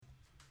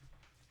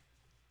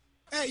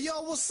Hey,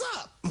 yo, what's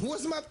up?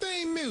 What's my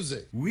theme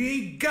music? We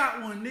ain't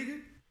got one,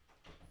 nigga.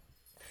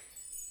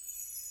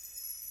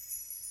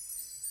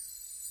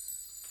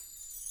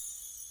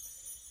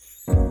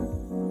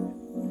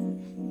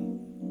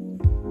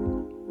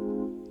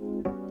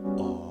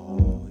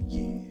 Oh,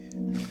 yeah.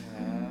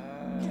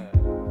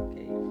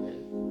 Okay.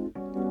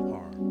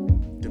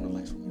 Hard. Dim the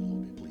lights for me a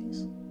little bit,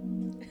 please.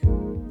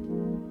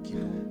 Keep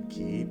going.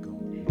 Keep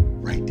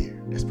going. Right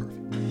there. That's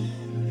perfect.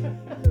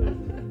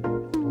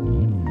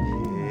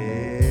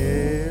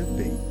 Yeah,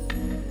 baby.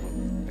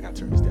 I gotta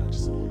turn this down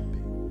just a little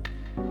bit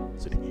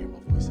so they can hear my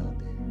voice out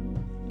there.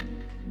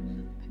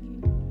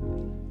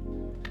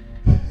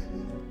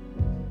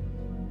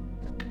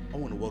 I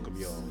want to welcome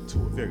y'all to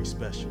a very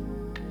special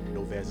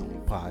No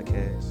Vaseline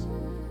podcast.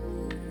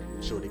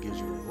 A show that gives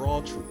you the raw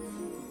truth,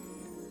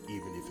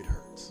 even if it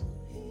hurts.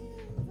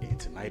 And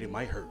tonight it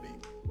might hurt, baby.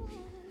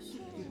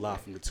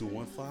 Live from the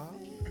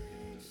 215,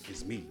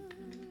 it's me,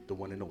 the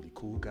one and only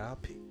Cool Guy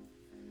P.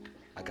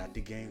 I got the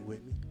gang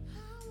with me.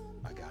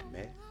 I got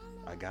Matt.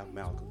 I got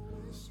Malcolm.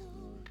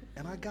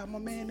 And I got my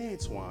man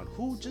Antoine,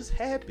 who just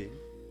happened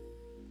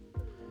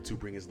to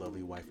bring his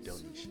lovely wife,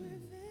 Delnisha.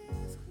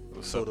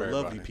 What's So up, the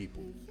everybody? lovely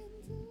people,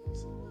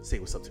 say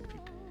what's up to the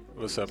people.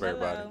 What's up,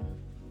 everybody?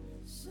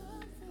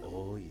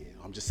 Oh yeah,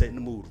 I'm just setting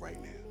the mood right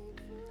now.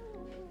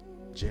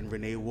 Jen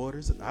Renee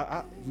Waters,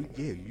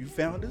 you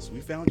found us.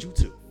 We found you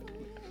too.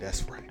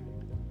 That's right.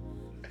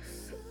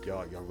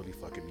 Y'all really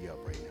fucking me up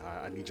right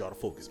now. I need y'all to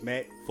focus.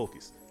 Matt,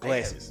 focus.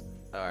 Glasses.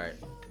 All right.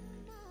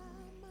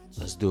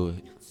 Let's do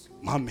it.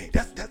 My man,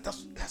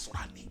 that's what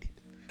I needed.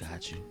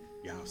 Got you.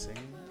 You know what I'm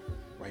saying?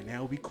 Right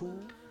now we cool.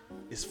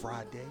 It's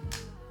Friday,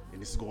 and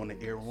this is going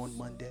to air on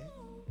Monday.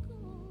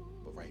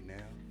 But right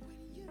now,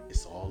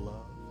 it's all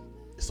love.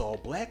 It's all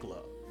black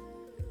love.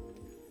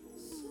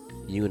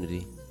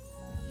 Unity.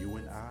 You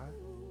and I,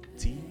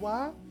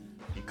 T.Y.,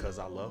 because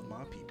I love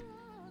my people.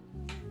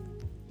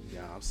 You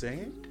know what I'm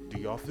saying? Do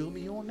y'all feel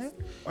me on that?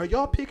 Are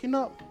y'all picking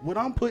up what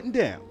I'm putting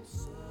down?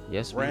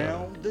 Yes, we are.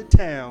 Round the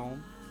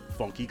town,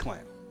 funky clown.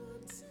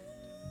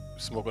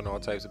 Smoking all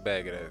types of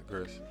bag of that,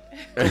 Chris.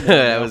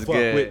 That was Fuck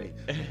good. with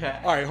me.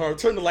 All right, Harv,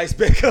 turn the lights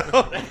back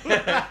up.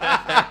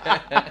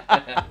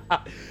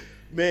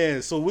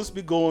 Man, so what's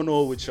been going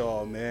on with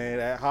y'all,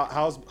 man?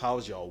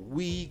 How's y'all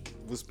week?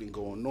 What's been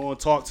going on?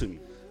 Talk to me.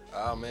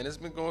 Oh, man, it's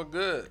been going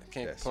good.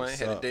 Can't That's complain. what's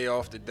Had a up. day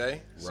off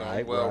today, so Right,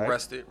 I'm well right.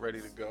 rested, ready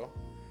to go.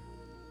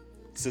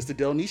 Sister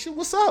Delnisha,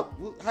 what's up?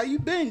 How you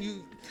been?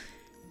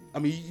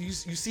 You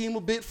seem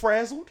a bit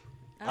frazzled.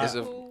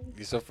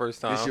 It's your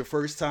first time. It's your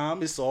first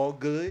time. It's all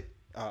good.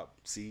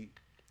 See,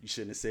 you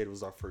shouldn't have said it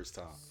was our first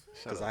time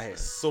Shut because up, I had man.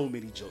 so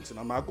many jokes, and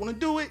I'm not going to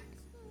do it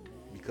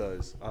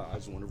because I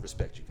just want to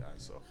respect you guys.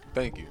 So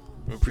Thank you.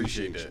 We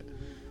appreciate that.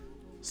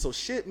 So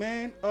shit,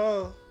 man.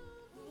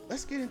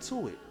 Let's get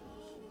into it.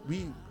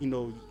 You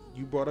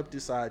brought up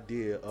this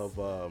idea of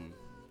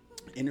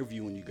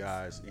interviewing you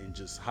guys and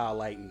just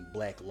highlighting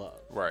black love.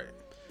 Right.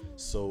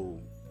 So,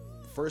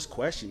 first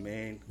question,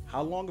 man.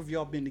 How long have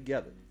y'all been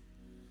together?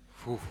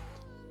 Whew.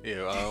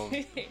 Yeah.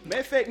 Matter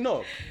of fact,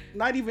 no,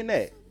 not even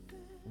that.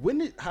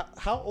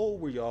 How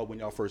old were y'all when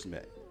y'all first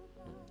met?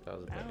 That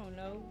was I bad. don't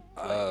know.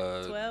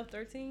 Uh, 12,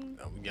 13?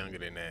 I'm younger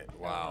than that.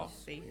 Wow.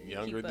 See,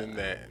 Younger keep than up.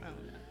 that. I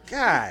don't know.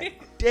 God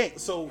dang.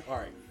 So, all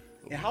right.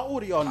 And how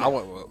old are y'all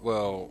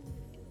now?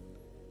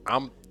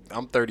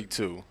 I'm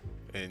 32,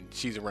 and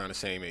she's around the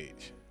same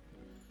age.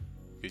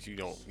 Because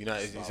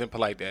it's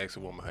impolite to ask a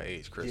woman her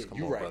age, Chris. Yeah, Come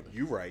you on, right. brother.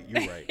 You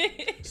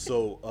right.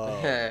 So,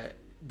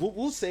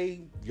 we'll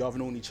say y'all have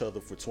known each other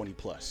for 20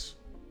 plus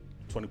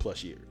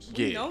years. We've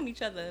Yeah. known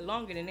each other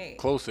longer than that.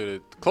 Closer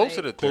to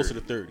 30. Closer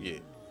to 30. Yeah.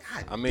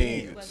 God I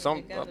mean, Wasn't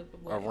some together for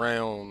what?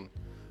 around.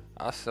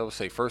 I would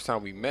say first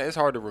time we met. It's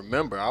hard to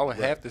remember. I would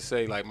have to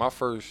say like my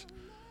first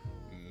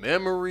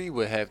memory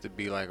would have to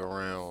be like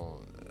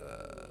around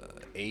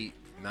 8,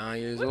 9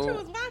 years What you was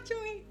old.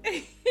 watching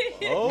me?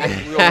 Oh,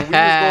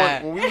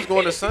 When we was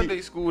going to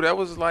Sunday school, that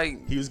was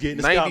like he was getting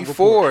the scouting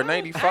 94, report.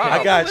 95.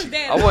 I got It was you.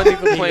 that I long.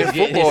 wasn't even playing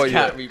Getting football his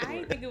yet. cop I report.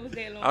 didn't think it was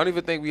that long. I don't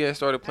even think we had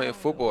started playing I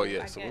don't football know,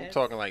 yet. I So we're guess.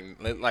 talking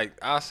like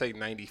I'll say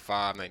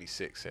 95,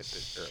 96 at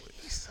the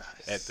earliest.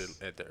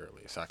 At the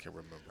earliest I can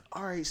remember.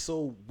 All right,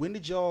 so when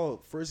did y'all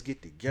first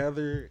get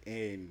together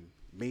and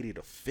made it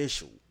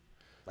official?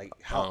 Like,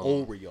 how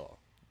old were y'all?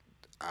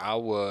 I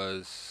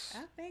was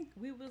I think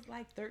we was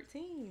like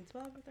 13,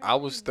 12 or 13. I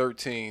was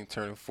 13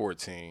 turning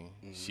 14.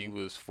 She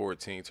was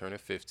 14 turning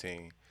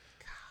 15.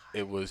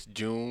 It was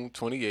June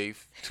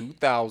 28th,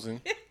 2000.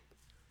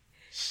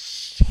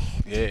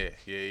 Yeah.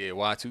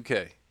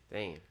 Y2K.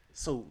 Damn.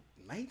 So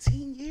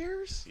 19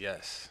 years?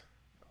 Yes.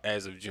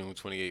 As of June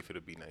 28th,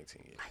 it'll be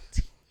 19 years.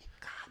 19.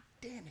 God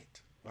damn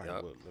it. All right,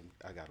 Yup. well,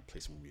 I gotta play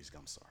some music.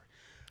 I'm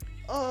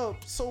sorry.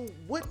 So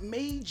what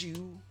made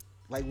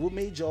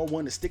y'all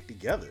want to stick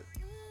together?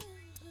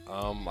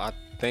 I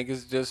think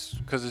it's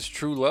just because it's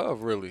true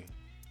love, really.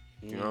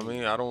 You know what I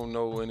mean? I don't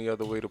know any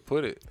other way to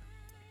put it.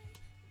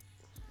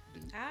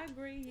 I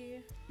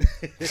agree.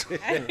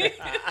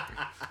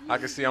 I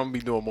can see I'm gonna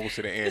be doing most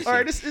of the answers. All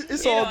right,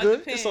 it's all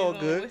good. It's all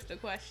good. What's the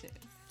question?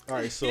 All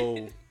right,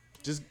 so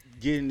just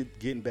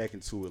getting back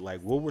into it,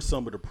 like, what were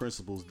some of the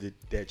principles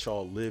that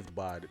y'all lived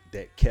by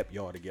that kept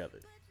y'all together?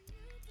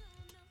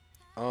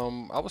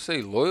 I would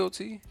say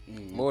loyalty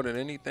more than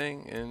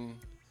anything, and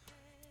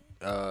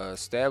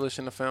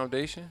establishing a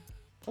foundation.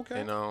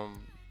 Okay. And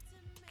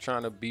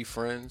trying to be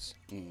friends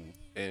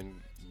and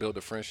build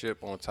a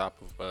friendship on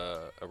top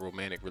of a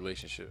romantic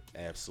relationship.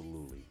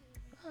 Absolutely.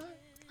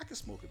 I can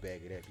smoke a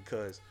bag of that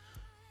because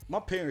my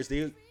parents,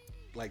 they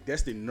like,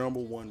 that's the number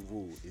one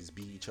rule is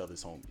be each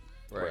other's homie.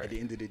 Right. At the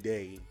end of the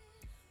day,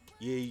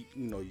 yeah, you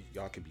know,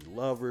 y'all can be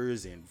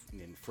lovers and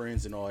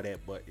friends and all that,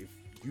 but if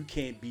you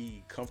can't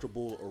be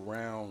comfortable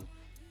around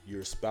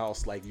your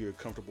spouse like you're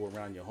comfortable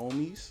around your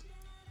homies,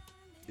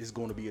 it's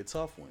going to be a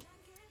tough one.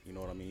 You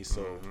know what I mean?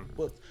 So,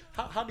 but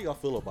how do y'all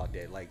feel about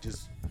that? Like,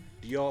 just,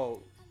 do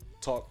y'all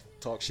talk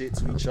shit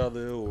to each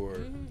other or?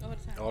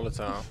 All the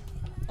time.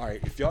 All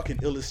right, if y'all can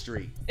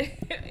illustrate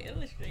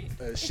Illustrate.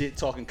 a shit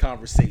talking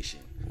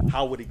conversation,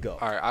 how would it go?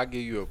 All right, I'll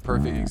give you a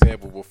perfect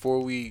example. Before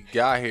we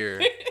got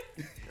here,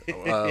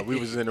 we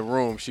was in the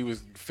room. She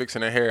was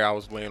fixing her hair. I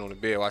was laying on the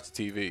bed watching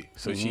TV.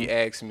 So she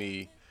asked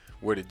me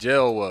where the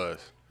gel was.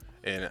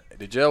 And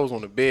the gel was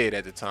on the bed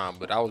at the time,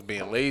 but I was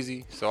being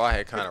lazy, so I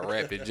had kind of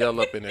wrapped the gel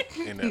up in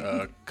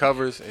the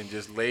covers and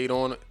just laid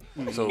on it.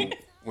 So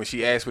when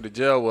she asked where the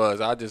gel was,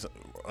 I just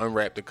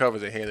unwrapped the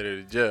covers and handed her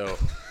the gel.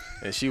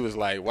 And she was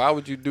like, "Why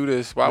would you do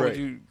this? Why would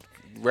you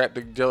wrap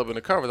the gel up in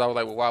the covers?" I was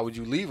like, "Well, why would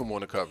you leave them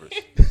on the covers?"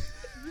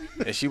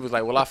 And she was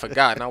like, "Well, I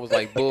forgot." And I was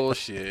like,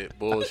 bullshit.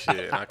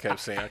 And I kept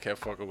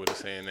fucking with her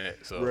saying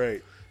that. So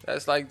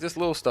that's like just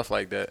little stuff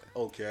like that.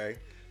 Okay.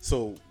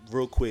 So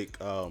real quick,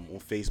 on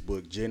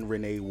Facebook, Jen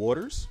Renee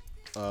Waters.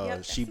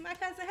 That's my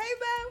cousin. Hey,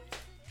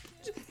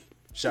 bro.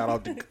 Shout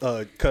out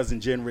to cousin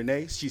Jen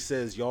Renee. She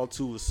says y'all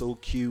two are so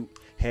cute.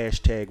 #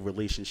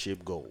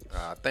 relationship goals.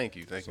 Thank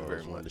you very I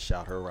wanted to much.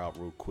 shout her out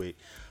real quick.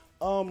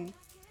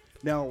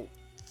 Now,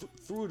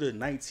 through the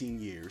 19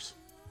 years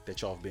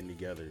that y'all have been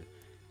together,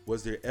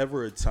 was there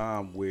ever a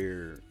time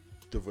where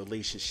the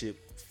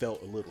relationship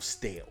felt a little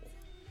stale?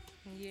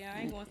 Yeah,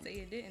 I ain't gonna say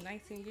it didn't.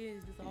 19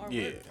 years is hard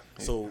Yeah. work.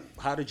 So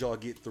how did y'all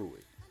get through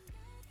it?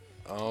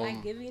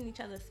 Like giving each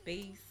other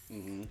space.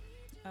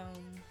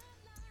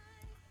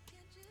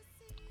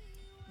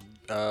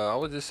 I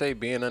would just say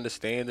being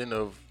understanding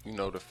of,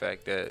 the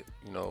fact that,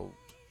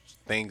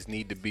 things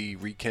need to be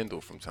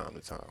rekindled from time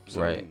to time.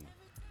 So, Right.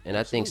 And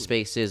I think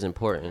space is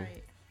important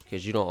Right.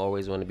 because you don't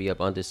always want to be up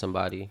under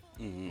somebody.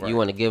 Right. You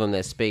want to give them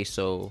that space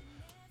so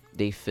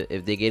if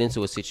they get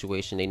into a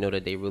situation, they know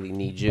that they really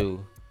need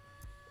you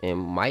and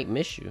might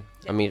miss you.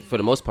 I mean, for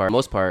the most part, you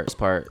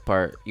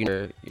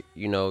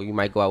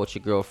might go out with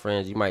your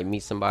girlfriends, you might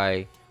meet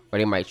somebody, or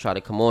they might try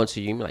to come on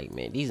to you. You're like,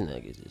 man, these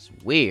niggas is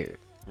weird.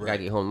 I gotta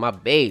get home to my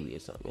baby or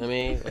something. You know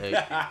what I mean,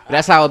 like,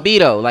 that's how it be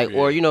though. Like,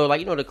 or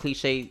the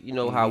cliche,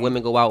 how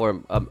women go out,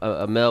 or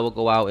a male will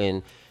go out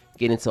and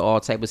get into all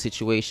type of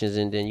situations,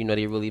 and then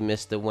they really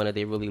miss the one that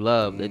they really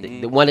love,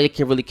 the one that they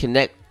can really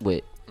connect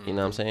with. You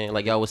know what I'm saying?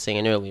 Like y'all was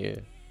saying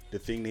earlier, The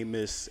thing they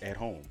miss at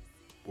home,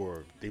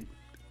 or they.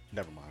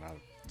 Never mind. I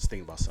was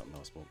thinking about something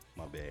else. But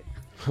my bad.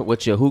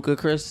 What's your hookah,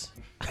 Chris?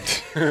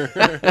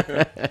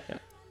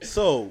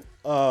 So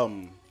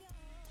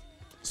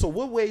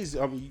what ways?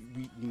 I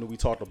mean, we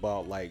talked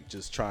about like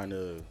just trying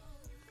to.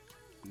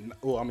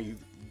 Well, I mean,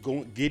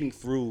 getting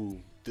through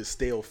the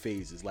stale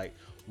phases. Like,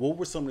 what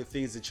were some of the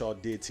things that y'all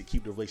did to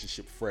keep the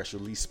relationship fresh, or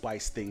at least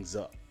spice things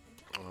up?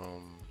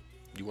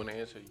 You want to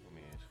answer? You want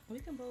me to answer? We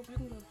can both. You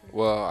can go first.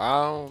 Well,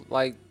 I don't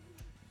like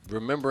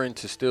remembering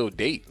to still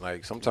date.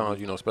 Like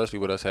sometimes, especially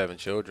with us having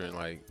children,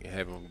 like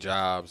having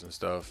jobs and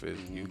stuff, is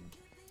you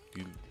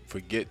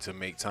forget to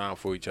make time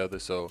for each other.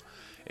 So,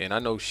 and I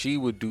know she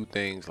would do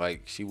things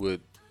like she would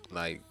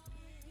like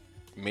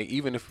make,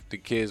 even if the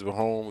kids were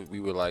home,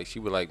 she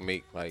would like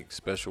make like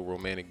special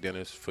romantic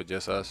dinners for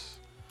just us.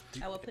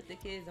 I would put the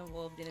kids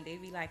involved in it.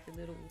 They'd be like the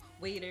little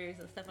waiters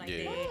and stuff like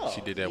Yeah, that.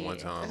 she did that one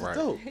time, right?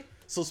 Dope.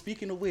 So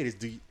speaking of waiters,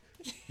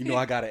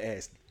 I gotta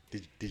ask, do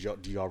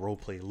y'all role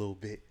play a little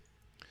bit?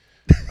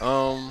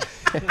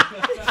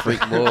 Freak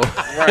boy.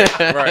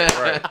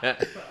 Right.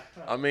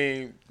 I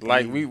mean,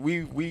 like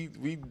we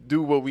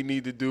do what we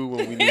need to do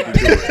when we need to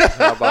do it.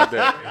 How about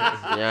that?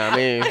 Yeah, I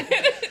mean,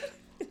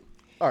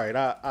 All right,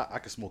 I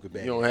can smoke it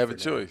back. You don't have a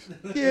choice.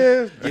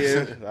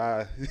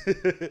 Yeah.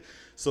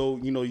 So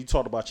you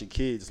talked about your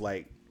kids,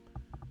 like,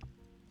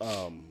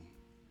 y'all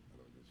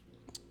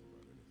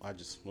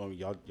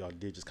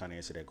did just kind of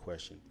answer that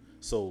question.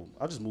 So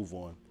I'll just move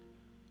on.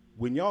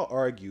 When y'all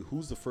argue,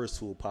 who's the first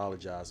to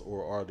apologize,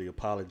 or are the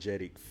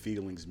apologetic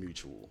feelings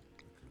mutual?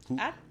 Who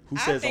I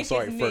says I'm think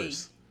sorry it's me.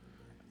 first?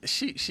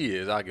 She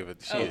is. I'll give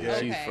it. She is.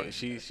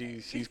 Okay.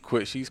 She's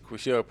quick.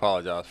 She'll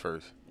apologize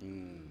first.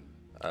 I'm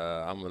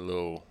a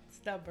little.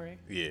 Stubborn.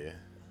 Yeah.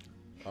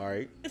 All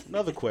right.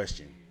 Another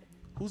question.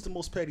 Who's the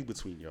most petty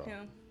between y'all?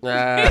 Him.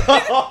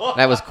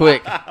 That was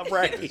quick.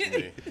 Right. It's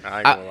me. I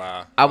ain't gonna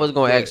lie. I was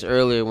gonna ask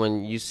earlier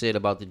when you said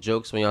about the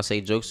jokes, when y'all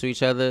say jokes to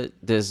each other,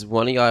 does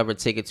one of y'all ever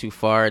take it too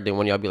far? Then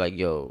one of y'all be like,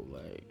 "Yo,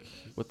 like,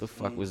 what the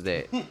fuck was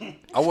that?"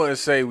 I wouldn't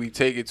say we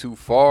take it too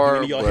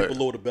far. And y'all hit but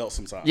below the belt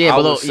sometimes. Yeah, I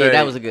below. would Yeah, say-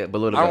 that was a good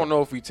below the I belt. don't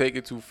know if we take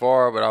it too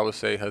far, but I would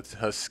say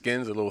her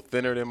skin's a little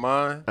thinner than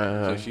mine,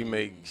 Uh-huh. so she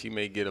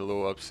may get a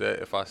little upset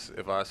if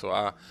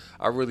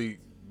I really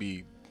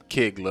be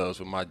kid gloves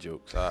with my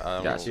jokes.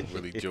 I Gotcha. don't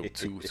really joke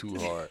too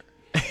hard.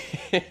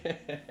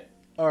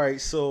 All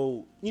right,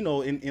 so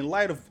in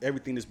light of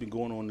everything that's been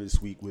going on this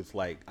week with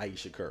like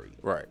Aisha Curry,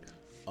 Right.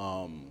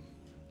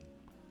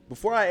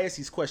 before I ask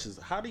these questions,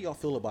 how do y'all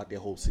feel about that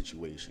whole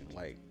situation?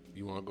 Like,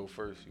 You want to go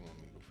first? You want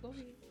me to go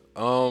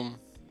first?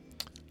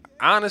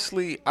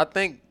 Honestly, I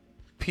think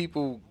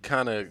people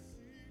kind of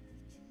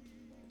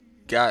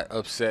got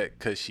upset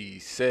because she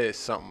said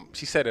something.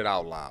 She said it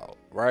out loud,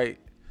 right?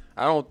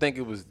 I don't think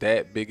it was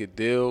that big a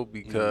deal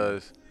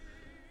because,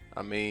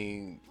 I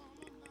mean,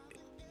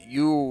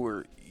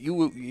 you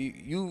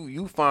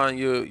find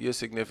your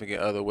significant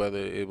other, whether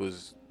it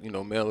was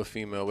male or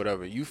female,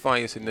 whatever, you find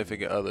your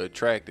significant other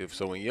attractive.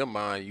 So in your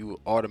mind, you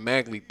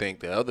automatically think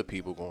that other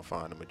people gonna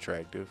find them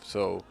attractive.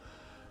 So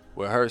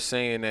with her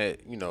saying that,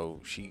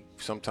 she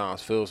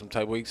sometimes feels some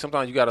type of way,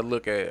 sometimes you got to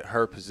look at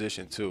her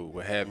position too,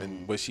 with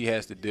having what she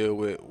has to deal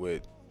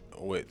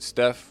with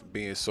Steph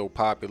being so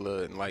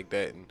popular and like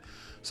that. And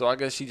so I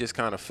guess she just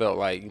kind of felt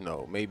like,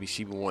 maybe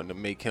she been wanting to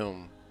make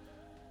him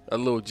a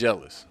little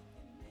jealous.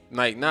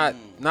 Like not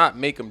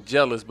make him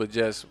jealous, but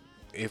just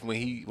when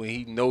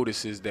he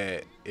notices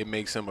that it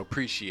makes him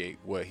appreciate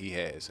what he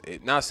has.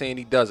 Not saying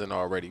he doesn't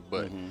already,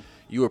 but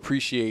you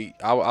appreciate.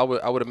 I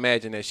would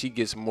imagine that she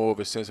gets more of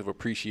a sense of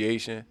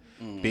appreciation,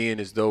 being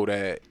as though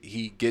that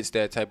he gets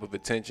that type of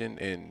attention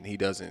and he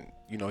doesn't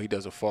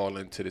fall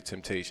into the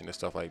temptation and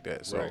stuff like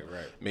that. So Right.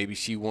 maybe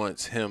she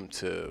wants him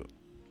to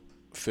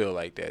feel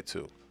like that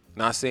too.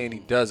 Not saying he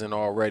doesn't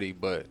already,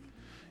 but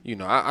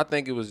I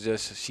think it was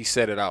just she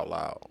said it out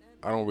loud.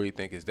 I don't really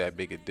think it's that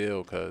big a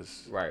deal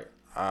because, Right.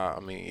 I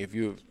mean, if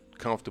you're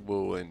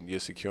comfortable and you're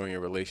secure in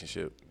your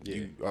relationship,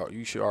 Yeah.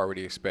 you should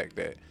already expect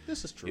that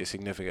this is true. your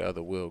significant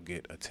other will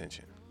get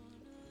attention.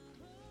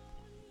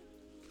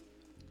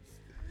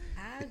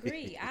 I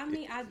agree. I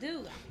mean, I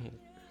do.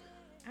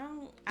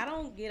 I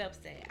don't get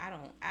upset.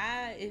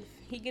 If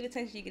he get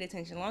attention, he get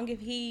attention. Long if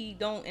he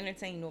don't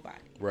entertain nobody.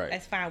 Right.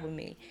 That's fine with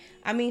me.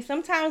 I mean,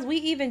 sometimes we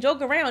even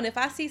joke around. If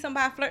I see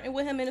somebody flirting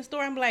with him in the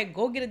store, I'm like,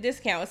 go get a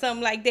discount or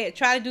something like that.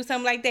 Try to do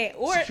something like that.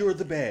 Or Secure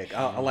the bag.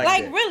 I like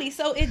like that. really.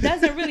 So it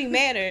doesn't really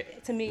matter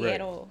to me Right.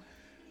 at all.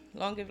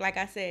 Long as, like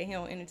I said, he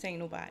don't entertain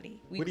nobody.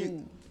 We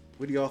cool.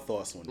 What are y'all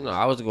thoughts on this? No,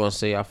 I was gonna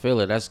say I feel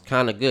it. That's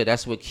kind of good.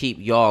 That's what keep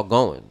y'all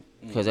going.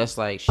 Because that's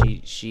like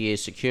she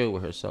is secure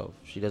with herself.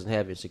 She doesn't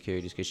have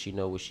insecurities because she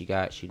know what she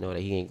got. She know that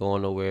he ain't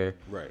going nowhere.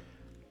 Right.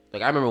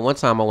 Like I remember one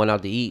time I went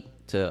out to eat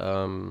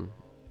to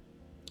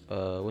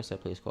what's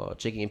that place called?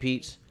 Chicken and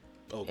Pete's.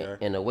 Okay.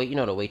 And the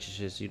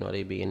waitresses,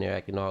 they be in there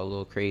acting all a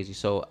little crazy.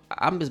 So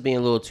I'm just being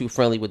a little too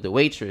friendly with the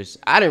waitress.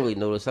 I didn't really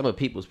notice. I'm a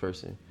people's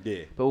person.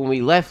 Yeah. But when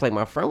we left, like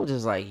my friend was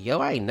just like, "Yo,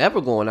 I ain't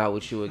never going out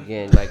with you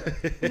again. Like,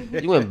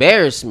 you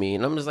embarrassed me."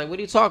 And I'm just like, "What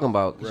are you talking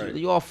about? Right.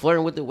 You all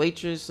flirting with the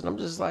waitress?" And I'm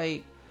just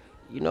like,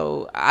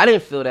 I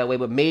didn't feel that way,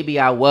 but maybe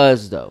I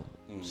was though.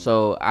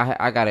 So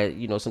I gotta,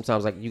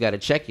 sometimes like you gotta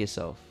check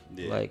yourself,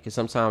 Yeah. like 'cause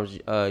sometimes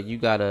you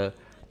gotta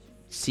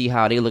see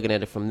how they looking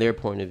at it from their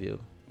point of view.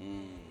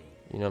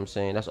 You know what I'm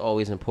saying? That's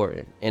always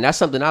important, and that's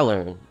something I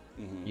learned.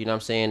 You know what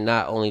I'm saying?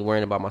 Not only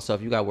worrying about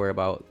myself, you gotta worry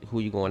about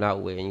who you going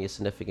out with and your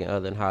significant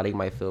other and how they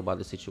might feel about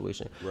the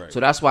situation. Right. So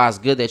that's why it's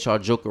good that y'all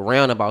joke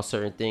around about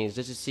certain things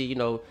just to see,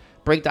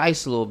 break the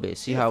ice a little bit,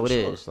 see how it for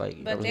sure. is. Like,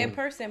 you know But what I'm that saying?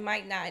 person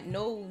might not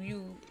know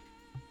you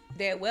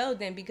that well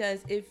then, because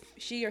if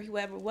she or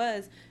whoever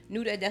was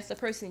knew that that's the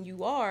person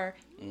you are,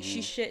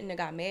 she shouldn't have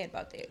got mad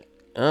about that.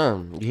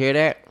 You hear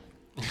that?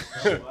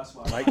 That's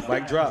why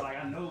Mic drop.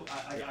 Like I know,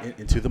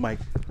 Into the mic.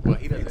 Well,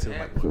 he Into doesn't the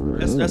have mic. one.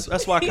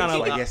 that's why I kind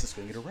So I of guess to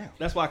swing it around.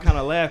 that's why I kind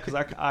of laugh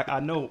because I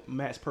know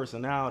Matt's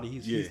personality.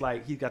 He's Yeah.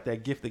 like he's got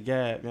that gift of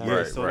gab. You know?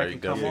 Right, So right, that he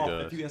can come definitely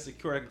off does. if you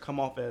insecure. It can come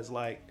off as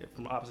like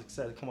from opposite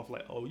sex. It come off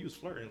like, oh, you was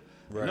flirting.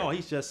 Right. No,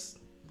 he's just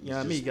you know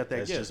what I mean. He got that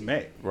That's gift. just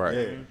Matt. Right.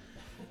 Yeah.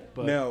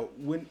 But Now,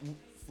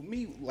 for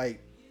me, like,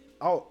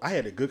 I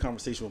had a good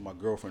conversation with my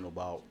girlfriend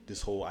about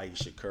this whole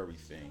Aisha Curry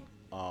thing.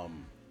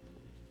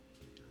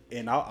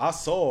 And I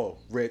saw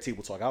Red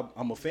Table Talk.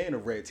 I'm a fan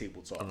of Red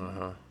Table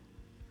Talk.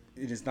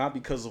 It is not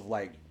because of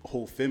like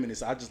whole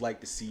feminists. I just like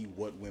to see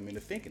what women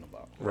are thinking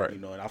about. Right.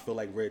 And I feel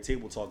like Red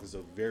Table Talk is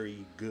a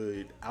very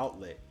good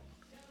outlet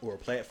or a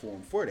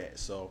platform for that.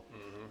 So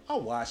I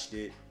watched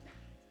it,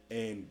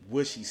 and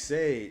what she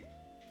said,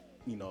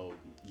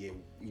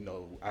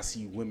 I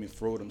see women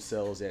throw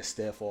themselves at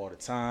Steph all the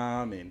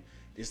time, and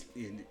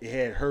it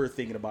had her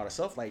thinking about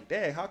herself like,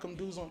 "Dad, how come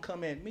dudes don't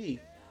come at me?"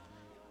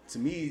 To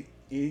me,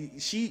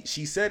 she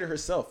said it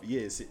herself.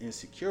 Yeah, it's an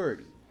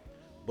insecurity.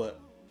 But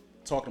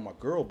talking to my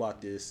girl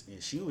about this,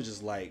 and she was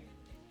just like,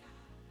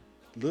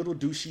 little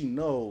do she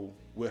know,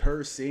 with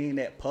her saying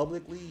that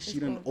publicly, she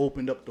done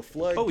opened up the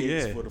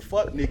floodgates for the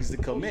fuck niggas to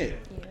come in.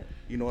 Yeah.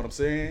 You know what I'm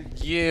saying?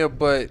 Yeah,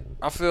 but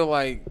I feel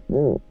like,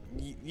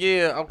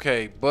 yeah,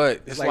 okay,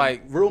 but it's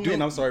like real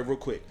men. I'm sorry, real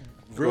quick.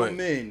 Real ahead.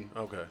 men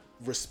Okay.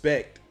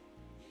 respect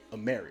a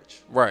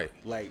marriage. Right.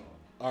 Like,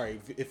 all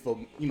right, if a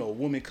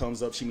woman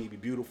comes up, she may be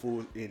beautiful,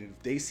 and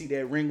if they see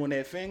that ring on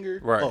that finger,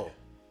 Right. oh,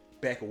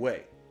 back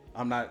away.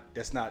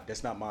 That's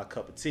not my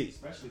cup of tea.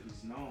 Especially if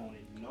he's known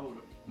and you know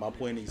them. My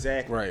point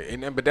exactly.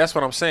 Right, but that's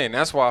what I'm saying.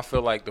 That's why I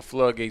feel like the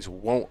floodgates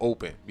won't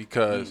open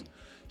because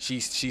she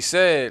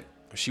said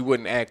she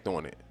wouldn't act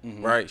on it.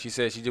 Right? She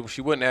said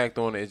she wouldn't act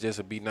on it. It just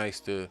would be nice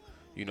to,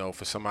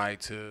 for somebody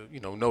to,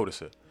 notice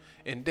her.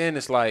 And then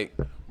it's like,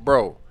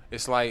 bro,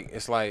 it's like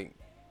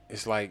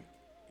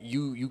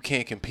you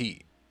can't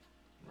compete.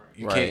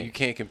 You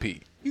can't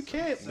compete. You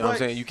can't. You know what I'm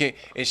saying? You can't.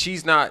 And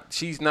she's not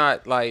she's the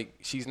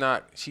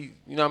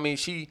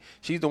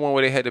one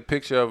where they had the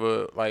picture of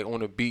her like on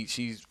the beach.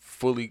 She's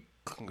fully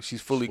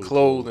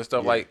clothed and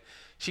stuff. Yeah. Like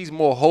she's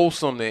more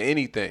wholesome than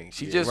anything.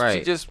 She just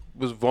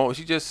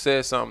she just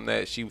said something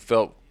that she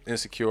felt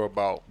insecure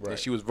about and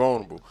she was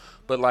vulnerable.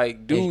 But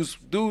like dudes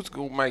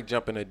might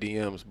jump in the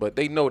DMs, but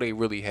they know they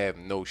really have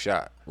no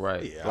shot.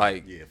 Right. Yeah,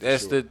 Like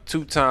that's sure. the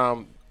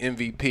 2-time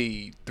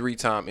MVP,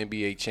 3-time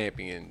NBA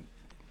champion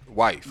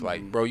wife.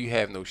 Like, bro, you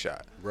have no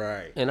shot.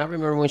 Right. And I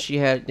remember when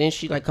didn't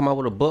she like come out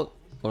with a book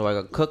or like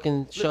a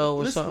cooking show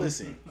or something?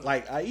 Listen,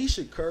 like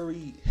Aisha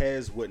Curry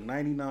has what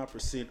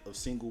 99% of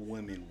single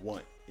women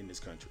want in this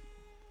country.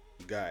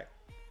 You got,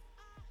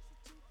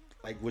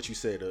 like what you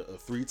said, a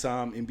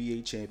 3-time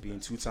NBA champion,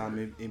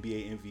 2-time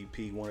NBA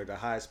MVP, one of the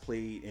highest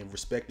played and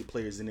respected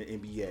players in the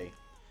NBA.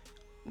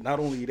 Not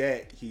only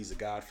that, he's a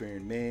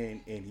God-fearing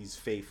man and he's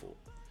faithful.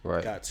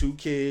 Right. Got 2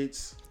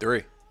 kids.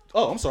 3.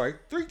 Oh, I'm sorry,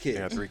 3 kids.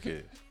 Yeah, 3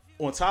 kids.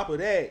 On top of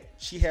that,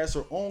 she has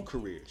her own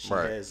career. She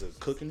Right. has a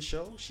cooking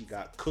show. She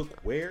got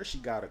cookware. She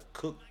got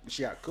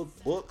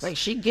cookbooks. Like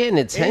she getting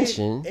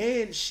attention.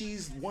 And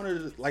she's one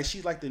of the,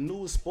 she's like the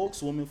newest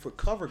spokeswoman for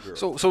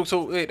CoverGirl.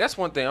 So hey, that's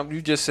one thing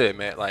you just said,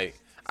 man. Like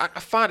I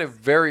find it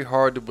very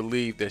hard to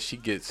believe that she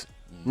gets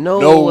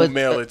no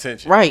male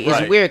attention. Right.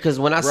 It's weird because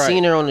when I Right.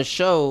 seen her on the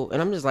show,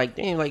 and I'm just like,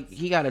 damn, like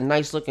he got a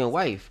nice looking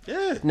wife.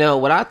 Yeah. Now,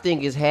 what I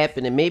think is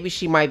happening, maybe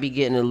she might be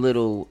getting a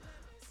little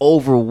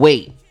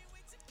overweight.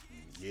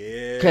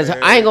 Yeah. Cause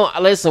I ain't gonna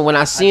listen. When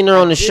I seen her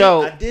on the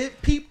show, I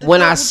did peep the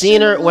when I double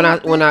seen her, chin when a I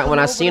little when bit I when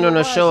I come seen her over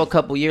on the the show a horizon.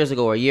 couple years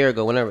ago or a year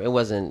ago, whenever it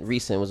wasn't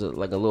recent, it was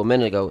like a little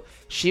minute ago.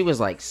 She was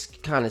like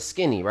kind of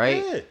skinny,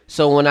 right? Yeah.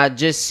 So when I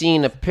just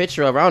seen a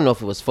picture of her, I don't know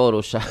if it was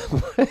Photoshop.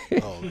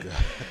 Oh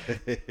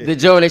god. The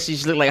joke that she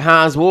looked like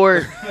Hans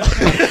Ward.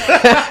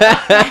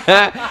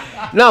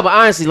 No, but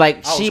honestly,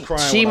 like I was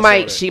crying she when I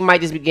saw that. she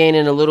might just be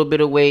gaining a little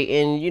bit of weight,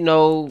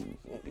 and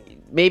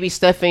maybe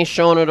Steph ain't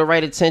showing her the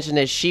right attention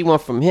that she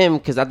want from him.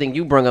 Because I think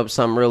you brought up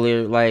something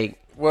earlier, like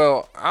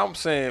Well, I'm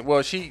saying,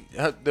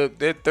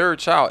 their third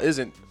child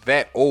isn't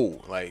that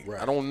old. Like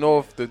Right. I don't know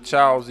if the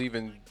child's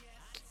even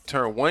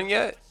turned 1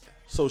 yet.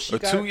 So she Or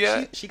got 2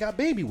 yet? she got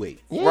baby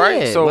weight. yeah,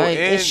 Right, so, like,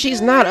 and and- she's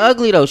not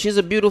ugly though. She's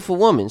a beautiful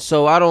woman.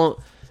 So I don't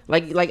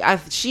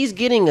she's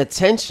getting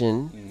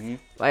attention.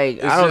 Like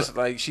It's I don't just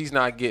like she's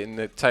not getting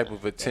the type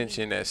of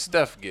attention that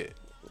Steph get.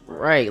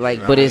 right,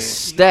 like, but it's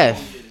Steph.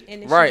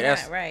 And Right, she's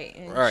that's- not right.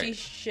 And right. she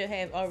should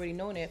have already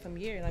known that from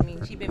years. I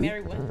mean, she been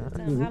married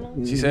how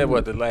long? She said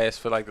the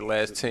last 10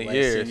 Last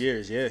years. 10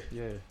 years, yeah.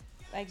 Yeah.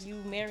 Like you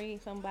marrying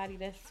somebody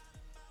that's,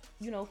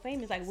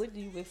 famous. Like what do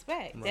you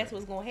expect? That's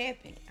what's gonna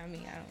happen. I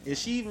mean, I don't. And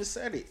she even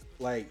said it.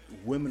 Like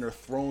women are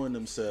throwing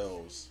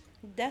themselves.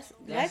 That's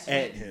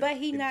at him. But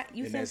he not.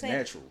 You And see what I'm that's saying?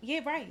 natural. Yeah,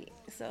 right.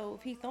 So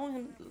if he's throwing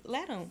him,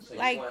 let him.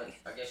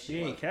 She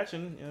ain't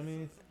catching. I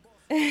mean,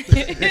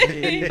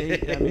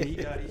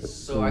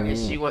 So I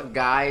guess she want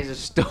guys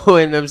are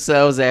throwing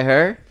themselves at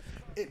her.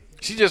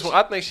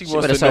 I think she wants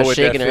better to know start what that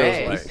shaking her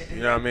feels ass. like.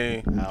 You know what I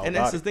mean? How and about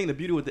that's the it? thing. The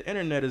beauty with the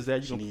internet is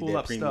that you She can need pull that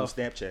up premium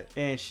stuff. Snapchat.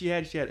 And she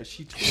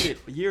tweeted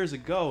years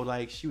ago,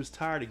 like she was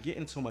tired of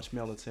getting so much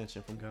male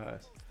attention from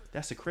guys.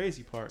 That's the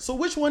crazy part. So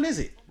which one is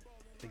it?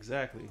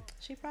 Exactly.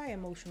 she probably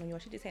emotional, y'all.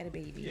 She just had a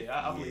baby.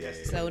 Yeah, I believe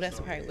that's So that's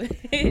probably what.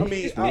 I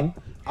mean,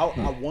 I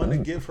want to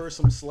give her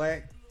some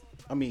slack.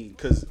 I mean,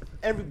 because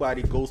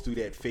everybody goes through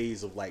that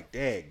phase of like,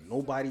 dang,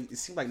 it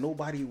seems like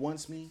nobody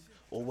wants me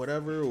or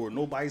whatever, or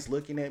nobody's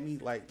looking at me.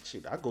 Like,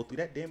 shit, I go through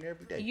that damn near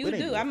every day. You But do.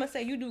 anyway. I'm gonna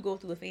say you do go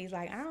through a phase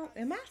like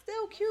am I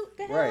still cute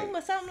to him Right.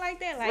 or something like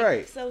that? Like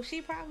Right. so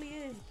she probably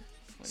is.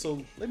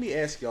 So let me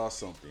ask y'all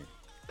something.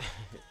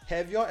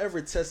 Have y'all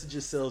ever tested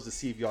yourselves to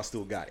see if y'all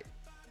still got it?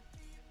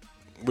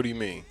 What do you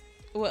mean?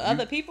 With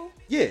other people?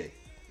 Yeah.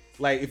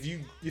 Like if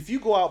you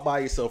go out by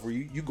yourself or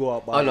you go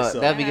out by Oh no,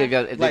 yourself. that'd be good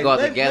if they Like, go out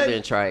let- together let-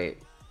 and try it.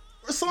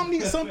 or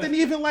something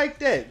even like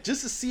that,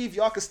 just to see if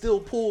y'all can still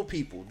pull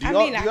people. Do I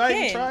y'all, mean, do y'all I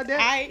even can. try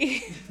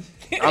that?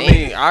 I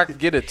mean, I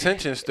get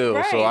attention still, so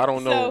Right, I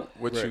don't know so-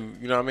 what Right.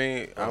 you know what I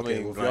mean? I Okay,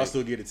 mean, well, if y'all like,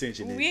 still get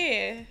attention, then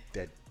yeah.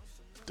 that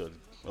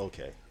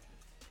okay.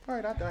 All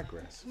right, I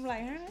digress. I'm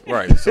like, huh?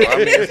 Right. So I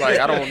mean, it's like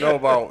I don't know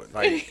about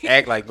like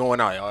act like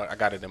going out. I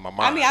got it in my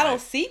mind. I mean, I don't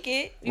like, seek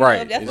it. You Right.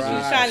 Know, if that's what It's you're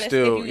just trying to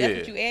still, if you, that's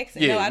what you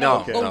asking. Yeah, No, I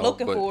don't okay. go No,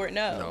 looking but, for it.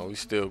 No. No, we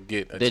still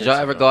get. Did attention, y'all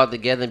ever though. go out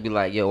together and be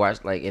like, yo,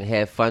 watch, like, and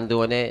have fun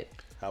doing that?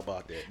 How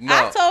about that? No.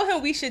 I told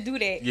him we should do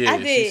that. Yeah, I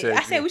she did. said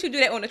I said yeah. we should do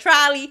that on the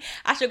trolley.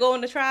 I should go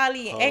on the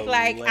trolley and act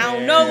like I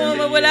don't know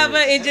him or whatever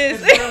and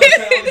just.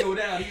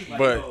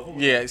 But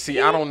yeah,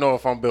 see, I don't know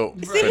if I'm built.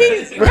 For See,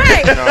 that. he's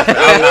right. No,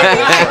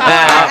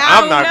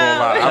 I'm not gonna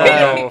lie. I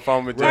don't know if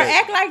I'm a Or just.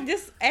 act like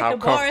just at How the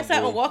bar or something,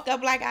 comfortable. walk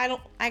up like I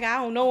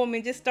don't know him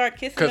and just start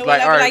kissing 'Cause, or like,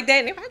 whatever alright. like that.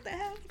 And if what the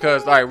hell?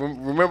 Cause like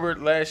remember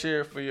last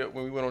year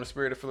when we went on the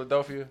Spirit of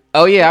Philadelphia?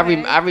 Oh, yeah,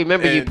 Okay. I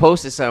remember you And-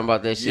 posted something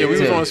about that shit, Yeah, we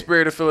was too. on the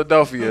Spirit of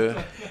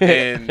Philadelphia,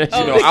 and you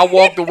know I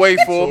walked away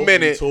for a You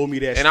minute, told me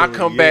that and I story,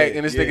 come back yeah,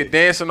 and this yeah. nigga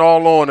dancing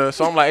all on her.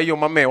 So I'm like, hey yo,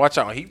 my man, watch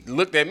out. He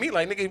looked at me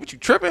like, nigga, what you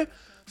tripping?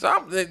 So I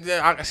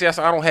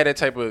don't have that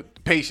type of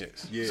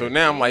patience. Yeah. So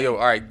now I'm like, yo,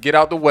 all right, get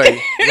out the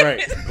way,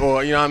 Right.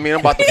 or you know what I mean?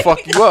 I'm about to fuck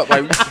you up,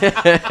 like.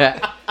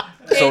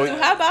 So So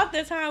how about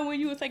the time when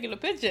you were taking a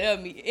picture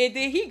of me and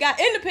then he got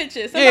in the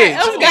picture? Somebody yeah,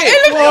 else yeah. got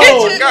in the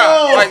Oh, picture.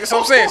 God. Like so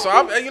I'm saying. So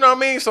I'm, you know what I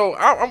mean? So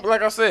I'm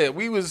like I said,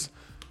 we was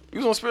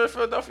on Spirit of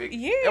Philadelphia.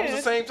 Yeah. That was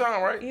the same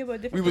time, right? Yeah,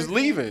 but different we was person.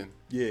 leaving.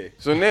 Yeah.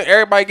 So then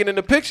everybody get in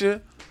the picture.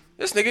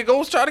 This nigga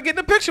goes try to get in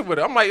the picture with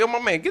her. I'm like, yo,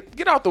 my man,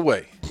 get out the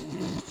way. You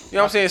know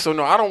what I'm saying? So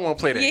no, I don't want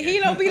to play that Yeah, game. he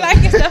don't be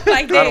liking stuff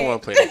like that. I don't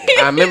want to play that game.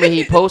 I remember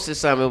he posted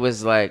something. It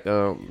was like,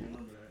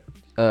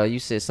 you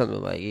said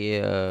something like,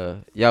 yeah,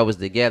 y'all was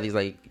together. He's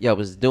like, y'all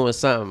was doing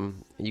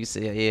something. You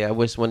said, yeah, I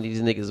wish one of these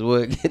niggas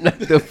would get knocked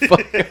the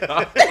fuck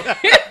out.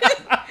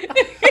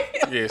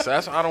 Yeah, so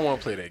I don't want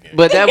to play that game.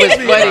 But that was I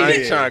funny.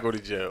 ain't trying to go to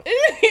jail.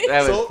 That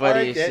was So, funny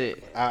alright, as that-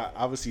 shit.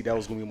 Obviously, that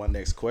was gonna be my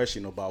next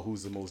question about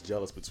who's the most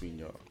jealous between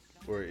y'all,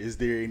 or is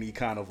there any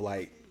kind of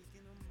like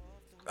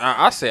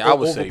I would say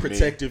me.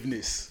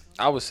 overprotectiveness?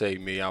 I would say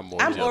me. I'm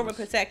more I'm jealous.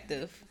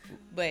 overprotective,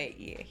 but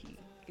yeah,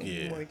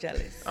 he's Yeah. more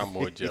jealous. I'm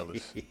more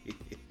jealous.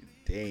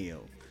 Damn.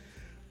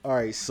 All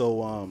right,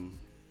 so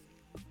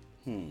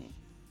damn,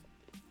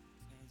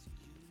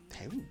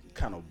 we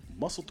kind of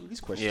muscle through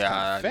these questions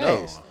Yeah, I kinda know.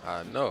 fast.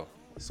 I know.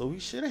 So we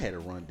should have had a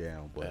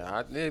rundown,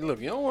 but Hey,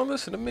 look, you don't want to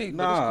listen to me. but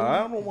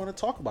nah, I don't want to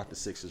talk about the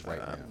Sixers right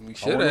now. we I want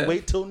shoulda. to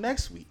wait till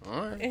next week. it's cool.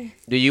 All right.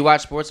 Do you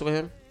watch sports with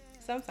him?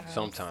 Sometimes.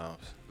 Sometimes.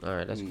 All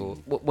right, that's cool.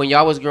 When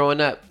y'all was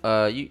growing up,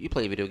 you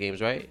play video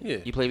games, right? Yeah.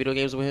 You play video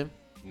games with him?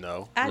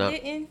 No. I No.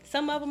 didn't.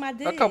 Some of them I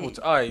did. A couple.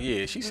 All right,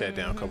 yeah, she sat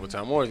down a couple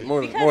times. More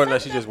Because or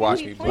less, she some just stuff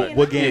watched we me. playing, But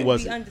What I game don't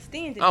was be it?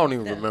 understanding I don't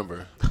even stuff.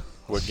 remember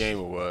what game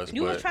it was.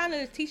 You but were trying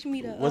to teach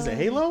me to. Was it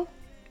Halo?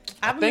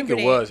 I think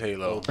it was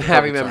Halo. I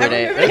remember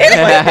that.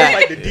 It's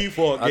like the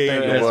default I game.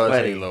 think it That's was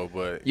funny. Halo,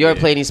 but You ever yeah.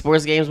 played any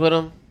sports games with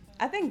him?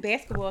 I think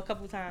basketball a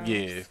couple times.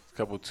 Yeah, a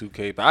couple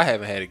 2K, but I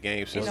haven't had a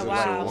game since In it a was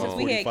so while, since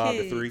long. we had 45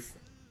 to kids. 3.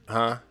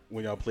 Huh?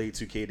 When y'all played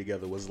 2K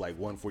together, was it like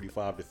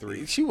 145 to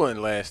 3? She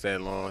wouldn't last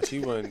that long. She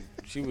wouldn't.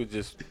 She would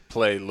just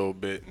play a little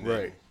bit. And then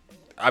Right.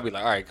 I'd be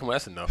like, all right, come on,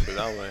 that's enough. Cause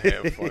I want to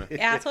have fun.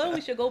 And I told him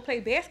we should go play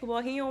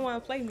basketball. He don't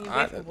want to play me in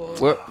basketball.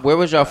 Where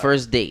was y'all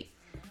first date?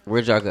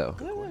 Where'd y'all go?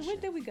 Where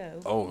did we go?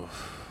 Oh,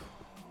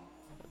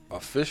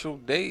 official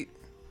date?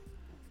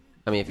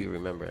 I mean, if you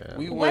remember.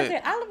 We Was went.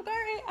 it Olive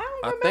Garden? I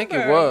don't I remember. think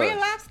it was Red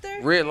Lobster.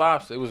 Red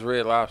Lobster. It was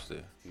Red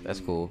Lobster. That's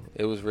cool.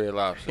 It was Red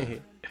Lobster.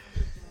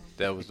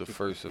 That was the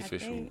first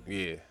official. think.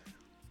 Yeah.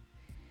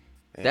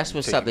 And That's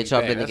what's taking up me that y'all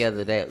back. been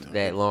That's- together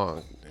that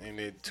long. And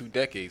it 2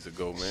 decades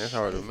ago, man. It's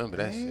hard to remember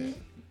that shit.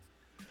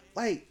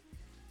 Like,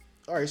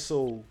 all right,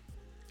 so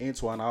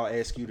Antoine, I'll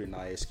ask you, then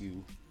I'll ask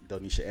you,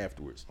 Donisha,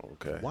 afterwards.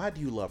 Okay. Why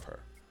do you love her?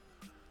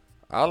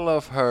 I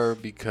love her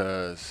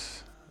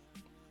because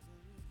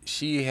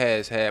she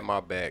has had my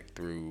back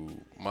through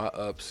my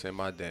ups and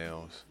my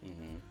downs.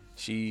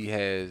 She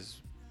has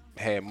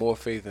had more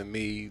faith in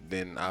me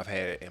than I've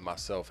had in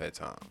myself at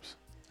times.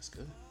 That's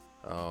good.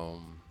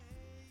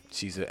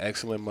 She's an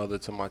excellent mother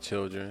to my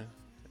children,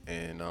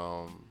 and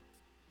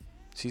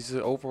she's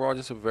overall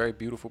just a very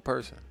beautiful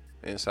person,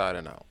 inside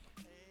and out.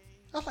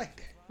 I like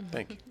that.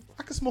 Thank you.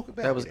 I can smoke a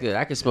bag That of was that. good.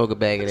 I could smoke a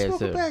bag I of can that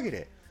smoke a too. bag of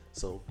that.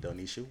 So,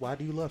 Donisha, why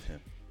do you love him?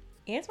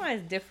 Antoine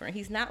is different.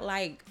 He's not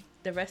like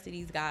the rest of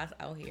these guys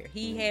out here.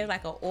 He has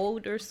like an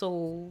older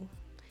soul.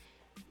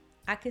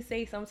 I could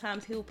say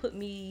sometimes he'll put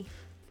me,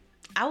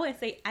 I wouldn't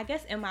say, I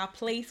guess in my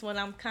place when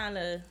I'm kind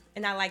of,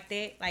 and I like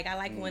that. Like I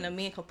like when a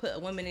man can put a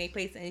woman in a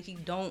place and she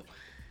don't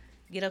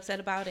get upset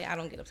about it. I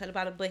don't get upset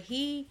about it. But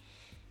he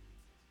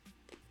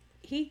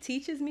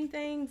teaches me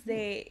things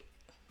that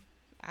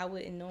I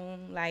wouldn't know.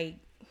 Like,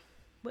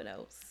 what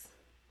else?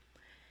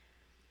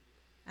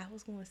 I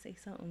was going to say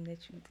something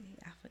that you did.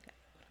 I forgot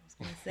what I was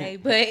going to say,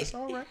 but It's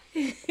all right.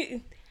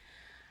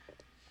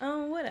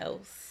 what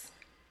else?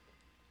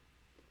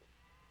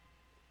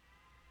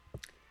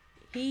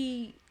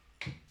 He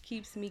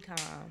keeps me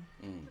calm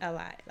a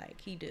lot, like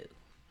he do.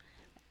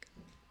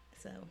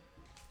 So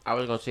I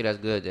was gonna say that's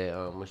good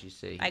that when she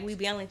said Like we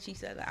balance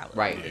each other out.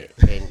 right,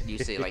 and you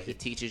say like he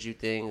teaches you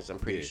things. I'm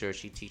pretty sure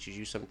she teaches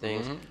you some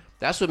things.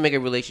 That's what make a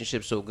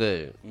relationship so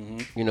good.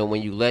 You know,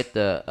 when you let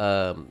the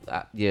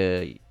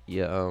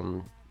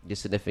your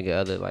significant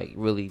other like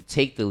really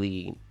take the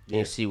lead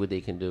and see what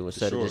they can do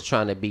instead of just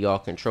trying to be all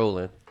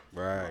controlling.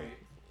 Right.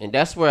 And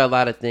that's where a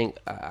lot of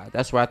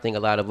that's where I think a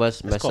lot of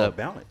us It's mess called up.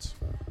 balance.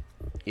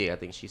 Yeah, I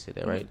think she said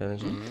that right. Doesn't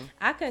she?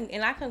 I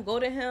can go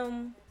to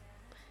him.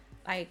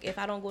 Like if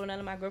I don't go to none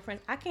of my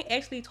girlfriends, I can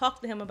actually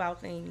talk to him about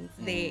things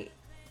that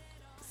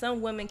some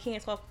women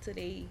can't talk to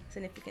their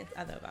significant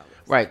other about.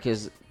 Right,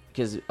 because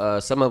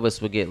some of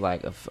us would get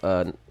like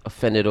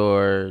offended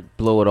or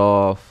blow it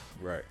off.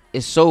 Right.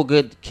 It's so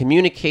good.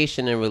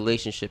 Communication and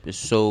relationship is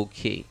so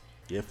key.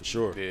 Yeah, for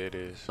sure. Yeah, it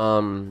is.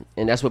 And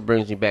that's what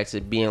brings me back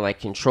to being like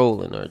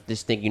controlling or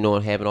just think you know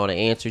and having all the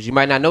answers. You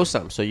might not know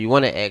something, so you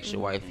want to ask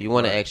your wife, you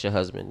want to ask your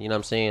husband. You know what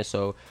I'm saying?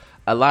 So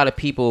a lot of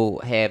people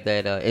have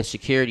that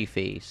insecurity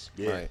phase.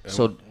 Yeah. Right. And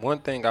So one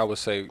thing I would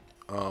say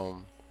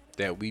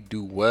that we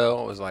do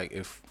well is like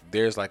if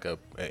there's like a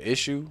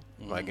issue,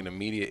 like an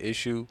immediate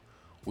issue,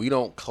 we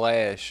don't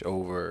clash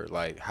over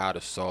like how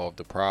to solve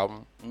the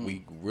problem.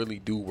 We really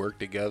do work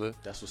together.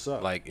 That's what's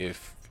up. Like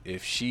if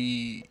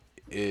she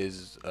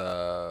is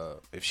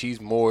if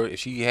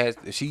she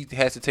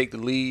has to take the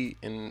lead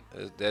in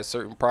that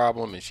certain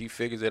problem and she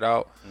figures it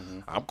out,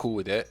 I'm cool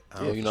with that.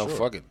 You know,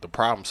 fuck it, the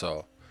problem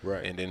solved.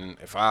 Right. And then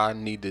if I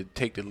need to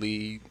take the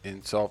lead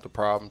and solve the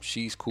problem,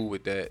 she's cool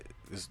with that.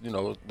 It's, you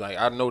know, like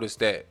I noticed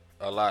that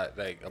a lot,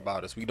 like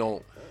about us. We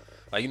don't,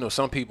 like, you know,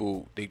 some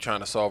people, they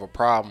trying to solve a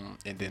problem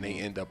and then they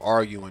end up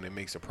arguing and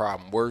makes the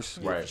problem worse.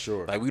 Right.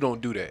 Sure. Like we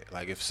don't do that.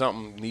 Like if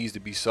something needs to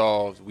be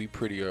solved, we're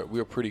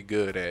pretty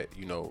good at,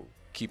 you know,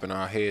 keeping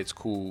our heads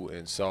cool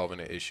and solving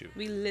the issue.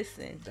 We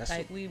listen.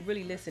 We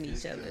really listen to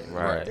each other.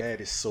 Right.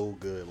 That is so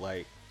good.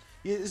 Like,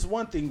 it's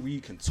one thing where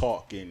you can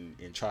talk and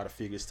try to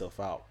figure stuff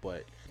out,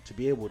 but to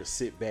be able to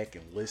sit back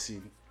and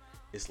listen,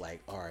 it's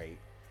like, all right,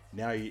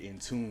 now you're in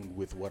tune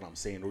with what I'm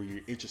saying, or you're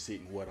interested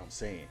in what I'm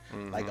saying.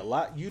 Like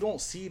you don't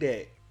see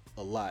that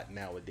a lot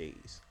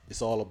nowadays.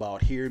 It's all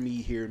about hear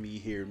me, hear me,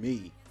 hear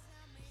me.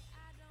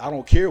 I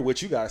don't care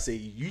what you gotta say.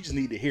 You just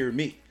need to hear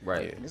me.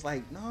 Right. And it's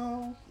like,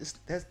 no,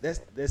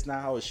 that's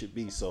not how it should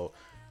be. So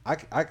I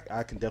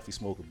can definitely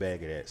smoke a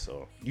bag of that.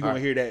 So you're gonna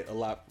hear that a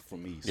lot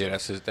from me. So Yeah,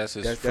 that's his that's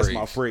phrase.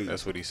 my phrase.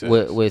 That's what he says.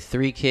 With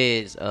 3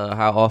 kids,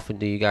 how often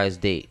do you guys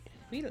date?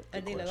 We date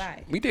a lot.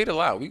 We date a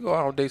lot. We go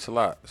out on dates a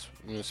lot,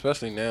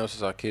 especially now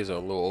since our kids are a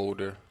little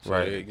older. So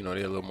Right. they're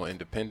a little more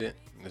independent.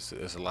 It's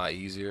a lot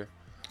easier.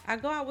 I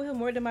go out with him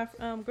more than my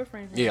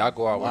girlfriends. Yeah, I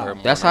go out with her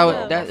more. That's than I how go out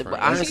it. with That, my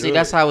friends. honestly, good.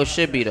 that's how it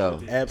should be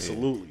though.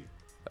 Absolutely.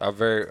 I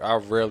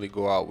rarely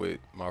go out with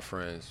my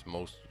friends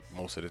most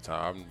of the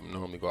time. I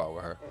normally go out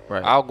with her.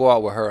 Right. I'll go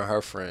out with her and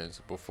her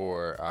friends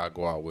before I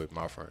go out with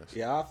my friends.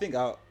 Yeah, I think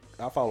I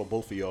follow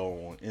both of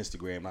y'all on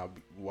Instagram. I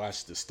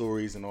watch the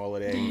stories and all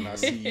of that, and I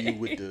see you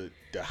with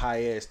the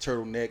high ass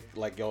turtleneck,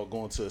 like y'all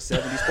going to a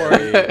 70s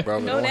party. Hey,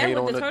 brother, No, don't that hate was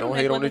on the the don't turtleneck.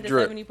 hate on the Wasn't the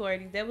drip. 70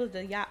 party. That was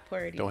the yacht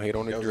party. Don't hate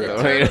on the That was drip.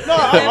 a hate- No,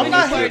 I'm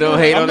not hating. Don't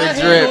hate I'm on the not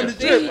drip. hating on the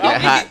drip. That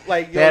I'm high, thinking,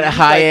 like, yo, that you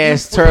high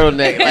ass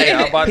turtleneck. Yeah, I'm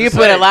about Like, to he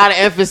put say. a lot of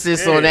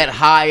emphasis on that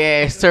high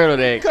ass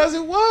turtleneck. because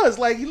it was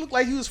like he looked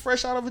like he was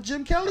fresh out of a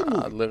Jim Kelly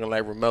movie. Looking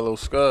like Romello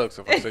Scuggs,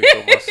 if I say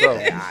so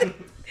myself.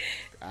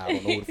 I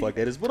don't know what the fuck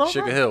that is, but all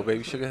Sugar right. Hill,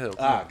 baby, Sugar Hill.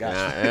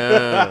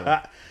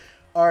 Gotcha.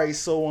 All right,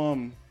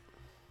 so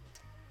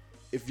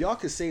if y'all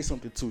could say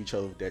something to each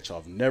other that y'all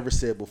have never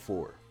said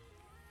before,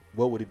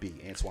 what would it be?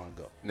 Antoine,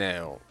 go.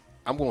 Now,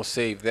 I'm gonna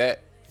save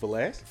that For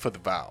last? for the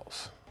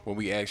vows when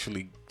we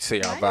actually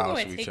say our Why vows you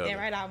to gonna each take that other.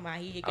 right out of my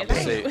head? I'm 'Cause gonna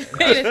I say-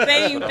 say the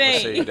same I'm gonna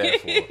save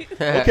that thing.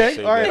 for. Okay,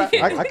 Save all right.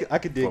 that I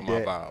could dig for my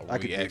that. vow. I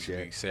could We dig actually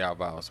that. say our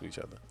vows to each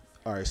other.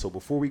 All right, so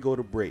before we go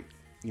to break,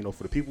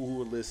 for the people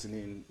who are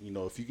listening,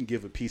 if you can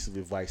give a piece of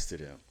advice to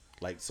them,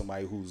 like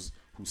somebody who's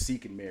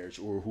seeking marriage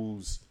or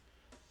who's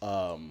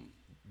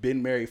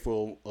been married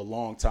for a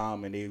long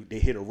time and they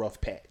hit a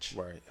rough patch.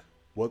 Right.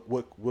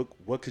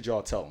 What could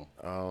y'all tell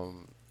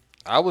them?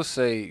 I would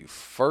say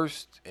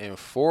first and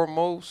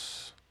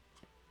foremost,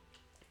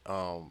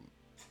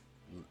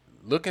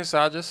 look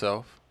inside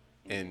yourself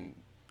and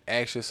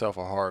ask yourself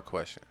a hard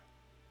question.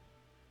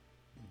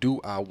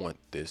 Do I want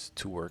this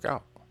to work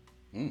out?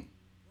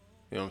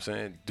 You know what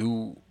I'm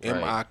saying? Am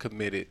Right. I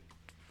committed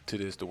to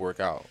this to work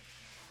out?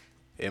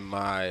 Am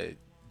I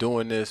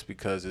doing this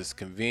because it's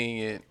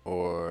convenient,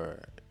 or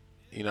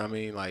you know what I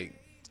mean? Like,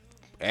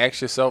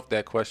 ask yourself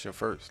that question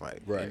first.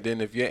 Like, Right. and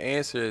then if your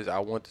answer is I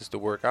want this to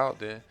work out,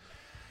 then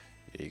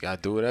you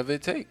gotta do whatever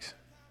it takes.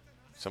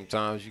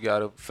 Sometimes you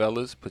gotta,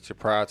 fellas, put your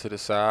pride to the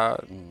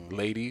side.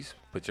 Ladies,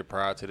 put your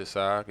pride to the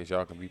side, because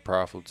y'all can be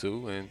prideful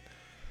too, and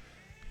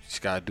you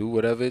just gotta do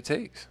whatever it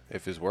takes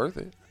if it's worth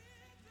it.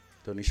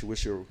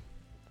 Donisha,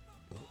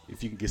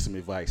 if you can get some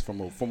advice from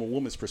a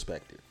woman's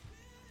perspective.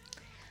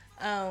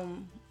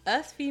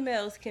 Us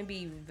females can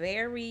be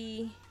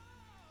very,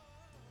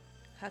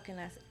 how can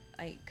I say,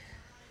 like,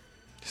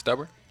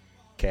 Stubborn?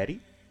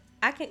 Caddy?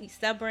 I can be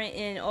stubborn,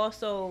 and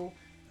also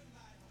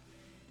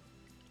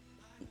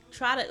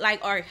try to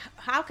like, or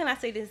how can I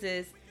say this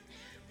is,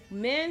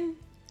 men,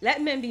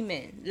 let men be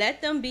men.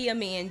 Let them be a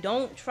man.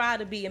 Don't try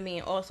to be a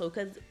man also,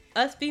 because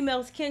us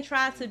females can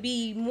try to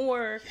be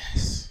more,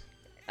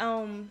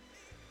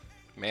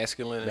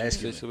 masculine in this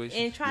situation.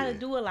 and try to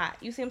do a lot.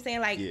 You see what I'm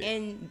saying? Like,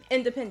 and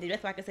independent.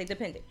 That's why I can say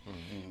dependent.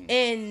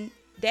 And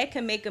that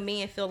can make a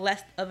man feel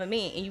less of a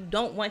man, and you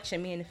don't want your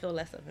man to feel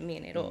less of a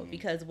man at all,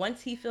 because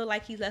once he feel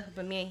like he's less of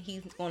a man,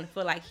 he's going to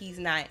feel like he's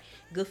not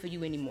good for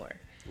you anymore.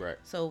 Right.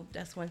 So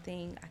that's one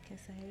thing I can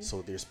say.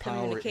 So there's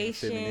power in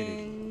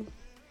femininity.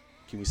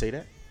 Can we say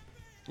that?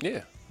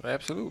 Yeah,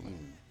 absolutely.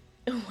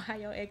 Why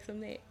y'all ask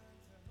him that?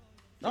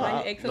 No, Why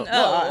I, you ask him? no, no,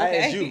 Oh, I okay.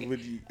 asked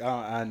you. But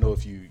I know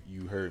if you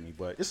heard me,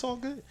 but it's all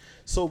good.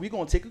 So we're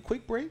gonna take a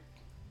quick break.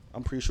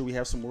 I'm pretty sure we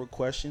have some more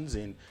questions,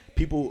 and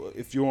people,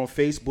 if you're on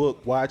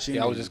Facebook watching,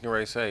 Yeah, I was just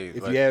gonna say,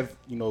 if like, you have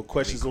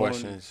questions, any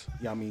questions. on,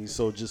 yeah, I mean,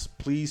 so just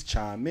please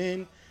chime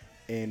in.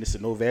 And it's a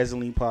No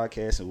Vaseline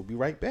podcast, and we'll be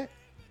right back.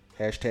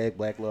 #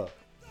 Black Love.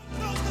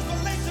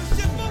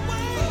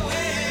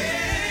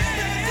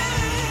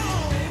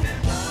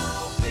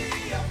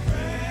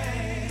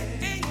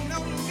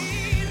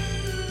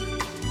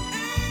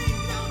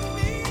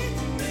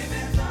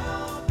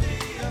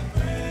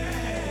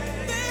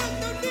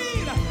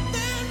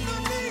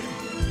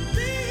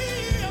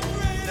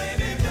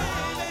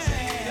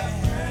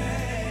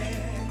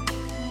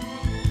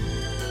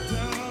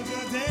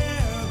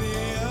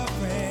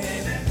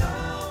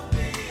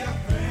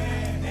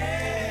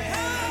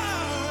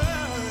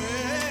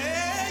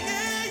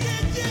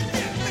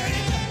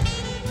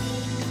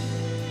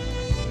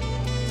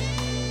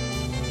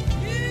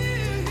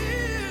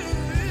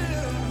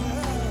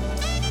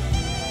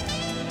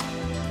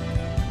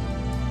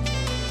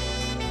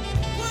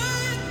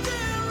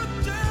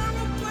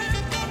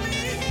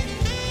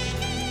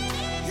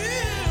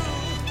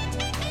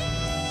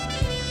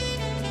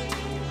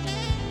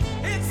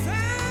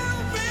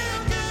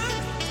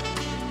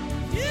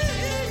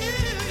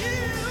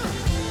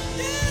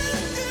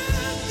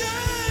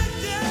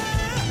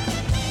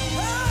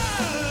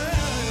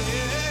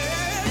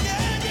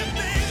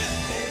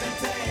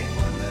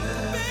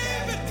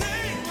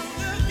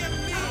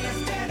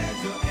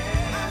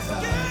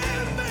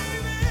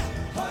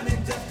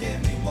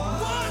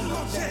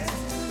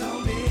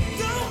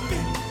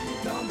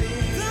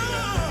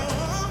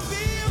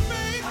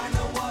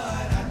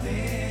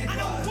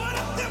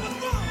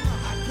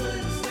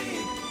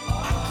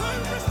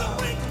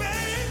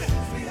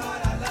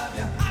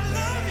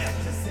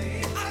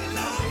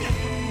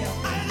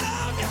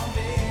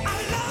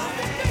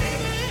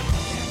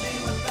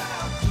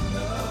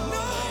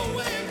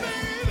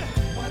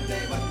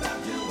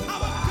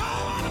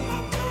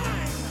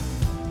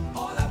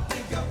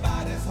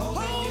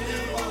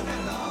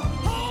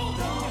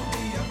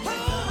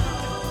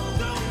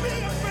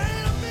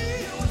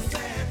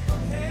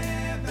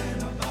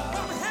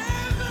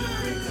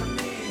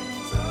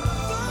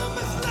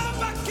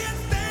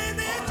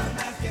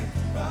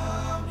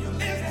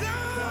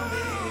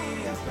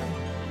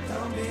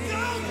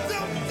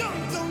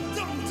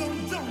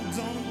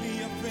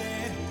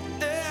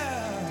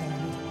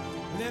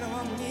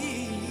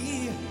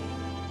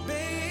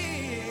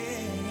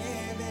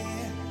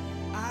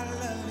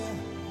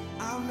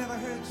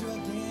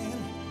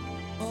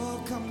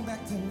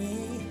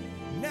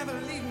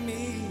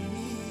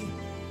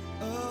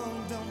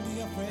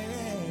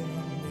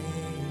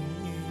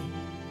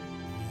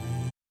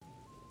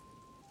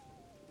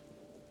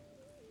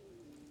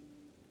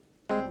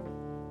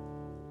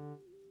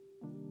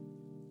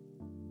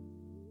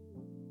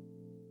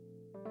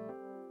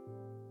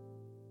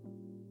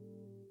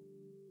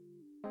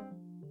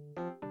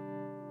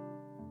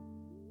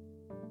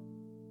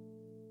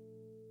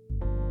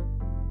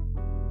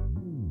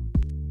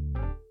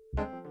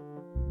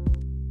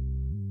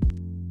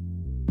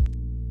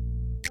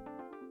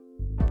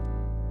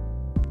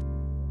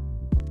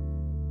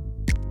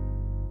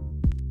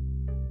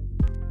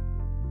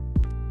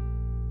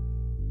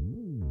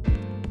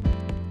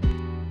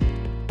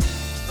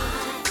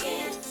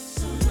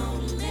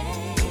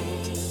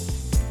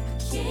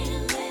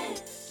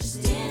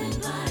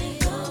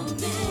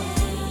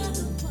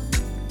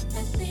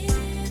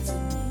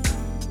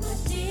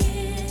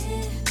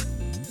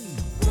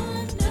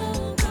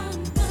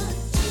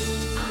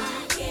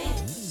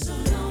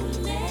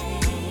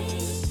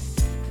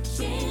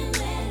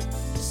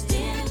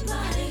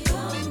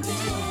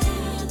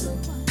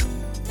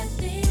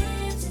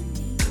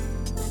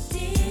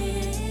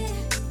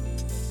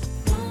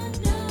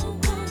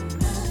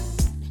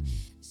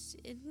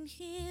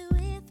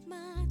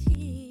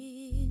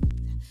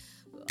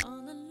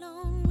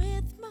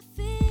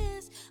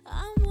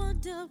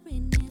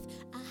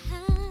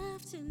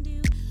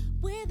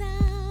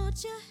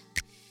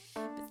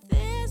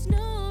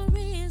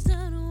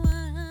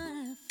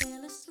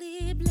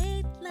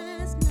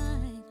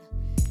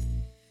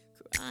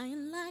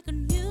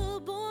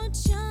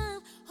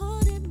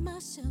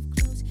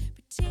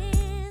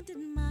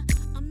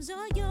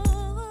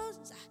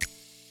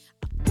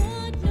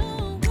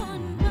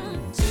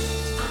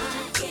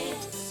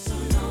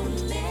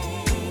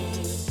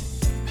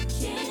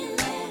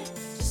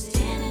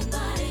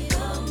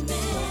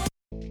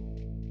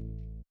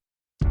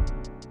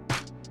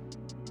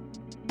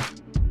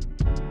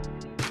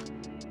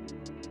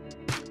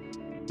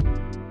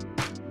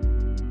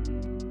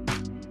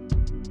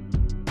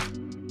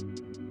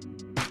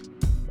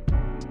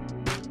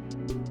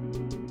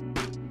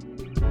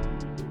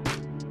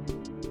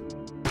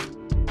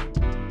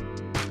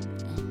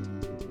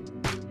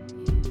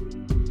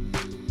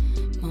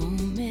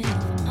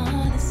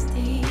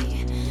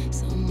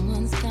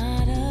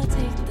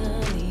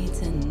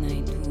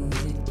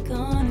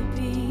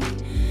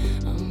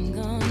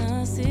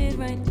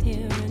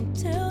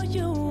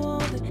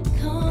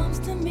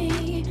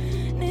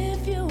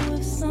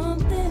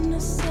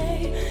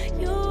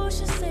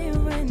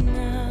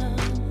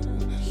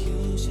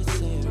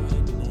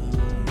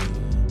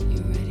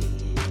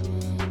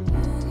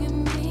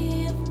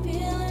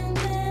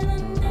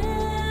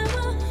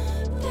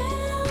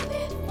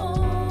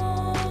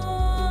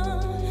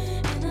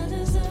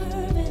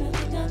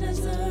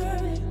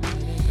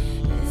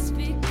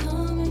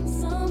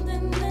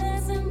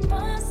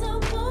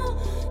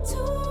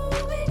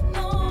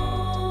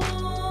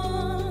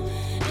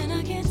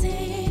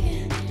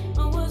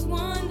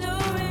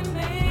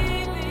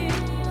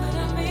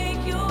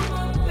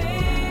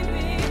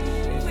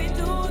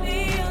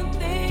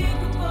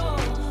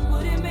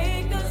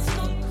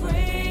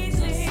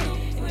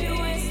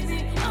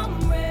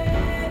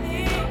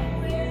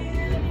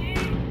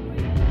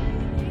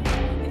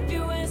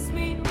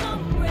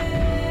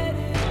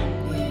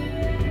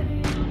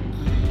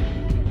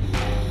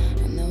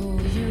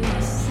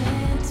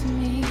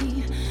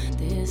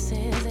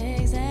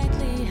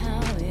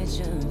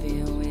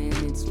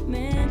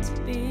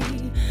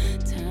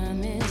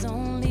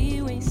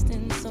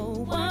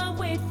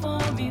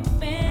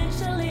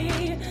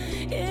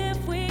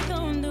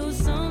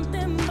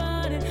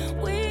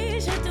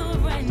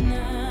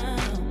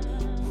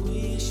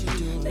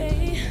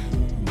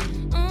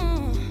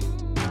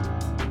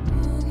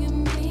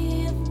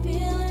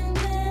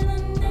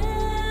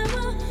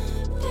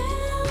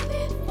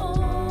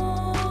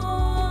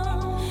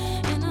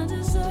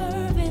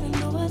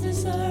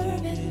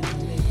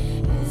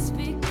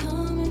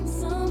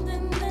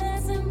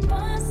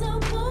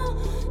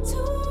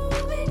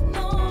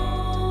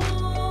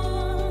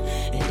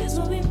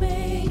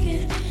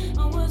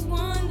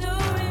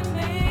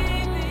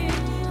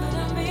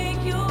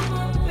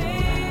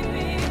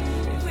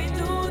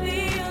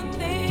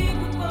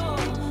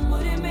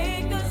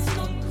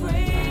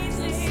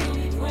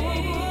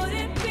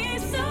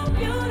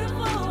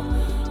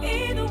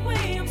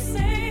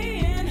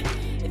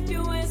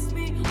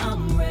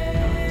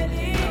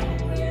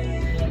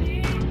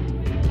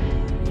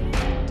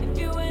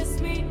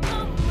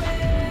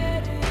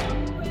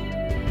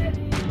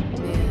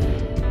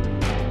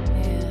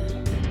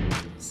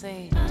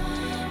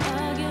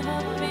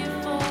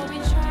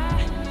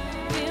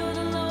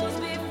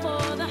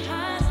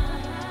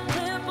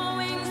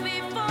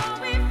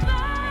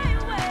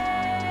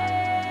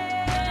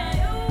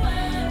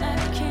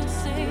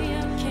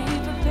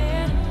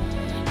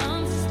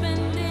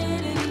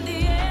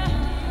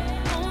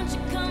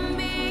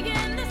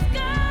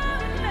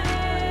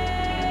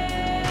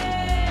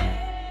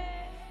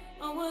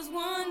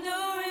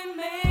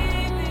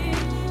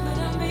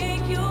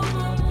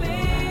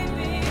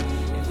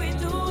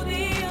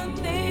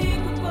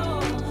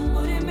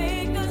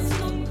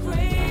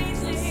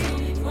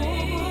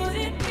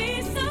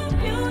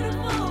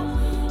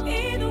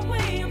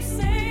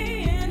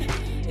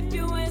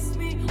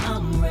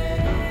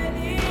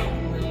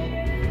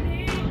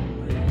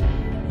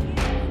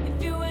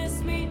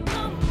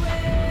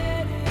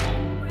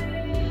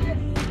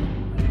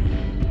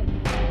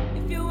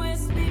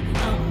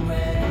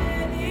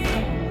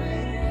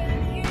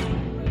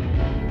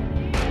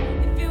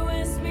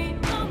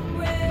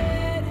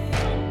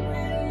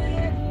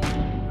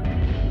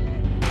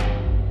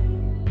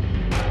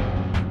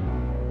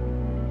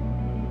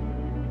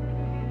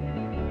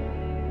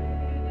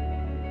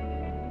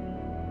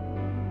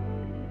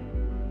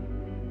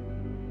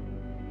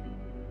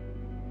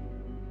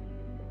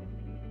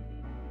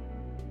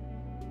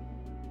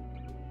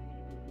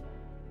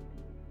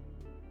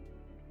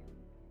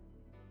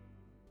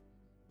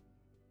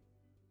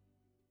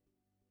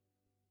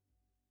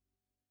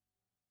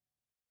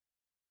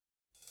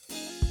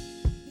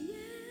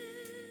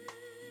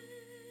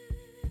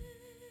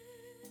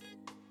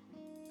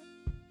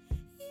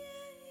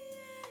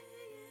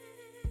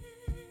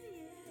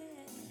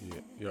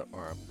 Yep.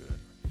 All right, I'm good.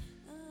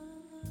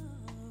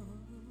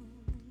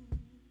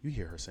 You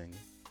hear her singing.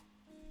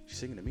 She's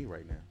singing to me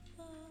right now.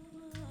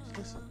 Just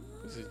listen.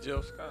 This is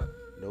Jill Scott.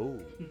 No.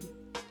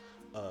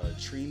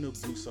 Trina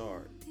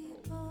Broussard.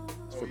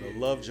 It's from the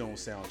Love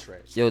Jones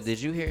soundtrack. Yo,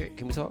 did you hear it?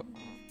 Can we talk?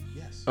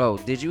 Yes. Oh,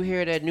 did you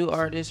hear that new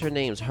artist? Her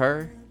name's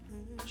Her.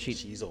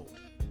 She's old.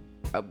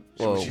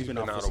 Whoa. She's been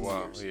out for a some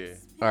while. years.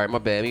 Yeah. All right, my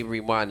bad. Let me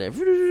rewind that.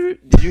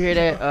 Did you hear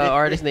that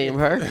artist named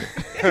Her?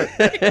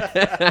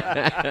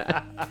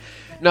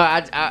 No,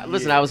 I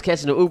listen. I was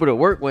catching the Uber to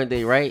work one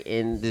day, right?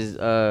 And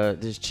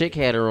this chick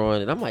had her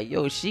on, and I'm like,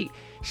 yo, she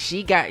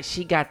got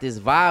this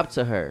vibe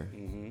to her.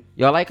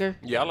 Y'all like her?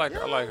 Yeah, I like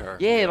her.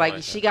 Yeah, I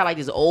like she got like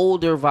this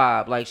older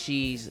vibe. Like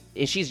she's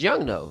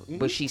young though,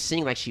 but she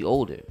sing like she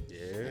older.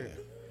 Yeah.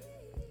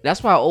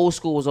 That's why old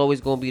school was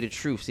always gonna be the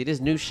truth. See, this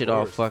new shit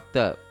all fucked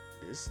up.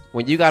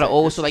 When you got an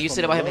old soul, like you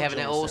said about having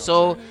that old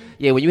soul,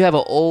 yeah. When you have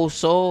an old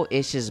soul,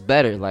 it's just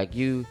better. Like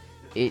you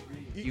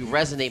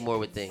resonate more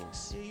with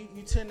things.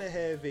 You tend to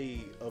have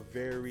a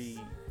very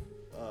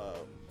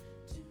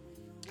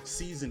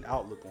seasoned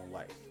outlook on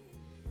life.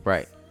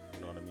 Right.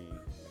 You know what I mean?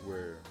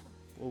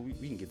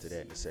 We can get to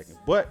that in a second.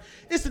 But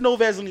it's the No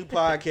Vaseline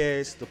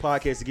podcast, the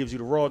podcast that gives you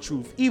the raw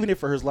truth, even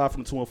if it hurts live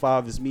from the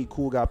 215. It's me,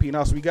 Cool Guy P. In the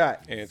house we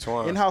got.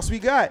 Antoine. In the house we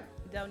got.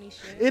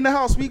 Donisha. In the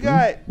house we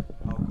got.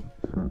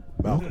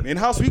 Malcolm. In the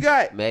house we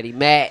got. Maddie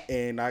Matt.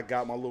 And I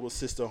got my little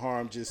sister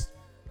Harm just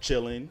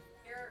chilling.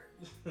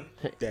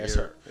 That's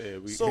her. Yeah,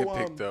 we So, get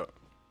picked up.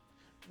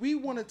 We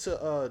wanted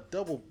to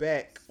double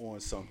back on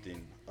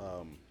something.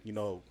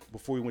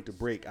 Before we went to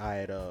break, I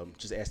had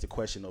just asked the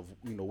question of,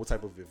 what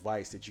type of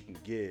advice that you can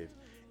give.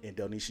 And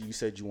Donisha, you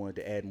said you wanted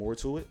to add more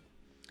to it.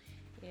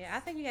 Yeah, I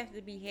think you have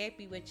to be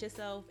happy with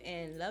yourself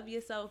and love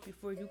yourself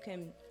before you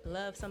can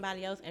love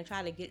somebody else and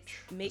try to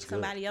make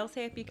somebody else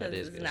happy, because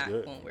it's not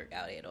good. going to work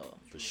out at all.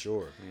 For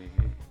sure.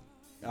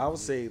 I would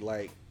say,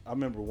 like, I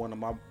remember one of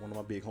my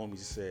big homies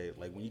said,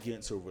 like, when you get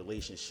into a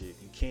relationship,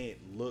 you can't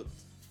look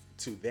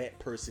to that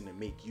person to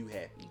make you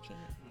happy. You can't.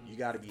 You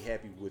got to be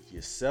happy with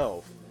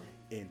yourself,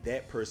 and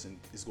that person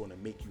is going to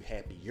make you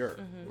happier.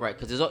 Right,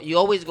 because you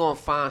always gonna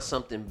find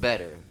something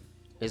better.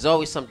 There's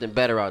always something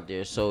better out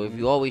there. So if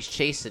you're always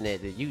chasing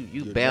it,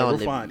 you'll bound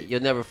never find it.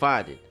 You'll never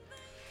find it.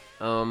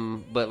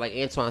 But like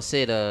Antoine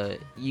said,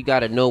 you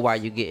gotta know why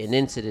you're getting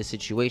into this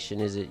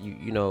situation. Is it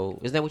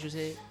isn't that what you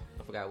said?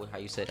 I forgot how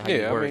you said. How you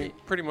Yeah, I worded mean,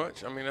 it. pretty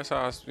much. I mean, that's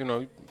how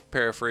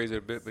paraphrase it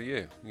a bit, but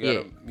yeah,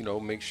 you gotta,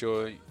 make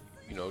sure,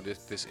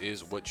 this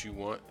is what you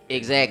want.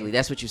 Exactly,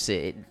 that's what you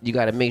said. You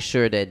gotta make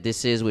sure that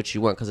this is what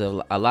you want, because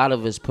a lot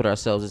of us put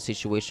ourselves in a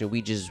situation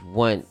we just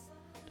want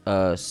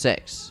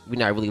sex. We're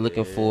not really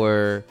looking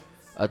for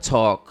a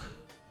talk,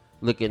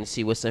 looking to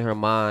see what's in her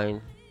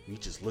mind. We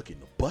just looking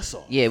to bust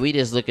off. Yeah, we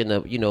just looking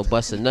to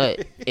bust a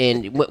nut.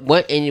 And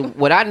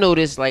what I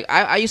noticed, like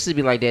I used to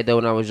be like that though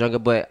when I was younger,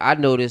 but I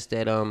noticed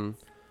that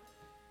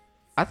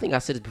I think I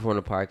said this before on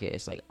the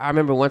podcast. Like I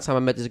remember one time I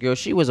met this girl,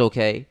 she was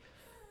okay,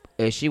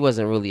 and she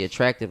wasn't really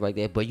attractive like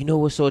that. But you know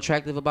what's so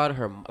attractive about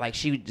her? Like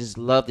she just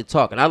loved to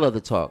talk, and I love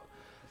to talk,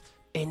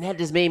 and that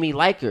just made me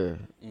like her.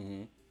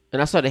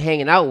 And I started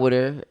hanging out with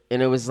her,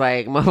 and it was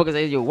like, motherfuckers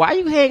say, yo, why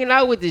you hanging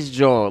out with this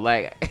joint?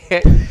 Like,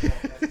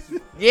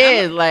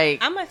 yeah,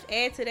 I must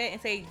add to that and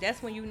say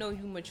that's when you know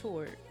you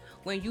matured.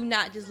 When you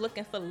not just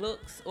looking for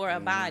looks or a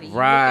body. You're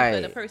Right.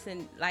 looking for the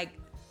person, like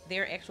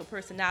their actual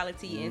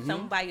personality and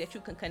somebody that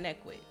you can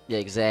connect with. yeah,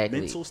 exactly.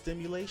 Mental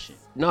stimulation.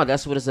 No,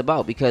 that's what it's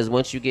about, because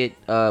once you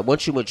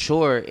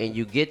mature and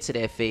you get to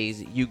that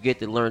phase, you get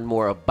to learn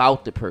more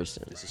about the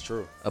person, This is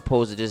true.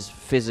 opposed to just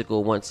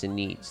physical wants and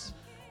needs.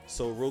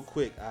 So real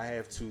quick, I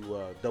have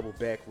to double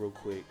back real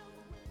quick.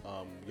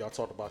 Y'all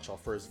talked about y'all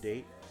first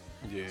date.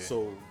 Yeah.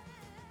 So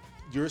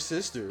your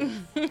sister,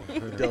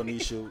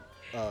 Delnisha,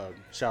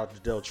 shout out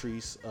to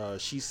Deltrice.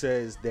 She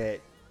says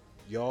that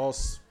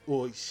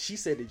she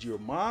said that your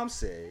mom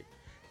said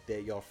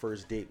that y'all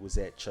first date was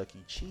at Chuck E.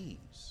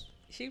 Cheese.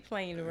 She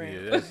playing around.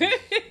 Yeah,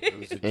 that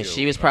was a And joke.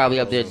 she was probably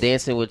up there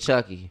dancing with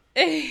Chucky.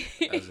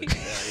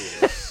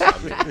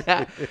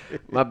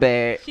 My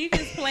bad. She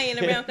just playing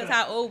around because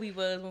how old we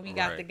was when we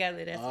got Right.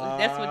 together.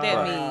 That's what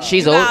that means.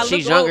 She's You old. gotta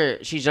She's look old.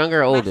 younger. She's younger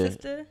or My older?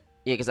 sister,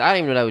 Yeah, because I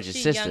didn't even know that was your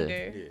she sister.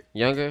 younger.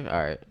 Younger?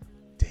 All right.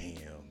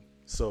 Damn.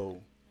 So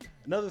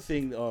another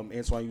thing,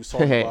 Antoine, you was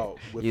talking about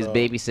with You was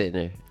babysitting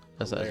her.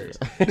 That's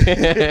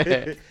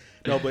hilarious.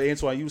 No, but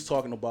Antoine, you was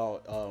talking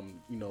about,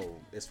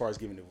 as far as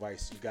giving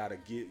advice, you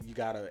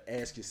gotta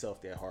ask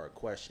yourself that hard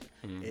question.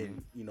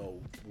 And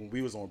when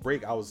we was on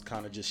break, I was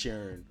kind of just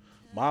sharing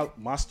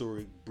my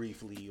story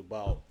briefly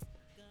about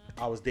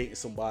I was dating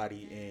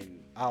somebody and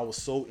I was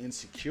so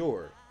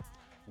insecure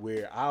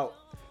where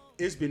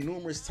it's been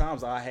numerous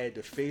times I had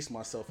to face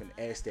myself and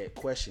ask that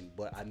question,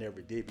 but I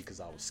never did because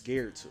I was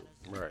scared to.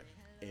 Right.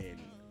 And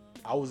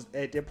I was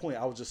at that point,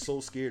 I was just so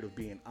scared of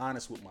being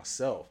honest with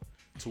myself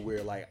to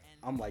where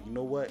I'm like, you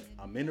know what?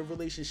 I'm in a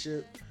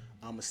relationship.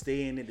 I'm gonna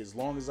stay in it as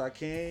long as I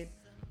can.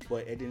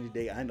 But at the end of the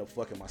day, I end up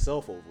fucking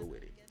myself over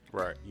with it.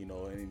 Right.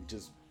 And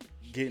just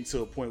getting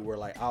to a point where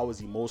I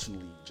was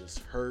emotionally just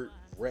hurt,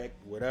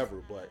 wrecked,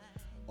 whatever. But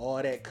all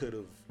that could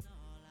have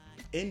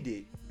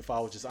ended if I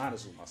was just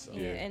honest with myself.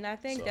 Yeah, and I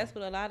think So- that's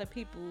what a lot of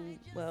people,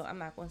 well, I'm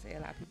not going to say a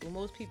lot of people,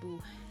 most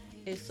people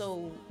is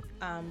so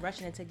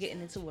rushing into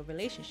getting into a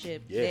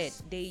relationship Yes.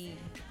 that they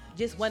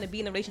just want to be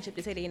in a relationship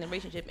to say they're in a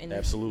relationship and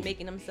Absolutely.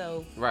 making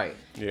themselves, Right.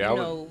 Yeah, I you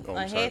would, know, oh,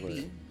 I'm sorry, go unhappy.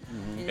 ahead.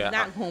 And Yeah, it's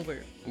not going to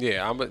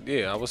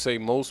work. I would say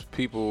most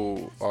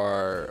people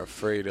are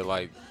afraid of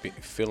like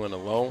feeling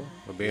alone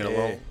or being Yeah.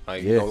 alone.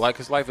 Like Yeah. you know,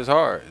 life is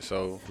hard,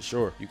 so For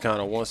sure. you kind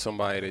of want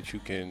somebody that you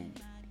can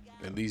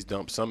at least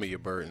dump some of your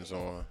burdens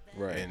on,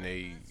 Right. and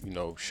they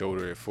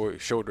shoulder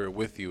it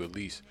with you at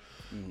least.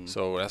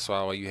 So that's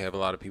why you have a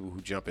lot of people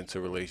who jump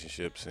into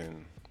relationships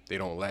and they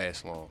don't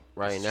last long.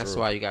 Right, and that's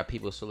True. why you got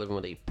people still living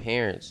with their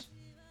parents.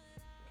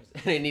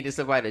 They needed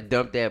somebody to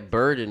dump that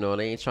burden on.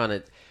 They ain't trying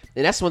to.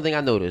 And that's one thing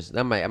I noticed.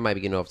 I might be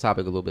getting off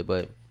topic a little bit,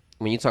 but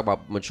when you talk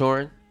about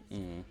maturing,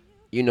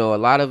 you know, a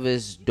lot of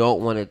us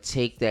don't want to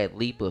take that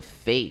leap of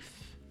faith.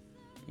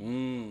 You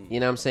know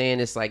what I'm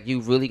saying? It's like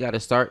you really got to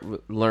start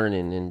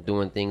learning and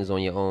doing things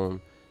on your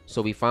own.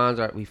 So we find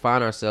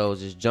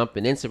ourselves just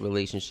jumping into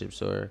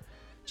relationships or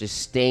just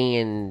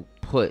staying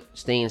put,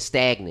 staying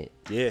stagnant,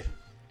 Yeah,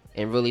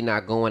 and really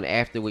not going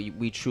after what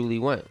we truly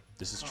want.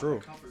 this is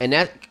true. And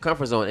that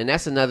comfort zone, and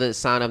that's another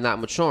sign of not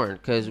maturing.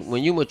 Because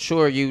when you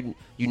mature, you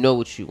know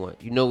what you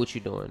want, you know what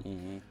you're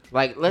doing.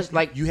 Like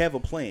You have a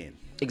plan.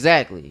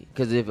 exactly.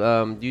 Because if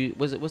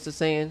what's the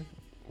saying?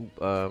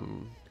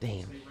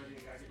 Damn.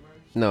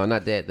 No,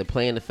 not that. The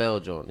plan to fail,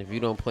 John. If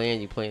you don't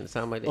plan, you plan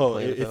something like that. Oh,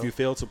 plan to if fail. you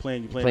fail to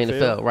plan, you plan Plan to to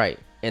fail. fail, right?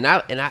 And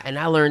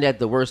I learned that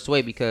the worst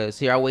way because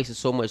here I wasted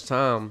so much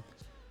time.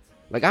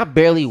 Like I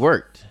barely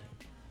worked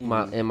in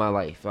my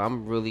life.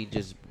 I'm really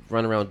just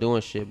running around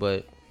doing shit,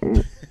 but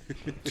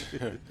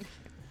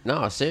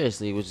no,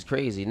 seriously, which is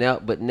crazy. Now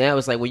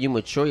it's like when you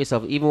mature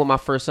yourself. Even with my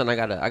first son, I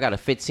got a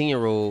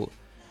 15-year-old,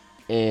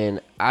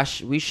 and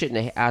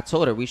I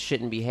told her we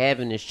shouldn't be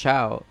having this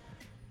child,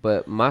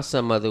 but my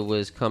son mother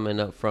was coming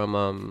up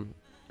from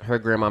her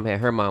grandmom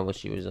had her mom when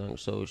she was young,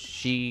 so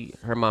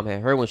her mom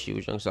had her when she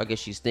was young. So I guess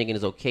she's thinking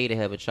it's okay to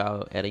have a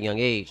child at a young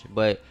age,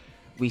 but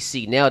we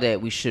see now that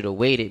we should have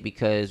waited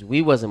because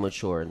we wasn't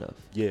mature enough.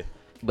 Yeah.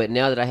 But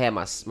now that I had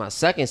my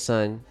second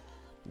son,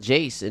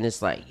 Jace, and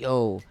it's like,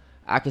 yo,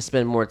 I can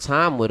spend more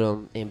time with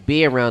him and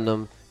be around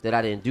him that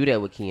I didn't do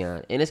that with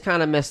Keon. And it's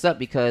kind of messed up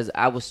because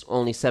I was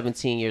only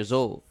 17 years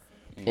old.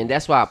 And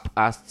that's why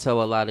I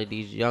tell a lot of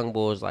these young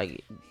boys,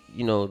 like,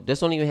 you know,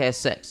 just don't even have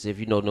sex if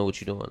you don't know what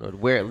you're doing.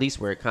 Or at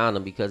least wear a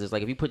condom, because it's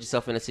like if you put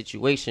yourself in a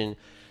situation,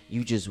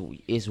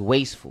 it's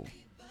wasteful.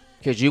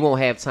 Because you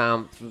won't have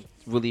time to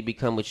really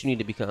become what you need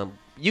to become.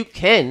 You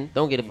can,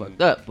 don't get it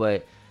fucked up,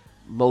 but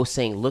most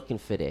ain't looking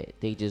for that.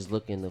 They just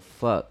looking to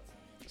fuck.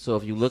 So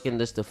if you looking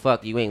just to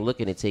fuck, you ain't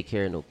looking to take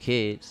care of no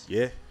kids.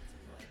 Yeah.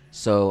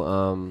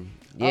 So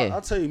yeah. I'll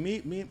tell you,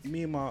 me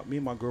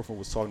and my girlfriend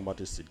was talking about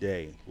this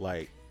today.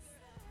 Like,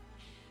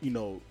 you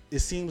know, it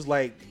seems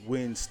like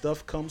when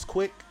stuff comes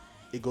quick,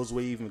 it goes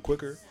away even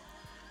quicker.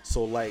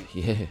 So like,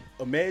 Yeah.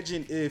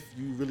 imagine if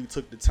you really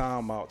took the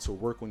time out to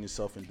work on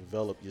yourself and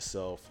develop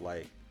yourself.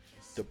 Like,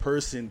 the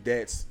person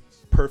that's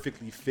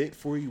perfectly fit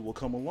for you will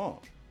come along.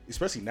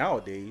 Especially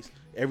nowadays,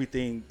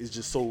 everything is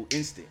just so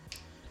instant.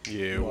 Yeah,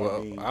 You know what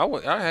I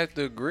well, mean? I have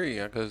to agree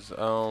because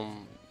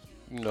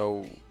you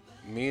know,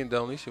 me and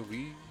Dalisha,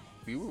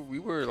 we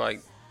were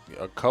like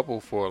a couple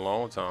for a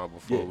long time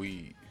before Yeah.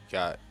 we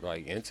got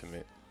like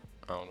intimate.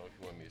 I don't know if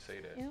you want me to say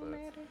that, It don't but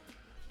matter.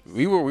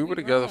 we were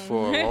together wrong.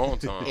 for a long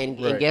time. And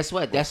Right. guess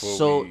what? That's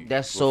Before we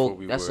that's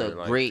were, a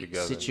like, great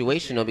together.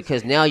 situation though,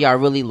 because now y'all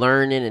really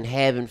learning and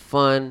having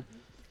fun.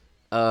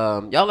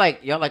 Y'all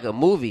like a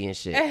movie and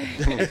shit.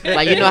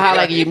 Like, you know how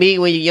like you meet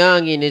when you're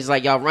young and it's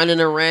like y'all running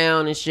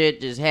around and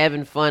shit, just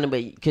having fun.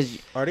 But because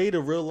Are they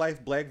the real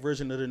life black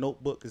version of the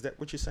Notebook? Is that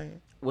what you're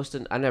saying?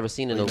 I never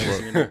seen the You never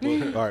Notebook. seen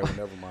the Notebook? All right, well,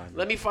 never mind.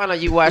 Let me find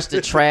out you watched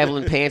the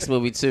Traveling Pants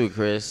movie too,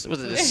 Chris.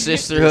 Was it the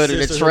Sisterhood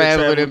of the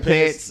Traveling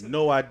Pants?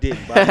 No, I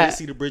didn't. But I did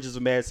see The Bridges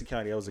of Madison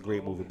County. That was a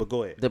great movie. But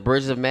go ahead. The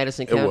Bridges of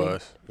Madison County.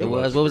 was. It It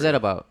was. was What was great. that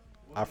about?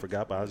 I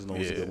forgot, but I just know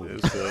Yeah, it's a good movie.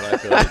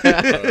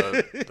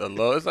 it's a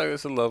love.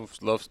 It's a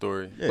love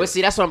story. Yeah. But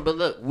see, that's what. But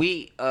look,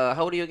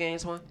 how old are you again,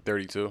 Swan?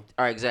 32. All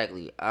right,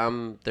 exactly.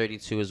 I'm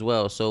 32 as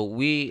well. So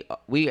we are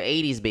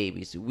 80s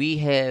babies. We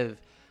have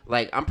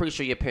like, I'm pretty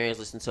sure your parents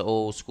listen to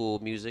old school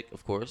music,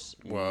 of course.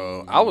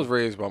 Well, I was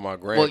raised by my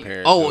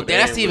grandparents. Oh, so they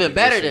that's ain't even really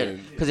better then.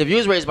 listening. Because if you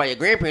was raised by your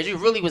grandparents, you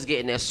really was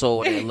getting that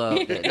soul, that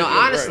love. That. No,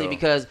 honestly, right.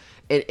 because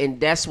and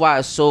that's why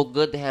it's so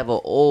good to have an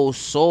old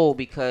soul,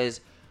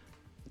 because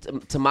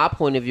to my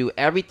point of view,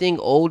 everything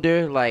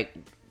older, like,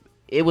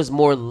 it was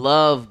more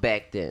love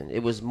back then.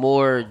 It was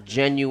more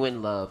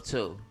genuine love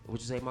too.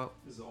 What'd you say, Mark?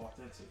 This is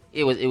authentic.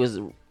 It was.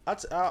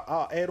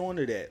 I'll add on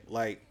to that.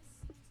 Like,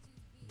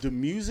 the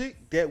music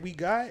that we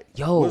got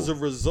Yo. was a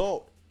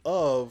result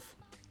of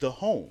the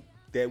home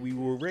that we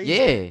were raised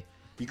Yeah. in.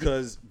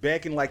 Because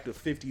back in like the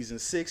 50s and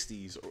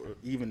 60s or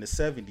even the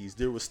 70s,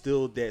 there was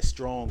still that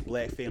strong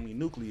black family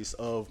nucleus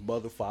of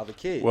mother, father,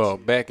 kids. Well,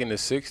 back in the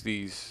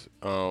 60s,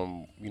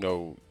 you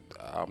know,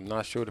 I'm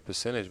not sure the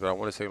percentage, but I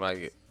want to say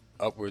like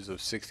upwards of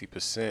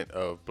 60%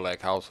 of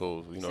black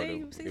households, you know,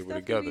 they were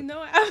together.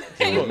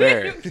 They were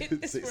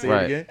married. Say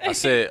Right. it again. I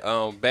said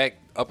back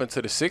up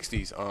into the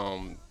 60s.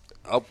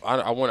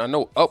 I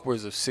know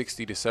upwards of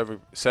 60 to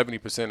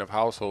 70% of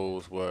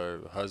households were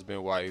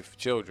husband, wife,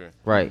 children.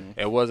 Right.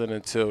 It wasn't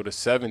until the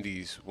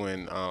 70s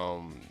when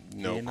Vietnam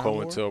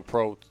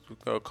COINTELPRO,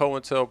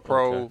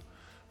 Okay.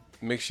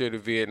 mixture of the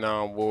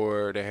Vietnam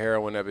War, the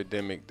heroin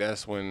epidemic.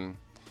 That's when,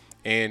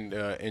 and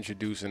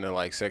introducing the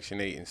like Section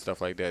 8 and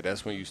stuff like that.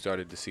 That's when you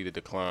started to see the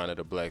decline of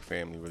the black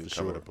family really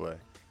come into play.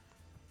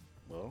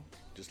 Well,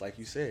 just like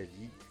you said,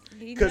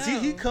 He because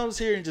he know. comes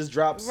here and just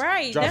drops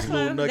Right. drops That's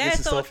little what nuggets that's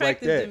and so stuff like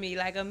attractive that. to me.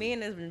 Like a man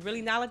that's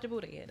really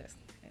knowledgeable. Yeah,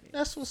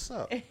 That's what's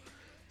up.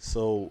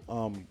 So,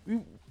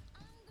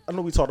 I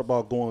know we talked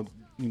about going,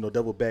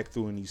 double back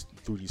through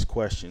these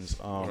questions.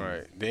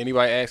 Right. Did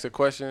anybody ask a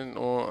question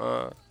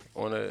on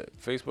the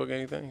Facebook or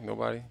anything?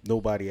 Nobody?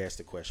 Nobody asked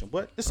the question,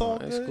 but it's all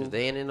that's good. cool.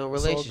 They ain't in no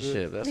It's all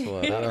relationship. good. That's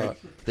why.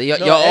 No,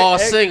 Y'all all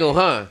act- single,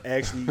 huh?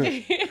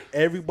 Actually,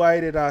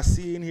 everybody that I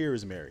see in here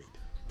is married.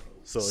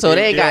 So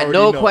they ain't got already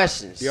no know.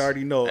 questions. They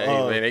already know. Hey,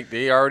 man,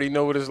 they already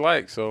know what it's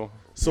like, so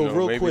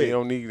real maybe quick, they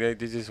don't need. They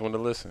just want to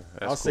listen.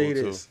 That's I'll cool say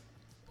too. this.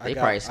 They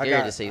probably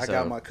scared to say I got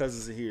something. my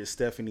cousins in here,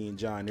 Stephanie and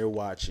John. They're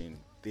watching.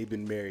 They've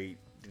been married.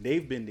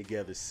 They've been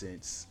together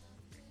since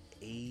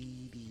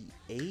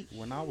 '88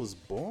 when I was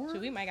born. So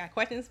we might got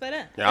questions for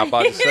them. Yeah, I'm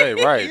about to say,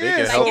 right? They Yeah,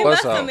 can so- help Give us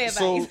us some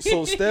out. advice.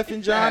 So Steph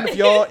and John, if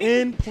y'all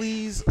in,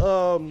 please.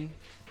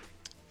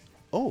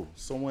 Oh,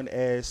 someone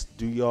asked,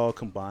 do y'all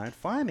combine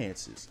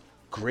finances?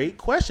 Great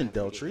question,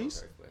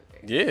 Deltrees.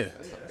 Yeah.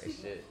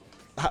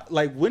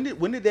 Like, when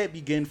did that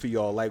begin for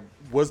y'all? Like,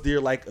 was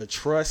there like a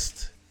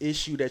trust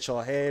issue that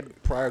y'all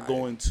had prior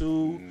going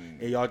to,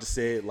 and y'all just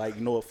said like,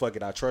 you know what, fuck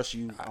it, I trust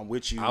you, I'm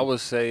with you. I would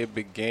say it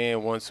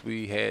began once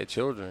we had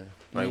children.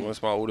 Like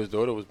once my oldest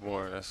daughter was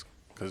born. That's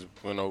because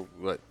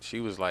she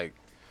was like,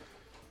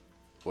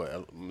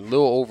 a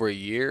little over a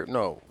year.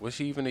 No, was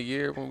she even a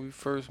year when we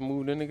first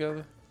moved in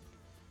together?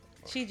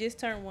 She just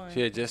turned 1.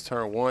 She had just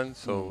turned 1,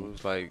 so it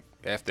was like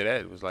after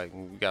that, it was like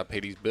we gotta pay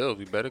these bills.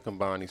 We better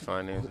combine these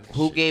finances.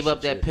 Who gave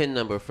up that PIN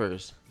number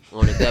first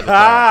on the debit card?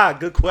 Ah,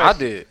 good question. I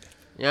did.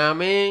 You know what I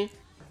mean?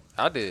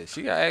 I did.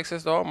 She got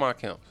access to all my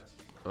accounts.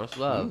 That's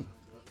love.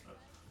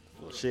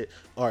 Shit.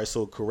 All right,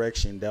 so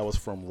correction, that was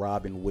from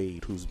Robin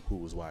Wade, who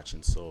was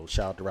watching. So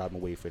shout out to Robin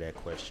Wade for that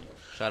question.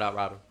 Shout out,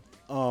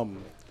 Robin.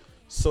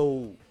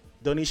 So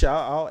Donisha,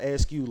 I'll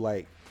ask you,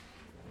 like,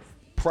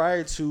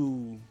 prior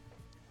to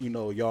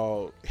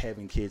y'all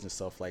having kids and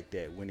stuff like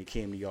that, when it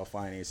came to y'all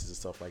finances and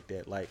stuff like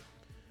that, like,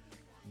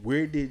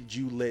 where did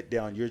you let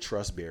down your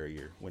trust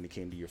barrier when it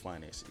came to your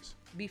finances?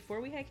 Before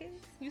we had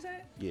kids, you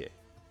said? Yeah.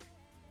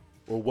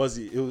 Or was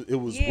it? It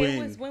was Yeah, when.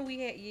 it was when we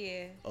had.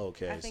 Yeah.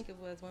 Okay. I think it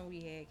was when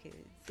we had kids.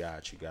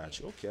 Got you.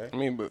 Okay. I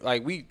mean, but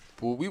like we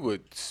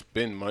would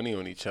spend money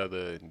on each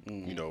other,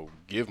 and,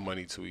 give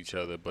money to each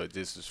other. But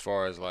just as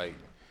far as like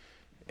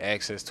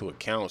access to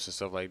accounts and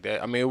stuff like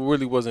that, I mean, it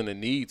really wasn't a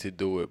need to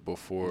do it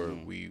before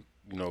we,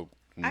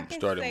 I can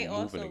started say moving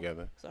also,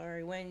 together.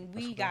 Sorry, when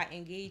we got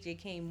engaged, it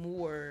came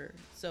more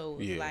so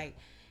Yeah. like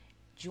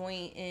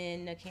joint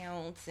in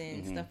accounts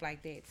and stuff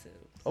like that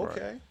too.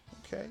 Okay.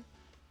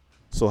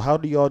 So how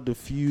do y'all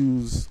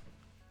diffuse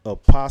a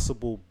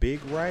possible big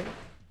right?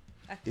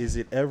 Is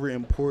it ever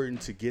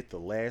important to get the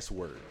last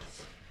word?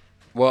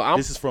 Well,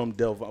 This is from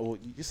Delvon. Well,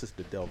 this is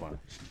the Delvon.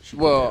 She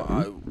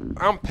did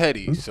I'm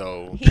petty,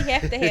 so He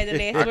have to have the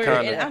last word, kinda-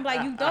 and I'm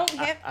like, you don't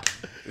have.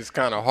 it's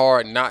kind of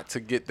hard not to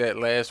get that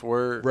last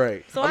word. that.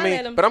 Right. So I let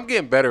mean, him. but I'm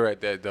getting better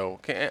at that though.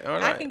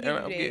 I can give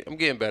you that. I'm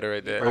getting better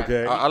at that.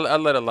 Okay. I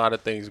let a lot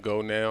of things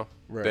go now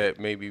Right. that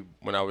maybe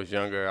when I was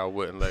younger I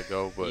wouldn't let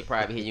go. He But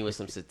probably hit you with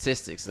some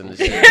statistics and the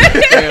shit.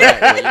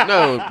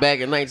 Back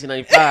in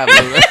 1995,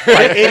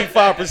 Like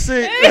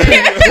 85%.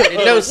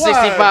 no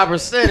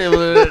 65%. It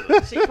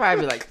was, she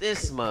probably be like,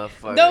 this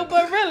motherfucker. No,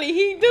 but really,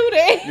 he do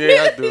that.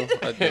 yeah, I do.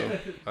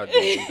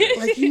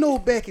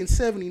 Like, back in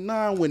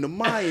 79 when the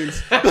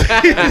Mayans.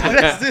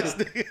 That's this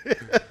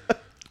nigga.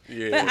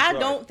 Yeah. But I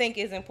don't think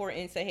it's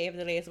important to have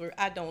the last word.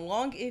 I don't.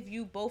 Long if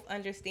you both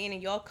understand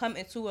and y'all come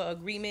into an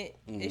agreement,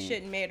 it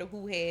shouldn't matter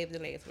who have the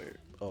last word.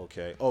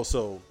 Okay. Oh,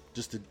 so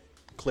just to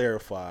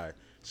clarify,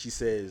 she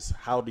says,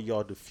 how do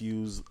y'all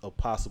diffuse a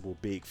possible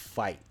big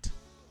fight?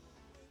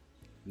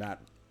 Not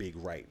big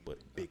right, but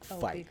big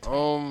fight.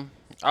 big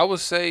I would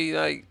say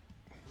like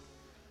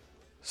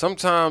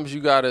sometimes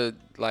you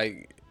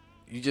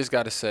just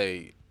gotta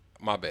say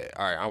my bad.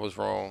 All right, I was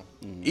wrong.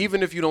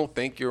 Even if you don't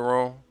think you're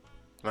wrong,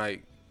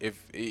 like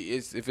if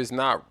it's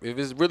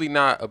really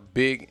not a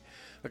big,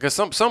 because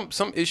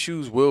some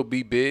issues will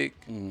be big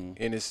and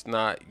it's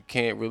not, you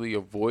can't really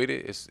avoid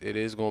it. It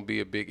is gonna be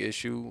a big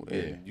issue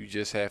and you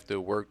just have to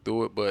work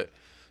through it. But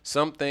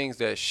some things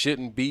that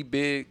shouldn't be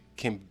big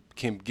can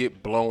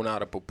get blown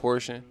out of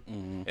proportion,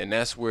 and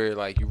that's where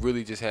like you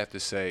really just have to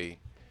say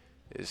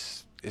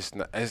it's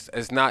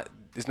not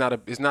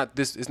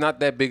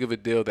that big of a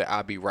deal that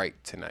I'll be right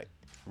tonight.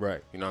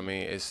 Right. You know what I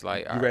mean? It's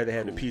like You rather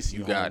have the piece of you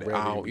your got home it.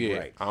 rather I than don't, be yeah,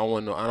 right. I don't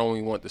want no. I don't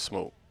even want the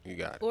smoke. You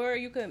got it. Or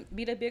you could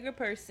be the bigger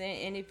person,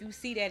 and if you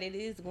see that it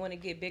is going to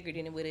get bigger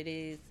than what it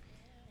is,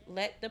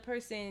 let the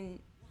person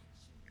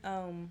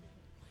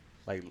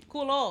Like,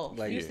 cool off.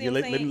 like You see yeah, what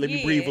let I'm me saying? let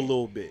me breathe a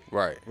little bit.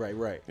 Right.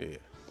 Right. Yeah.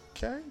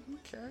 Okay.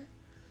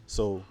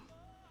 So,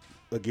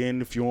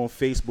 again, if you're on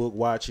Facebook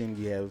watching,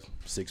 we have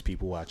 6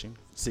 people watching.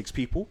 6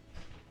 people.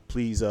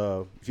 Please,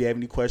 if you have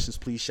any questions,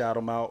 please shout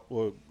them out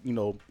or,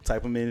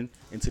 type them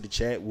into the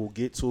chat. We'll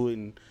get to it,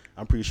 and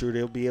I'm pretty sure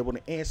they'll be able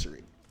to answer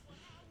it.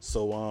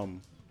 So,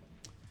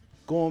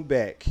 going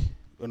back,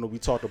 I know we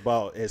talked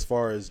about as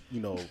far as,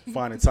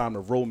 finding time to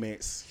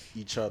romance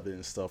each other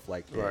and stuff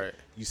like that. Right.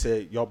 You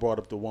said y'all brought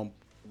up the one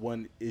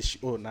issue,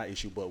 or not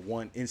issue, but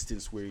one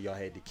instance where y'all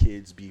had the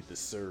kids be the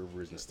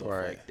servers and stuff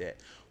Right. like that.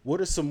 What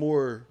are some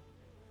more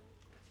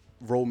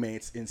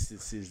romance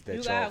instances that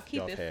You y'all gotta keep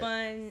y'all it had?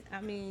 fun.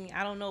 I mean,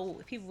 I don't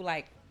know. People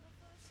like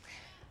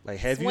Like,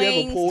 have you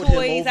swings, ever pulled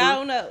toys, him over? I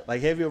don't know.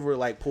 Like, have you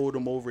ever pulled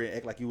him over and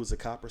act like he was a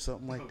cop or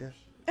something like that?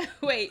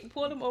 wait,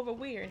 pull them over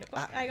where?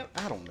 I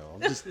don't know.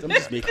 I'm just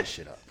making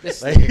shit up.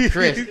 This Like- nigga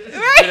Chris. I'm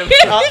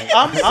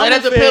Set a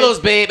up the fan. pillows,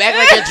 babe. Act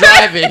like you're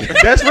driving.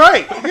 That's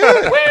right.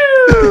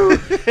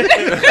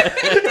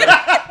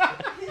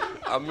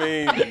 I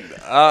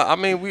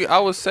mean, I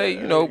would say,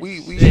 we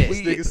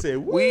nigga said,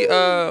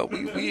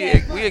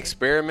 we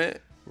experiment.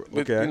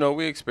 With, Okay.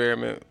 we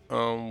experiment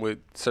with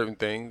certain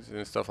things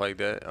and stuff like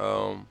that. We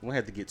don't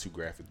have to get too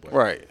graphic, but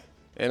Right.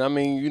 And I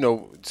mean,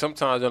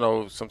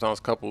 sometimes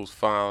couples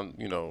find,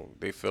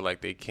 they feel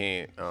like they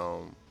can't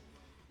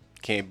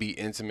be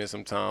intimate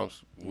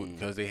sometimes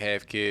because they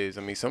have kids.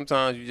 I mean,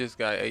 sometimes you just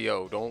got, hey,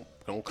 yo, don't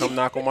come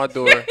knock on my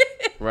door.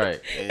 Right.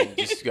 And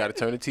you got to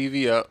turn the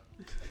TV up.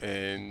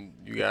 And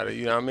you got to,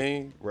 you know what I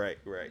mean? right.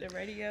 The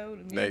radio,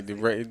 the Like,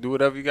 music. do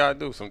whatever you got to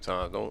do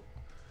sometimes.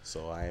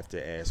 So I have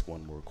to ask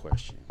one more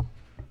question.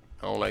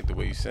 I don't like the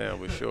way you sound,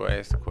 but sure,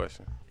 ask the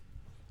question.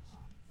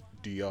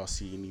 Do y'all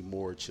see any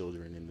more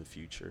children in the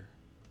future?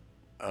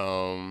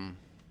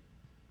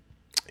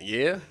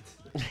 Yeah.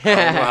 I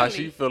don't know how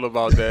she feel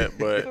about that, For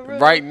but real?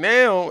 right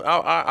now,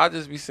 I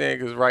just be saying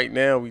because right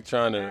now we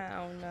trying I to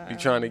don't know.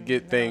 get I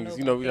don't things,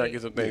 know we about trying to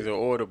get some things in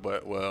order.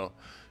 But you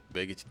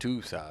better get your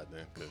tubes out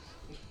then, because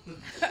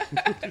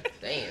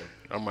Damn.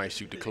 I might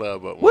shoot the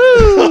club up.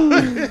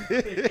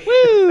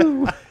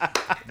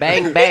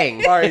 Bang,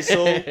 bang. All right,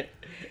 so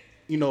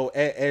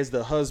as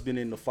the husband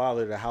and the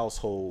father of the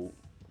household,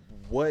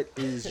 what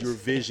is your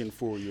vision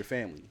for your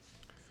family?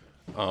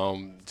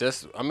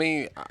 Honestly,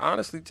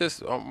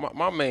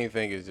 my main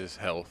thing is just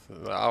health.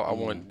 I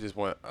want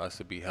us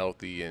to be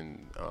healthy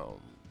and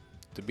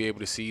to be able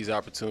to seize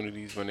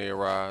opportunities when they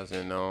arise,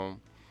 and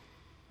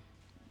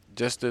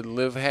just to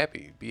live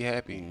happy, be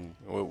happy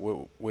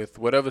with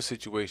whatever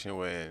situation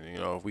we're in.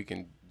 If we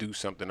can do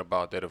something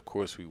about that, of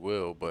course we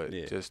will. But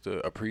just to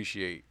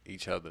appreciate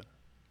each other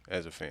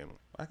as a family.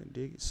 I can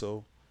dig it.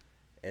 So,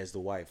 as the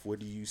wife, what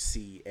do you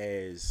see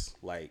as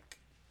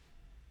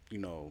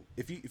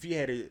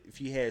if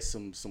you had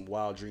some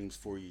wild dreams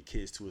for your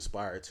kids to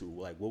aspire to,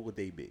 like what would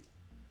they be?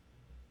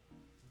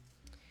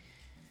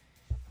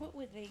 What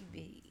would they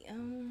be?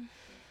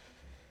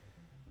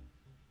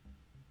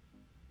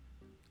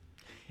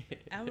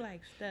 I'm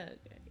like stuck.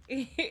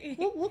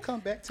 We'll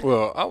come back to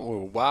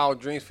Well, wild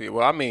dreams for you.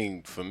 Well, I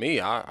mean, for me,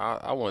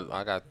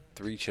 I got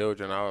 3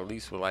 children. I at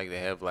least would like to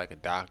have like a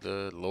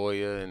doctor,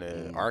 lawyer, and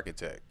an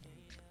architect.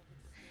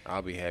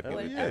 I'll be happy with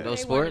Whatever that. No they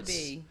sports? wanna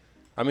be.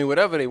 I mean,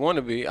 whatever they want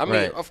to be. I mean,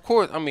 Right. of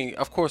course. I'm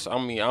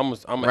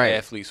an Right.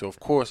 athlete, so of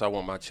course I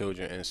want my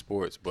children in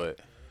sports. But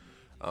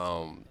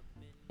And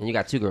you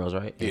got 2 girls,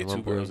 right? yeah, And 2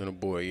 one boy. girls and a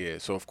boy. Yeah,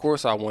 so of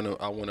course I want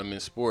them in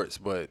sports.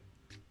 But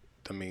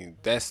I mean,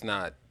 that's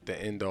not the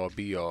end all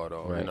be all,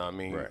 though. Right. You know what I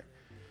mean? Right.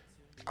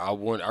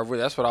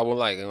 That's what I would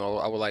like.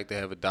 I would like to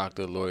have a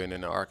doctor, a lawyer, and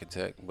an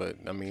architect. But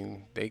I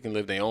mean, they can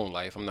live their own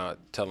life. I'm not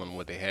telling them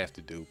what they have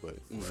to do. But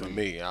for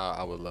me,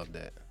 I would love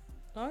that.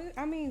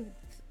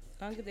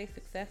 Long as they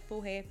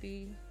successful,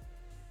 happy.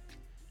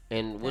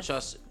 And what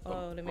y'all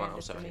the main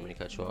I'm sorry, I didn't thing for mean me. to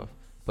cut you off.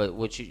 But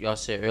what y'all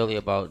said earlier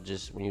about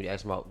just when you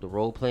asked about the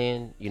role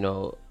playing,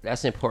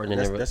 that's important in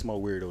the that's my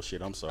weirdo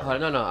shit. I'm sorry. Oh,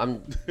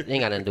 no, it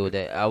ain't got nothing to do with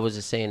that. I was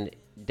just saying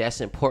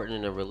that's important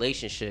in a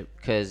relationship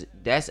because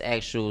that's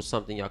actual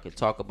something y'all could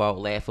talk about,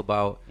 laugh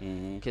about,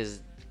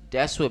 because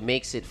that's what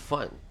makes it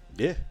fun.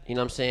 Yeah. You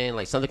know what I'm saying?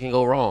 Like something can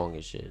go wrong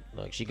and shit.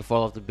 Like she can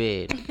fall off the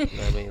bed. You know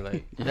what I mean?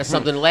 Like that's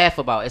something to laugh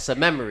about. It's a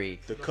memory.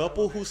 The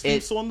couple who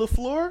sleeps on the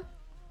floor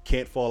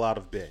can't fall out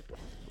of bed.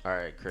 All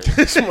right,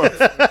 Chris.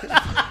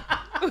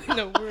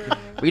 No word.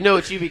 We know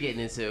what you be getting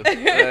into.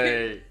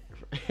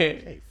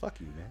 Hey, fuck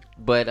you, man.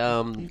 But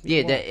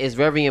yeah, that is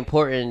very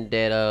important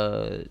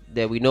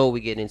that we know what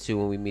we get into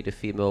when we meet a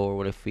female or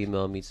when a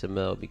female meets a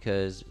male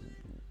because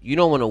you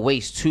don't want to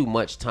waste too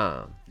much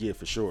time. Yeah,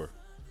 for sure.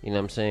 You know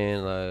what I'm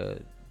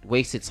saying?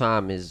 Wasted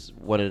time is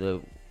one of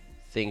the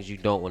things you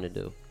don't want to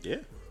do. Yeah.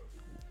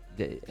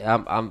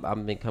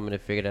 I'm been coming to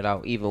figure that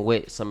out. Even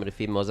with some of the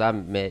females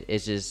I've met,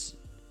 it's just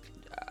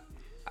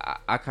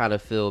I kind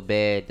of feel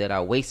bad that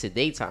I wasted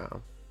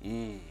daytime.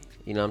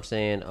 You know what I'm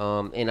saying?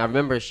 And I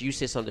remember you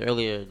said something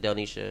earlier,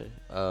 Delnisha,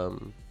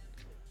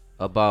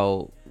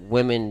 about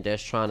women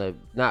that's trying to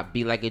not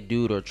be like a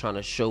dude or trying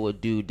to show a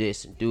dude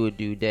this and do a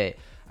dude that.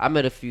 I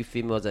met a few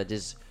females that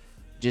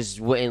just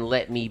wouldn't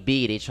let me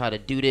be. They try to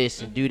do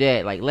this and do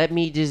that. Like, let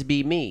me just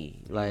be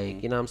me.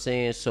 Like, you know what I'm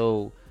saying?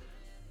 So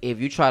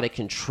if you try to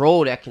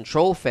control that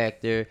control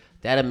factor,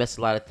 that'll mess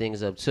a lot of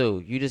things up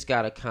too. You just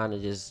gotta kind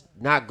of just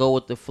not go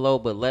with the flow,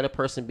 but let a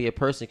person be a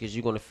person, because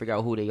you're gonna figure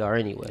out who they are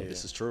anyway. Yeah,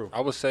 this is true.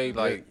 I would say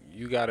like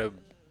you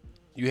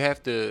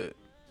have to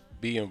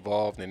be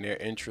involved in their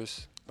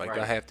interests. Like Right.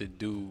 y'all have to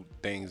do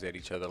things that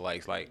each other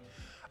likes. Like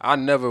I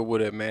never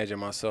would imagine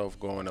myself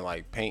going to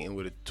like painting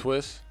with a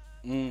twist.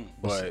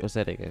 But What's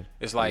that again?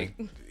 it's like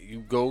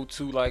you go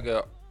to like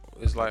a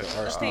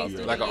art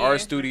studio. like an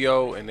art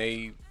studio, and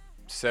they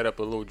set up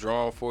a little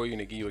drawing for you,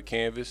 and they give you a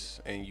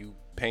canvas, and you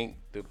paint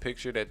the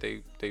picture that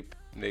they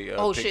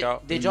Oh pick shit!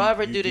 out. Did y'all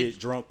ever You do get the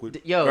drunk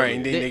with yo? Right,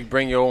 and then thi- they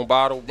bring your own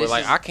bottle. But this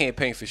like is- I can't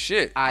paint for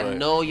shit. I but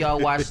know y'all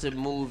watched the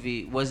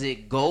movie. Was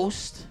it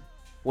Ghost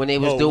when they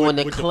was Oh, doing with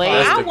the the clay?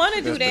 plastic. I want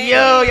to do that.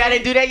 Yo, y'all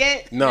didn't do that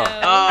yet? No.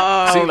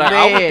 Oh, See, like man.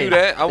 I would do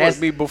that. I That's-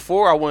 would be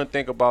before I wouldn't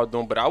think about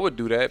doing, but I would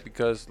do that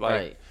because like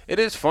Right. it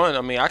is fun.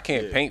 I mean, I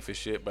can't Yeah. paint for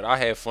shit, but I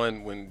have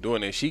fun when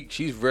doing it.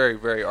 She's very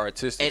very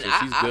artistic, And so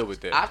she's good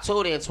with that. I've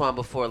told Antoine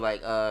before,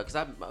 like, cause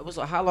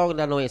how long did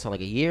I know Antoine?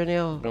 Like a year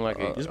now. Been like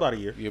it's about a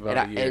year. Yeah, And,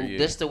 about a year. Yeah.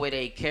 this the way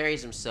that he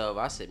carries himself.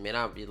 I said, man,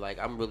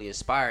 I'm really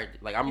inspired.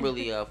 Like, I'm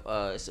really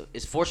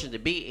it's fortunate to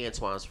be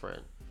Antoine's friend.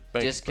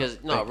 Thank Just you.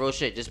 because, no, real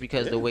shit. Just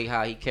because the way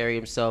how he carry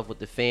himself with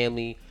the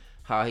family,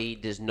 how he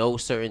just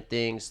knows certain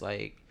things,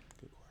 like,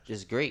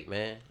 just great,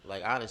 man.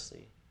 Like,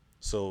 honestly.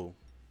 So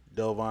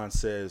Delvon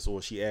says,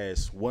 or she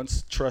asks,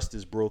 once trust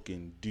is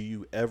broken, do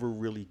you ever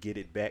really get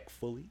it back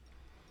fully?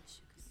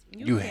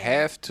 You can.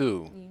 have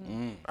to.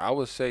 I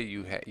would say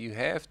you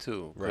have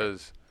to,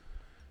 because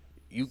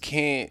you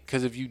can't.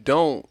 Because if you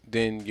don't,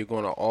 then you're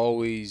gonna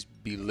always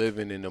be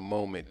living in the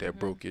moment that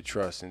broke your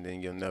trust, and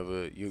then you'll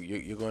never.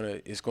 You're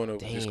gonna. It's gonna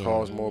just Damn.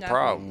 cause more Nothing.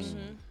 problems.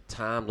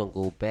 Time don't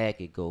go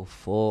back, it go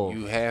forward.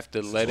 You have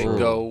to let it true.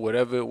 go,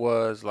 whatever it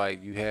was.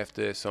 Like you have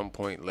to at some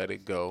point let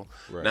it go.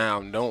 Right.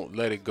 Now, don't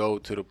let it go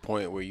to the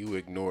point where you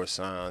ignore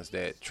signs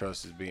that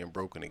trust is being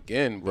broken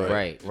again. But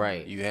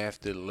Right. you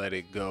have to let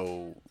it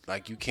go.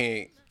 Like you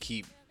can't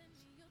keep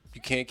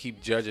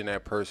judging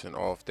that person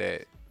off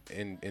that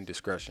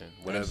indiscretion,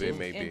 whatever it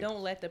may be. And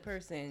don't let the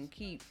person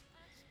keep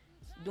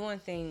doing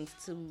things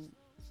to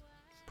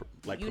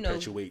Like You know-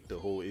 perpetuate the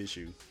whole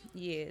issue.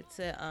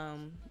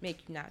 to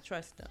make you not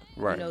trust them.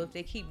 Right. You know, if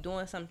they keep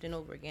doing something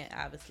over again,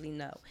 obviously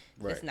no,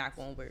 Right. it's not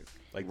gonna work.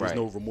 Like there's Right.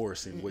 no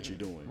remorse in what you're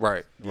doing.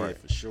 Right, Yeah, right.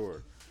 for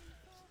sure.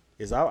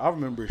 I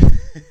remember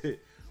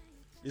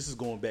this is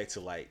going back to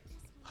like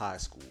high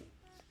school,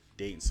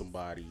 dating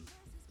somebody,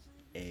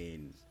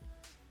 and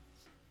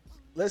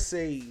let's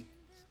say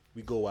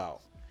we go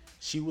out.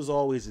 She was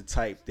always the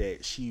type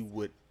that she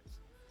would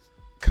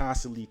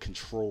constantly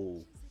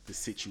control the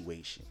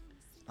situation.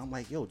 I'm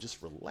like, yo,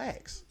 just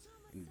relax.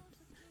 And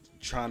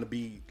trying to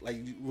be like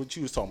what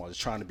you was talking about,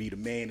 just trying to be the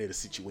man of the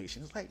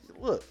situation. It's like,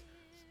 look,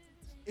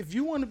 if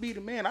you want to be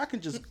the man, I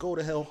can just go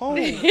to hell home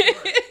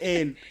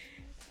and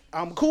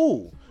I'm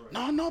cool.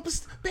 No,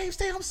 but babe,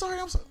 stay. I'm sorry.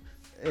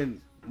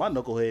 And my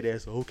knucklehead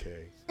ass,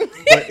 okay.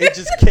 But it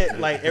just kept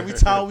like every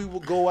time we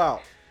would go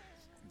out,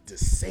 the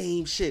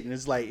same shit. And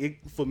it's like,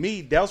 for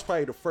me, that was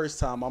probably the first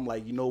time I'm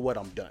like, you know what?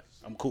 I'm done.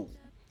 I'm cool.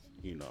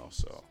 You know,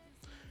 so.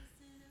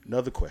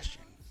 Another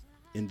question.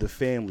 In the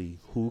family,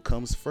 who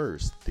comes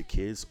first, the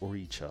kids or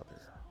each other?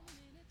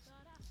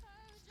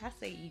 I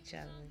say each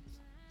other.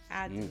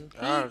 I do. Go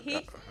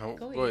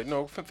Go ahead. ahead.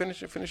 No,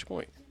 finish your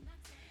point.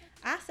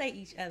 I say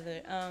each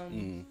other.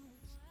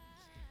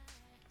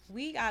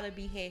 We gotta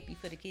be happy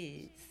for the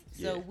kids,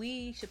 so Yeah.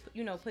 we should,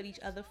 put each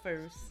other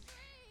first,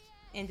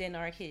 and then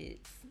our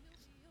kids.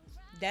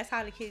 That's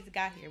how the kids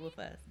got here with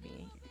us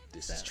being.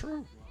 This So. is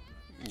true.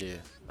 Yeah,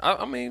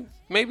 I mean,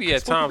 maybe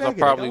at Spoke times back I at it.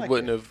 probably I like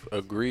wouldn't that.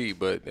 have agreed,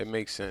 but it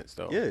makes sense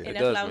though. Yeah. It And that's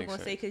does what I was make gonna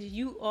sense. say, because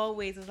you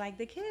always was like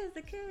the kids.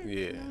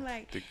 Yeah, And I'm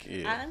like,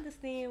 yeah. I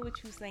understand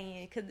what you're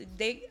saying, because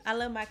I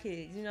love my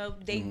kids.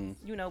 They,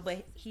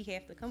 but he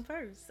have to come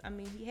first. I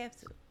mean, he have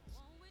to.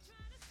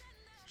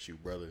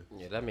 Shoot, brother.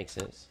 Yeah, that makes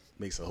sense.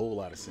 Makes a whole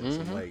lot of sense.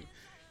 I'm like,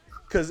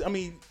 because I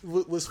mean,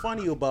 what's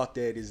funny about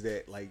that is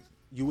that like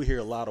you would hear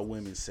a lot of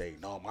women say,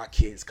 "No, my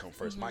kids come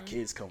 1st. My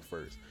kids come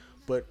first."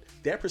 But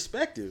that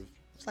perspective,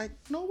 it's like,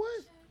 you know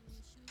what?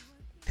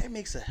 That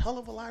makes a hell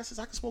of a lot of sense.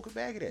 I can smoke a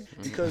bag of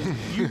that because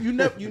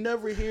you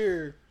never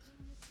hear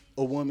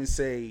a woman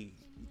say,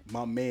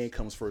 "My man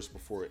comes first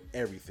before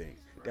everything."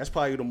 That's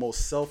probably the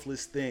most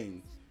selfless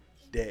thing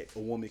that a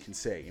woman can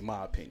say, in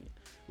my opinion.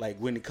 Like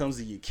when it comes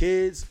to your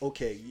kids,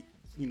 okay,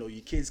 your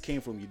kids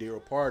came from you, they're a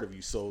part of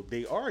you, so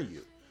they are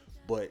you.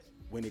 But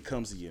when it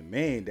comes to your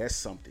man, that's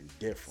something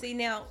different. See,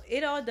 now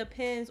it all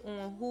depends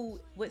on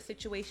what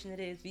situation it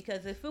is.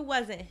 Because if it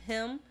wasn't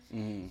him,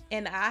 and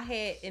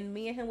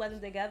me and him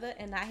wasn't together,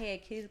 and I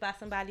had kids by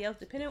somebody else,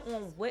 depending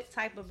on what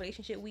type of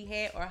relationship we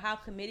had or how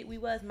committed we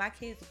was, my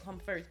kids would come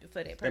first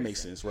before that person. That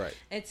makes sense, right?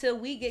 Until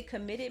we get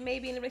committed,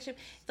 maybe in the relationship.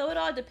 So it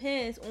all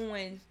depends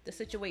on the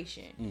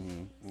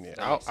situation.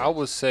 Yeah, I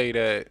would say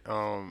that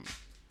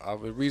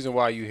the reason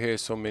why you hear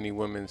so many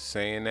women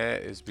saying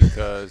that is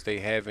because they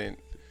haven't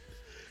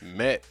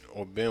met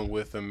or been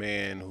with a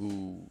man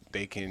who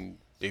they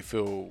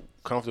feel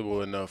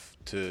comfortable enough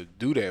to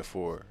do that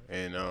for,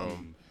 and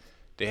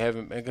they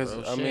haven't, because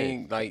Real I shit.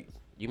 mean, like,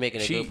 You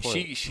making a good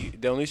point. she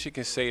the only she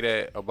can say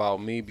that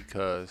about me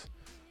because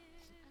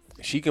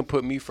she can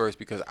put me first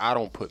because I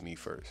don't put me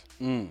first.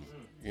 You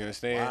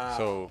understand? Wow.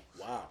 So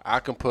Wow. I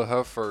can put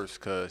her first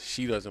because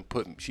she doesn't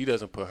put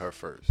her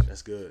first.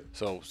 That's good.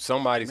 So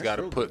somebody's That's got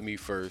to real put good. me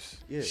first.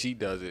 Yeah. She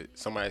does it.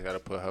 Somebody's got to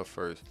put her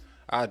first.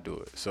 I do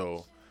it.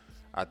 So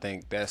I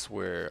think that's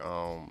where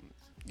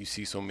you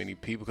see so many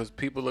people, because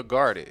people are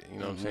guarded. You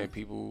know what I'm saying?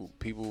 People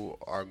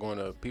are,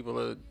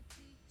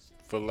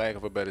 for lack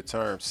of a better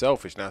term,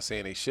 selfish. Not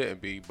saying they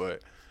shouldn't be,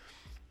 but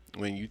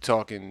when you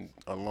talking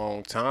a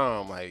long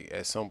time, like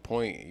at some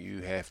point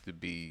you have to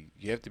be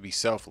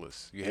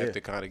selfless. You have Yeah.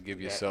 to kind of give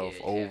Yeah, yourself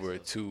yeah, over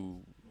to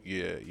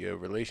your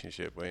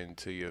relationship and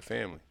to your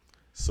family.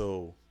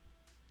 So,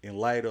 in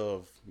light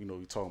of,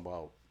 you're talking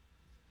about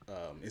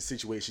in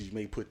situations you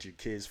may put your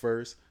kids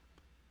first.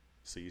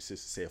 So your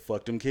sister said,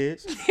 "Fuck them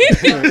kids."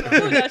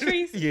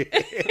 Yeah.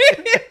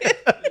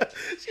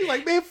 She's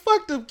like, "Man,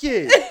 fuck them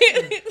kids."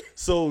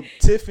 So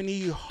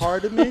Tiffany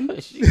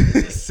Hardiman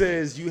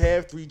says, "You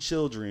have 3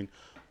 children.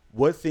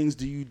 What things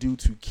do you do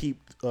to keep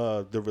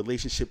the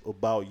relationship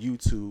about you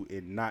two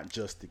and not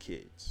just the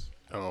kids?"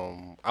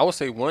 I would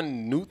say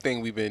one new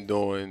thing we've been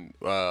doing,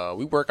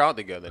 we work out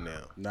together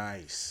now.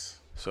 Nice.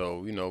 So,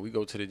 we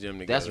go to the gym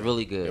together. That's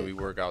really good. And we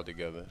work out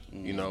together.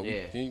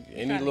 Yeah. Any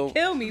Trying little to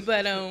kill me,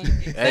 but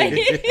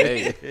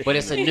hey, But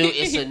it's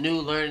a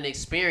new learning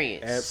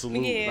experience.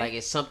 Absolutely. Yeah. Like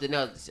it's something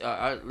else.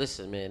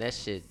 Listen, man, that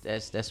shit.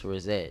 That's where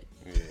it's at.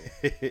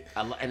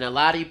 And a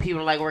lot of you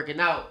people like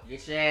working out.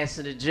 Get your ass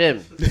in the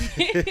gym.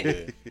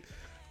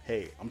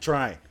 Hey, I'm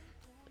trying.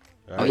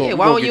 Oh We yeah, gonna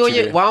why don't get you and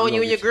there. your why We don't gonna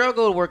you and your get girl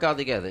go to work out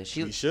together?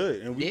 We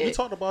should, and we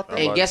talked about that. I'm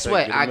And about guess to say,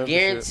 what? get a I membership.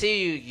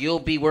 guarantee you'll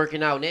be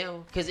working out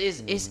now because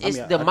it's I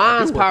the do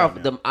mind's work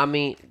out powerful.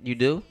 now. You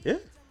do? Yeah,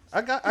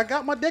 I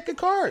got my deck of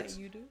cards.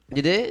 you do.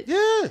 You did?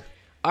 Yeah,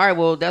 All right.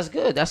 Well, that's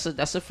good. That's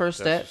a first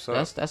step. That's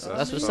what's up.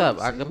 That's what's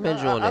up. I commend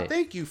you on I that.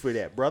 thank you for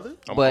that, brother.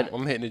 But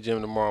I'm hitting the gym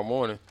tomorrow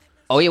morning.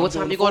 oh yeah, what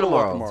I'm time doing you the going photo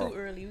walk tomorrow? tomorrow.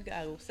 Too early. We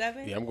gotta go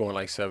 7. Yeah, I'm going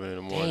like 7 in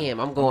the morning. Damn,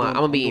 I'm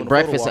gonna be eating doing a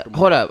photo breakfast. walk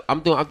Hold tomorrow. up,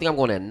 I think I'm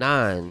going at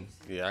 9.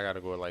 Yeah, I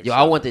gotta go at like. Yo, 7.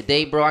 I want the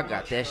day, bro. I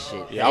got that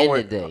shit. Yeah, I End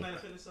went- the day.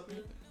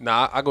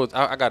 Nah, I go.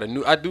 I got a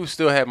new. I do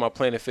still have my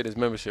Planet Fitness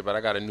membership, but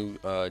I got a new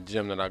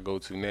gym that I go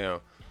to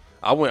now.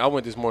 I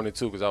went this morning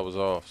too because I was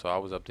off, so I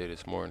was up there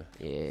this morning.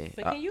 Yeah.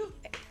 But can you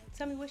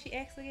tell me what she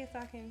asked again so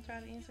I can try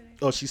to answer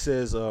that? Oh, she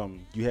says,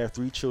 you have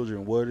 3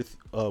 children.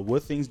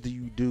 What things do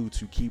you do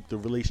to keep the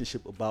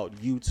relationship about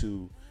you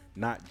two,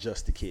 not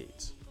just the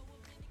kids?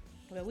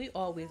 Well, we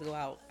always go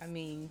out. I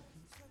mean,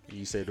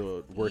 You said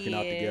working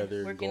out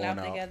together, working going out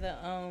out. together.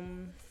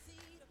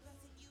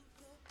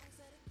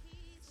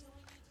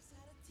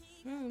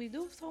 We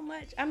do so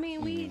much. I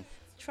mean, we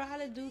try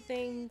to do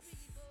things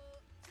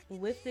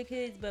with the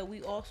kids, but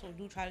we also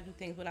do try to do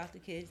things without the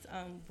kids.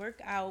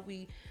 Work out.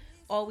 We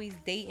always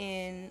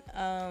dating.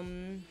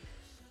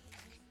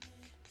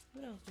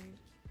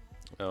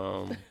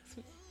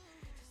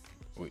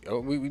 What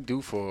else? We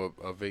do for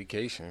a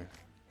vacation.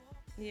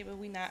 Yeah, but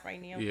we not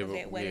right now. Yeah, because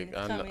that but wedding is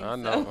I coming.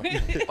 know.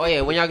 So. Oh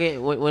yeah, when y'all get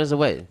when is the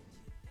wedding?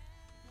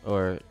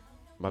 Or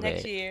my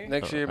Next bad. year.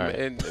 Next year all right.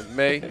 in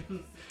May.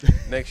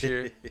 Next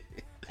year.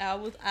 I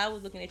was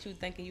looking at you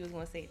thinking you was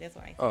gonna say it. That's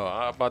why. Oh,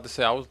 I was about to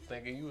say. I was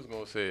thinking you was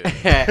gonna say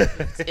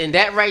it. And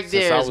that right Since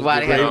there I is was why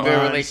they have a the good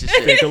grapevine,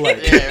 relationship. think alike.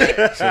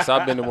 Yeah, right. Since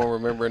I've been the one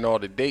remembering all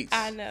the dates.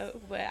 I know,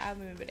 but I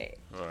remember that.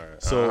 All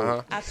right.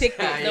 So- I picked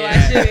it, so Yeah.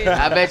 I should.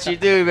 I bet you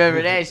do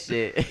remember that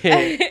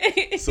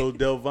shit. So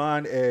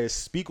Delvon asks,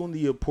 speak on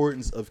the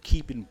importance of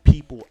keeping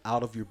people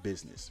out of your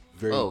business.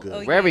 Very good.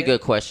 Oh, Very yeah.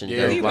 good question,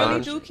 Yeah, We Devon.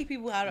 really do keep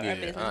people out of our Yeah,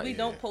 business. We yeah.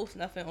 don't post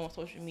nothing on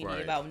social media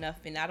Right. about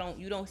nothing.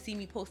 You don't see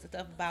me posting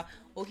stuff about,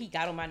 oh, he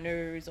got on my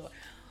nerves, or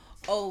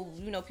oh,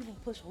 people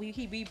push. We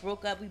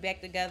broke up, we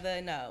back together.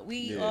 No, we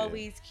Yeah.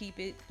 always keep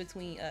it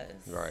between us.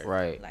 Right.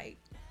 Right. Like,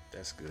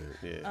 That's good.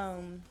 Yeah.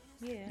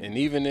 yeah. And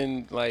even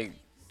in like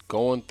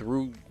going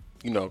through,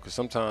 because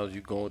sometimes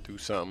you're going through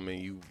something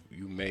and you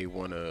may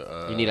want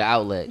to. You need an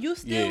outlet. You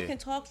still Yeah. can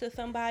talk to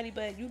somebody,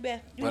 but you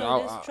But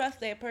just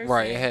trust that person.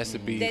 Right. It has to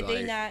be that like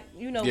they not,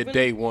 your really,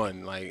 day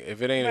one. Like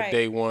if it ain't Right. a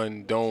day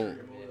one, don't.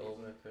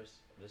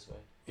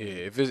 Yeah.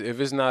 If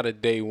it's not a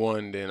day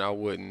one, then I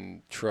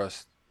wouldn't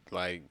trust.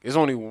 Like it's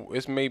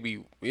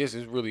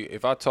really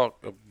if I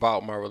talk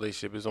about my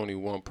relationship, it's only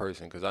one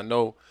person because I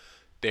know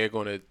they're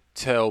gonna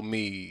tell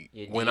me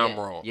when I'm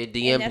wrong. Your And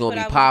DM's that's gonna what be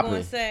I was popping.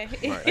 gonna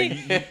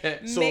say.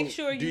 So Make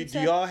sure do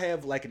tell- y'all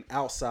have like an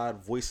outside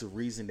voice of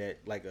reason that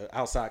like an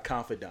outside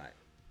confidant?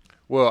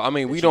 Well, I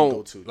mean, we you can go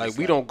don't to, like just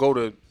we like- don't go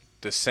to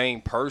the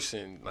same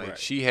person. Like Right.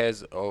 she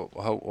has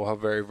her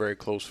very very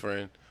close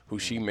friend who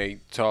she may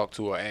talk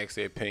to or ask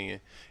their opinion,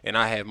 and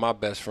I have my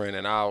best friend,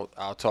 and I'll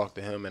talk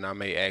to him, and I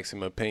may ask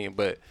him an opinion,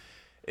 but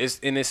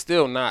it's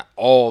still not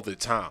all the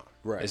time.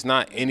 Right. It's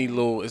not any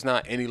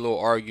little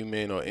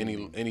argument or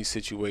any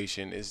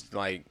situation. It's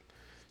like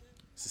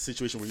It's a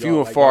situation where few y'all,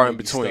 and like, far y'all in may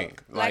be between.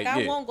 stuck. Like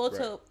I yeah. won't go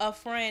to a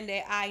friend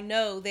that I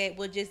know that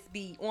will just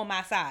be on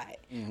my side.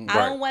 I Right.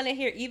 don't want to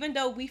hear, even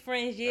though we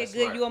friends, yeah, That's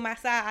good, right. you on my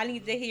side. I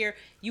need to hear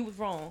you was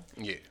wrong.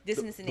 Yeah. This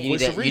and this and You that. need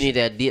Voice of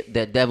that. You need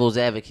that devil's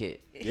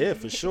advocate. Yeah,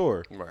 for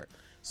sure. Right.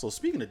 So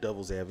speaking of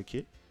devil's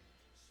advocate,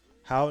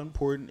 how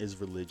important is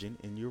religion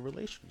in your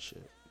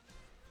relationship?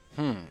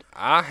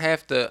 I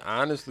have to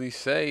honestly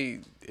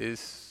say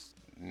it's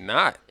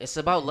not. It's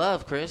about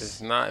love, Chris.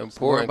 It's not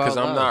more important because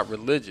about I'm love. not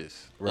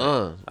religious.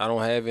 I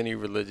don't have any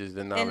religious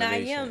And denomination. I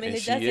am, and it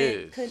she doesn't,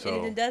 is. and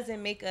So it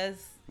doesn't make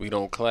us. we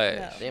don't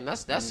clash. Damn,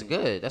 that's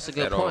good. That's a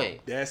good At all.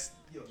 point. That's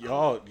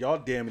y'all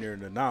damn near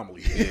an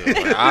anomaly. Yeah,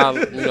 like,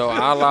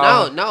 I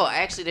allow. No,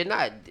 actually they're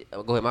not.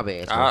 Oh, go ahead, my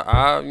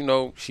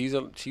bad.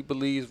 She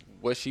believes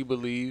what she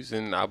believes,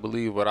 and I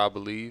believe what I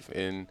believe,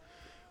 and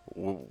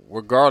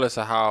regardless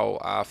of how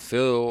I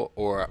feel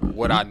or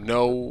what I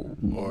know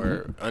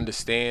or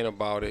understand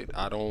about it,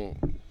 I don't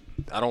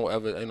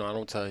ever, I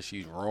don't tell her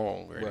she's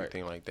wrong or Right.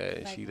 anything like that,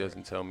 and she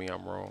doesn't tell me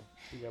I'm wrong.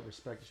 We gotta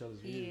respect each other's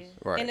Yeah. views.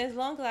 Right. And as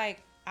long as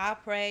like I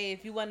pray,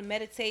 if you want to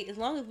meditate, as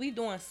long as we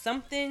doing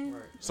something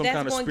Some that's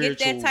kind of going to get that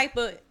spiritual- type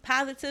of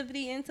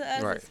positivity into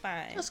us, Right. it's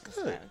fine. That's It's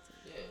good. fine.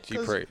 She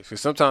prays.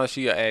 Because sometimes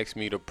she'll ask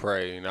me to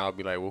pray, and I'll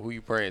be like, well, who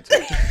you praying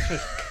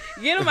to?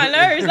 Get on my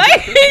nerves,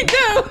 like he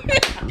do.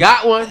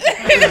 Got one.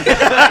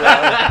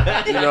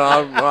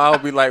 I'll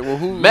be like, well,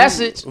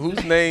 Message.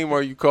 whose name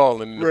are you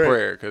calling in the Right.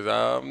 prayer? Because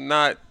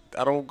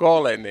I don't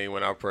call that name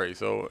when I pray,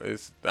 so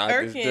it's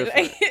different.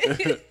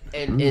 Irking.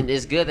 And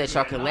it's good that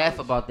y'all can laugh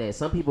about that.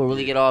 Some people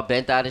really get all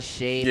bent out of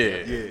shape. Yeah.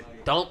 Yeah.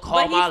 Don't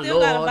call But my he still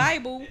got a Lord.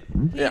 Bible.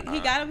 He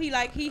got him. He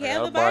I has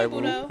got a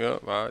Bible though.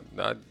 Yep,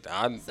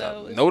 I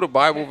So know the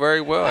Bible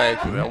very well,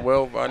 actually. I I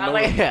know.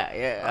 like that.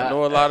 Yeah. I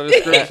know a lot of the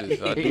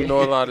scriptures. I do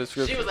know a lot of the She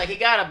scriptures. was like, he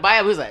got a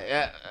Bible. He was like,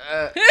 yeah,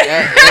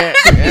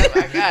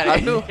 I got it. I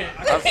do.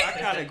 I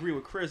kind of agree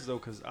with Chris though,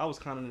 because I was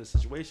kind of in a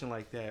situation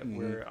like that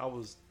where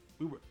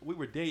we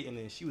were dating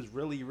and she was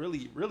really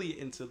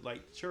into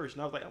like church,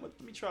 and I was like,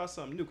 let me try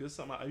something new because it's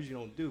something I usually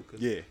don't do. Cause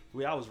Yeah. the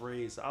way I was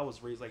raised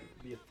like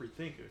to be a free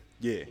thinker.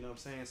 Yeah. You know what I'm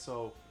saying?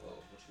 So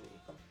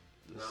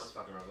No, I'm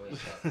fucking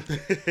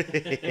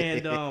around.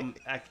 and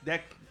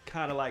that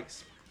kind of like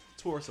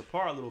tore us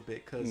apart a little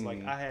bit because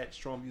like I had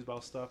strong views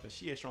about stuff and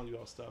she had strong views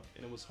about stuff,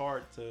 and it was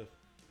hard to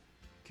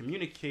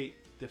communicate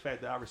the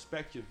fact that I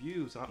respect your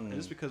views. And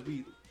just because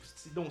we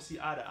don't see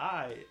eye to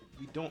eye,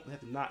 we don't have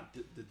to not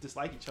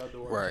dislike each other.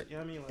 Or, Right. You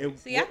know what I mean? Like,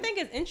 See, I think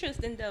it's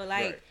interesting though.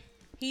 Like Right.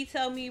 he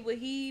tell me what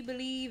he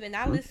believe, and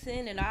I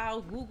listen, and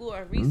I'll Google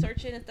or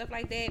research it and stuff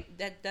like that.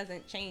 That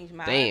doesn't change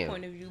my Damn.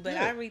 point of view, but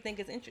I really think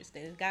it's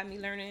interesting. It's got me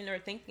learning or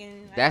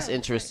thinking. I That's don't know.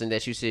 interesting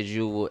that you said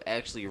you will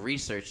actually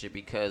research it,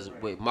 because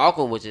what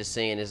Malcolm was just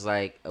saying is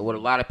like what a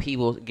lot of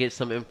people get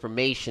some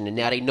information and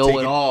now they know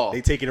it all.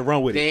 They take it and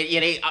run with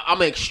it.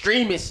 I'm an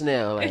extremist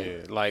now. Like, Yeah,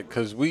 like,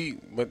 cause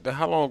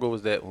how long ago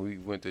was that when we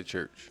went to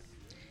church?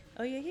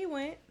 Oh yeah, he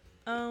went.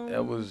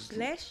 That was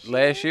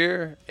last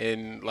year.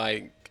 and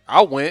like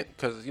I went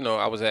because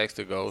I was asked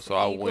to go, so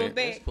I You go went.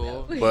 back.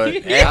 cool. But I was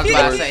about to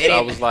afterwards, say,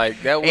 I was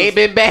like, that was ain't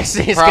been back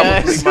since.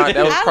 probably Cuz. my.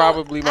 That was I don't-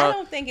 probably I my.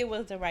 don't think it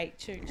was the right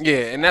church. Yeah,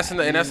 and that's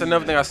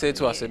another thing I said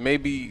too. I said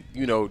maybe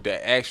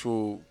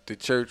the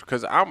church,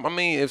 because I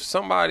mean if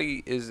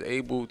somebody is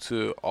able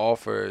to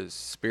offer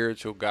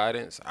spiritual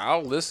guidance,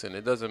 I'll listen.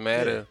 It doesn't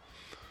matter,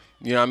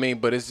 you know what I mean.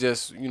 But it's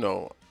just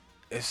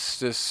it's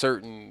just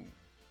certain.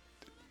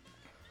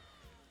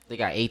 They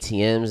got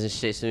ATMs and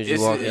shit as soon as you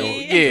It's, walk in.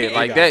 yeah,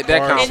 like They that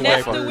got kind of And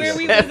that's fucking the where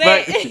we up. was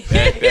at.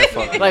 That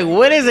fucking Like,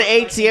 what is an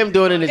ATM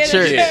doing in the In a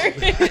church?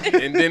 church.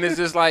 and then it's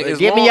just like,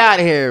 Get me out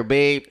of here,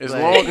 babe. As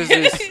Like- long as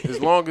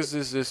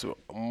it's just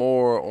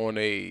more on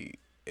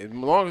as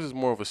long as it's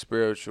more of a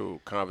spiritual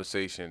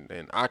conversation,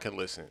 then I can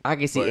listen. I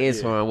can see But,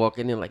 Antoine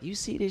walking in like, you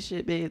see this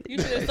shit, babe? You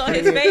should have saw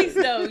his face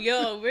though,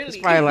 yo, really. It's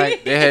probably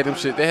like, They had them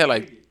shit. They had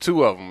like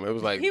two of them. It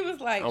was like he was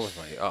like, I was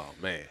like, oh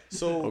man.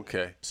 So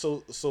Okay.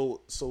 So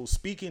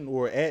speaking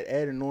or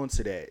adding on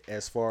to that,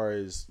 as far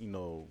as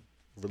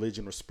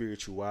religion or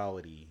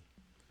spirituality,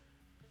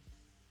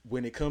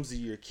 when it comes to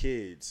your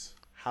kids,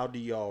 how do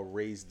y'all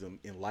raise them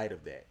in light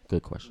of that?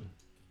 good question.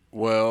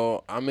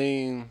 Well, I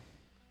mean,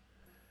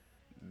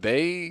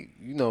 they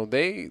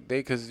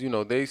because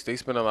they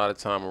spend a lot of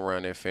time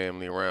around their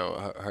family,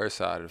 around her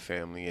side of the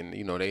family, and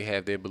they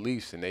have their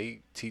beliefs and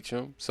they teach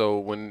them. So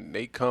when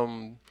they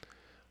come,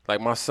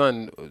 like my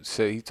son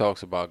said, he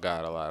talks about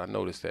God a lot. I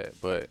noticed that,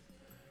 but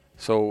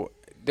so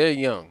they're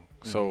young.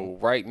 So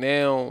right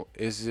now,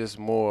 it's just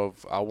more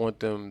of I want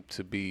them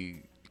to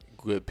be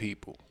good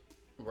people.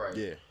 Right.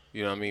 Yeah.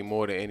 You know what I mean?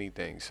 More than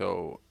anything.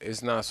 So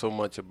it's not so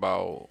much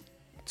about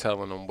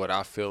telling them what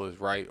I feel is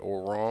right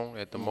or wrong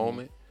at the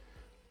moment,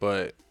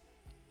 but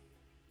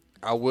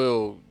I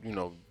will,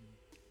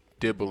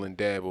 dibble and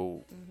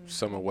dabble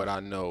some of what I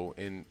know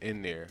in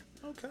there.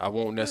 Okay. I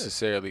won't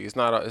necessarily. It's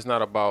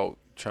not about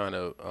trying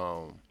to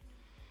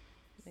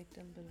Make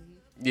them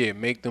believe.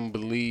 make them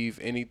believe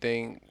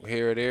anything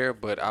here or there,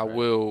 but I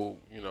will,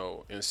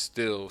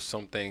 instill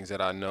some things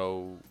that I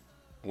know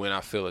when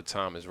I feel the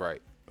time is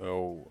right.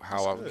 Or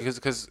how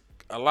because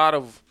a lot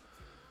of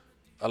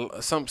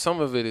some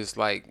of it is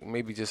like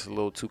maybe just a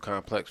little too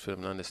complex for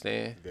them to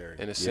understand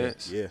in a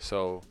sense. Yeah.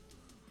 So,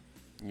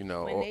 When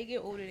they get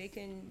older, they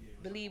can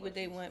believe what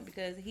they want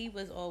because he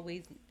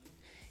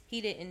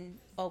didn't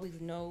always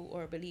know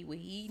or believe what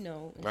he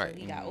know until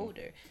he got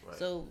older. Right.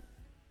 So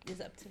it's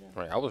up to them.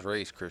 Right. I was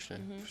raised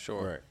Christian, for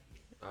sure. Right.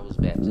 I was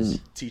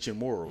Baptist. Teaching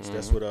morals.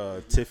 That's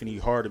what Tiffany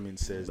Hardiman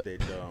says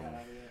that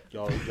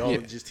y'all are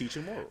just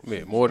teaching morals.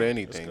 Yeah, more than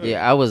anything.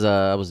 Yeah, I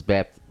was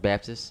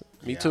Baptist.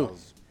 Me Yeah, too. I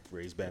was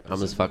raised Baptist. I'm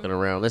just fucking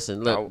around.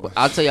 Listen, look,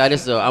 I'll tell y'all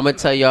this though. I'm gonna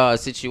tell y'all a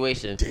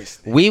situation.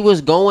 We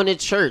was going to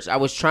church. I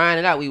was trying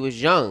it out. We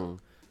was young.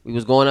 We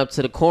was going up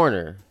to the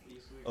corner.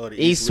 Oh, the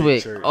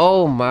Eastwick. Church.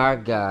 Oh my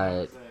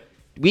God.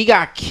 We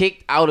got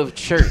kicked out of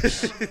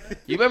church.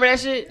 You remember that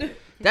shit?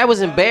 That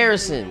was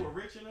embarrassing.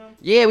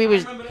 Yeah, we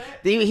was.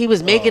 He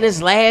was making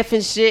us laugh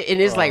and shit,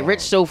 and it's like Rich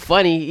so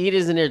funny. He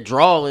is in there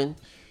drawing.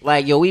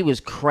 Like, yo, we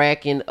was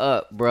cracking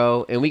up,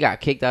 bro, and we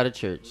got kicked out of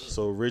church.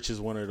 So Rich is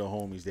one of the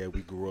homies that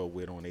we grew up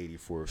with on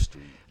 84th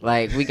Street.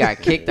 Like, we got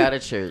kicked out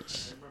of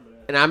church.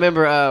 And I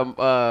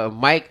remember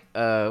Mike,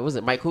 was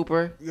it Mike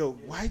Cooper? Yo,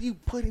 why are you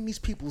putting these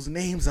people's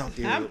names out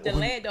there? I'm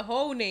delaying the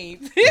whole name.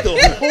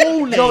 The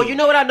whole name. Yo, you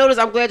know what I noticed?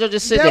 I'm glad y'all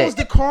just said that. That was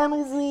the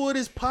cardinal rule of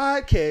this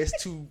podcast.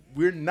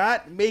 We're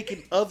not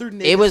making other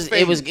niggas It was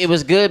famous.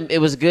 it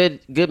was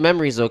good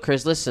memories though,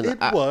 Chris. Listen, It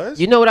was.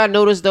 You know what I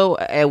noticed though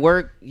at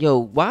work? Yo,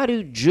 why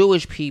do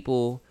Jewish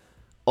people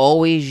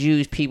always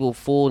use people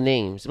full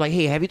names? Like,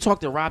 hey, have you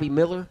talked to Robbie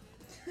Miller?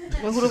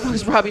 Like, who the fuck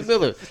is Robbie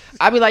Miller?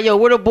 I be like, yo,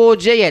 where the boy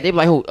Jay at? They be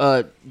like, who?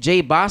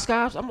 Jay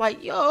Boscovs? I'm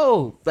like,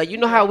 yo, like, you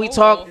know how we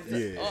talk?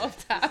 Yeah.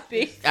 Off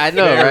topic. I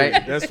know,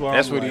 right? That's why.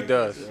 That's I'm what he like,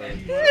 does.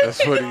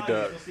 That's what he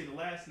does.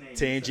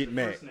 Tangent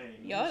Mac.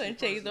 Y'all done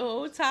changed the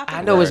whole topic.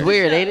 I know it's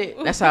weird, ain't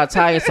it? That's how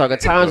Italians talk.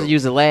 Italians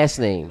use the last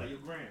name.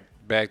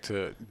 Back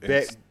to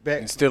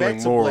Back instilling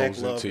to morals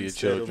black love into your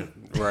instead of-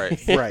 children.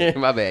 Right. Right.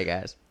 My bad,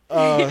 guys.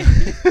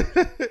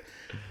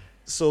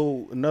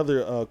 So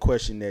another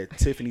question that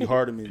Tiffany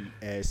Hardiman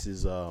asks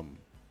is,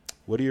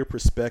 what are your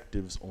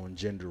perspectives on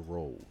gender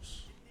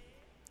roles?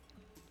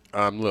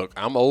 Look,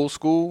 I'm old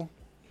school.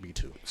 Me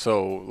too.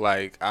 So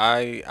like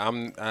I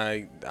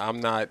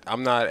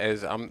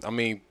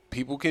mean,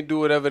 people can do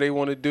whatever they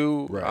want to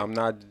do. Right. I'm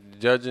not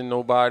judging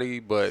nobody,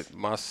 but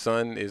my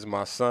son is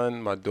my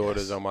son, my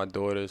daughters are my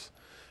daughters,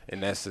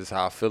 and that's just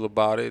how I feel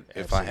about it.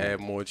 If I have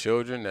more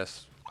children,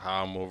 that's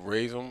how I'm gonna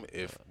raise them.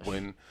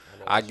 When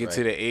I get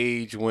to the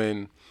age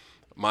when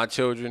my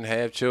children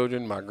have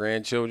children, my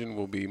grandchildren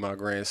will be my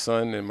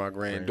grandson and my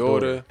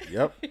granddaughter.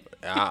 Yep.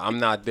 I'm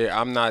not there.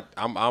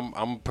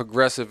 I'm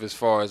progressive as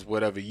far as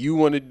whatever you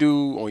want to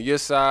do on your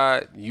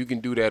side, you can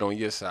do that on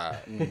your side.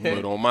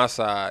 But on my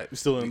side, We're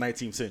still in the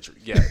 19th century.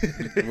 yeah,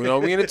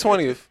 we in the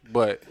 20th,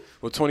 but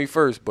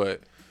 21st,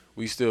 but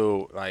we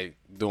still like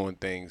doing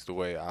things the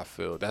way I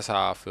feel. That's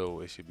how I feel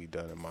it should be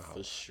done in my For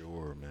house.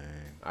 sure,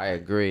 man. I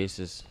agree. It's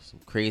just some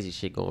crazy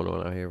shit going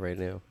on out here right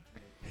now.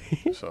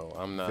 So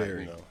I'm not,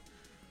 Very.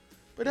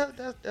 But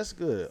that's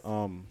good.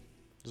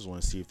 Just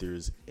want to see if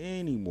there's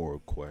any more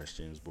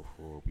questions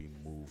before we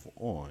move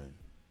on.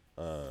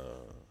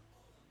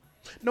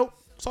 Nope,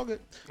 it's all good.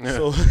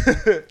 So,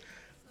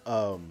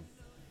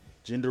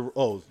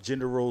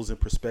 gender roles and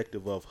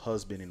perspective of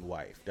husband and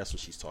wife. That's what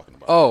she's talking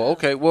about. Oh,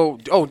 okay. Well,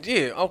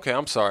 yeah. Okay,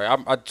 I'm sorry.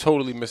 I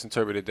totally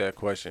misinterpreted that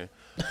question.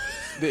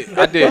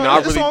 I did. No, I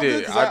It's really all did.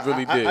 good, 'cause I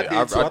really did. I did I too.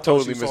 I thought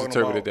totally she was talking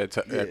misinterpreted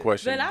about- that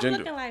question. But I'm Gender-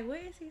 looking like, what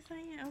is he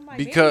saying? I'm like,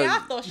 Because- maybe I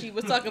thought she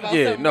was talking about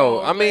Yeah, something no,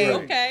 wrong, I mean-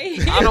 but okay.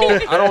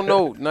 I don't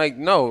know. Like,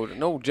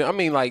 no. I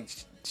mean, like,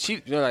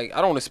 she, like,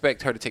 I don't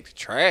expect her to take the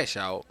trash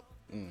out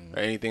or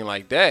anything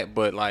like that.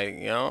 But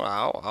like,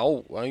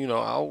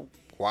 I'll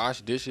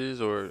wash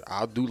dishes or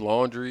I'll do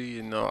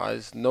laundry. I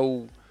just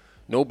know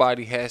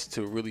nobody has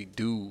to really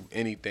do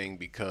anything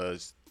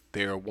because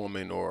they're a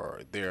woman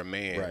or they're a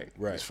man.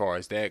 Right. As far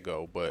as that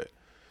go, but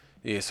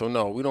yeah. So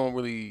no, we don't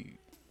really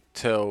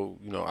tell.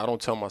 I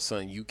don't tell my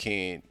son you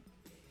can't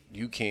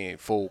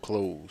fold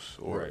clothes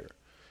or Right.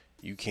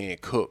 you can't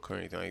cook or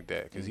anything like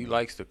that because he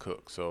likes to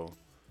cook. So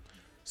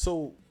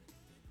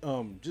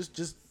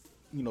Just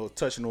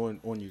touching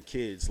on your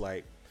kids,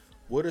 like,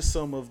 what are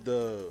some of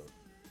the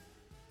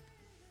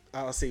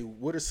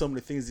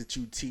things that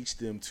you teach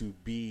them to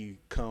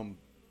become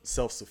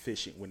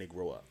self-sufficient when they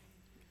grow up?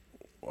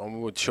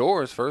 with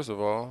chores, first of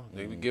all,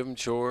 they would give them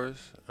chores.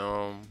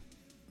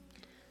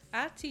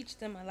 I teach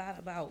them a lot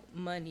about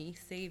money,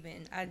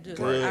 saving. I do.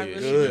 Good, I really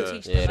good. do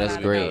teach Yeah, them a that's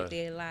lot great. about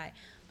their life.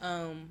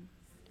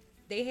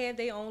 They have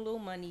their own little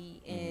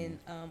money, and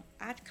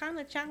I kind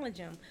of challenge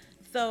them.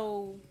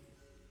 So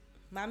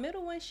my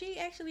middle one, she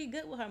actually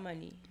good with her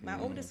money. My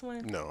oldest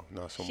one, No,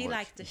 not so she much.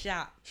 likes to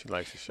shop. She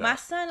likes to shop. My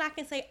son, I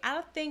can say, I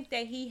don't think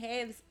that he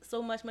has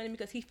so much money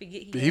because he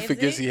he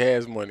forgets he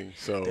has money.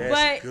 So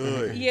That's But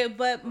good. yeah,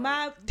 but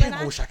Damn,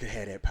 I wish I could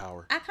have that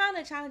power. I kind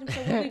of challenge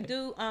him. So what we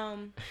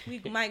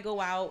do, we might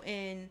go out,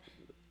 and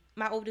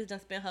my oldest done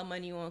spend her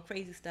money on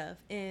crazy stuff,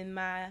 and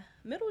my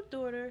middle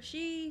daughter,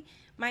 she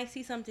might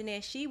see something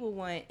that she would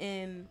want,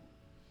 and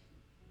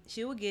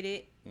she will get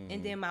it,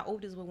 and then my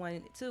oldest would want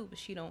it too, but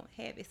she don't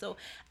have it. So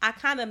I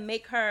kind of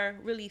make her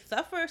really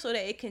suffer so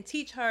that it can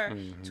teach her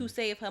to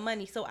save her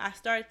money. So I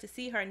started to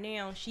see her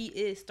now. She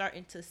is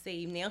starting to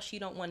save now. She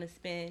don't want to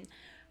spend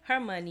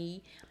her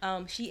money.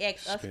 She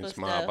asks us for I'm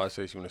stuff, about to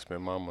say she want to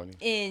spend my money.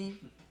 and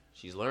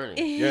She's learning.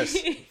 Yes,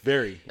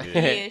 very.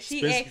 yeah,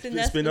 she asking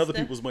us Spend for other stuff.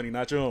 people's money,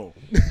 not your own.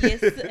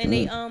 Yes,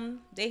 and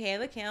they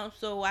have accounts.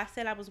 So I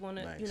said I was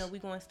gonna, Nice. we're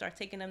gonna start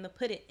taking them to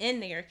put it in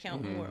their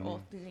account more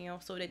often,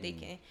 so that they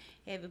can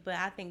have it. But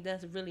I think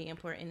that's really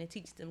important to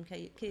teach them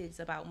kids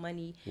about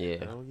money.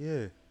 Yeah, Hell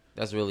yeah.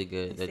 that's really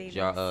good that Savings.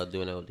 y'all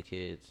doing that with the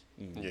kids.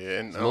 Yeah,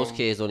 and Most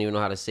kids don't even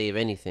know how to save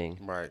anything.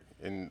 Right,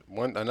 and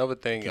another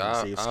thing Can't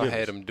I save had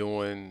Skittles. them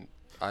doing.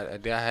 I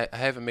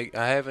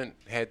haven't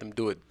had them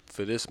do it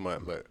for this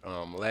month, but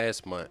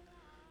last month,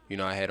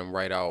 I had them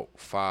write out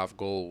 5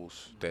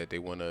 goals that they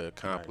want to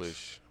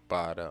accomplish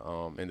by the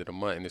end of the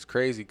month, and it's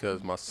crazy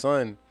because my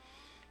son,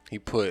 he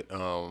put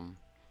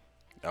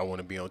I want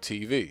to be on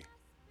TV,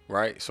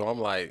 right? So I'm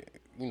like,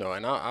 and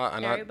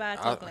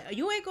Everybody talking like,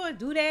 you ain't gonna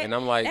do that. and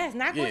I'm like, that's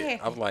not gonna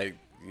happen. I'm like,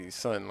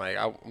 son, like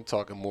I'm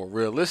talking more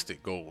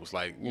realistic goals,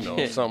 like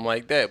something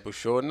like that. But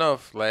sure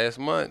enough, last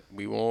month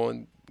we were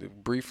on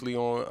briefly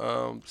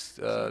on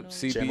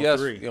CBS, Channel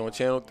 3. on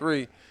Channel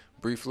 3.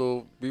 Brief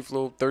little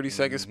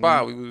 30-second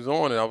spot. We was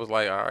on it. I was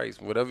like, all right,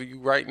 so whatever you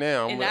write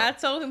now, and I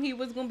told him he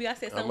was gonna be. I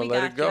said, son, I'ma we let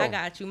got it you. go. I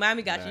got you.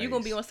 Mommy got you. You're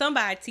gonna be on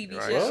somebody's TV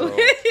Right, show.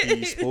 so-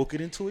 He spoke it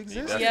into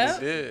existence. Yeah.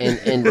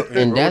 And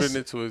wrote that's it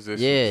into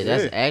existence. yeah,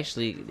 that's Yeah.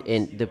 actually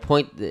and the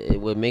point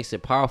what makes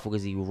it powerful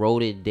because he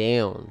wrote it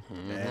down.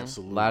 A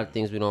Absolutely. lot of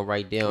things we don't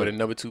write down. With a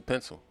number 2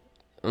 pencil.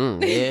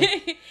 Yeah,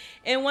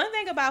 And one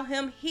thing about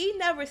him, he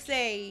never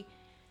say,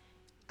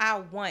 I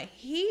want.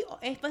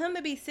 And for him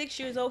to be 6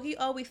 years old, he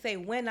always say,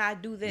 when I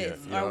do this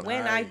Yeah. or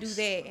when I do Nice.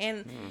 that.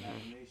 And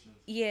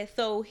yeah,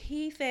 so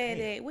he said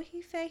that. What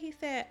he said? He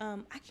said,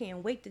 I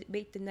can't wait to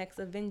make the next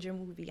Avenger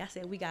movie. I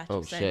said, we got you,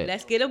 Oh, son. shit.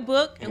 Let's get a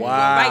book and we're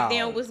Wow. gonna write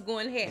down what's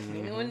going to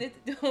happen on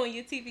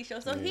your TV show.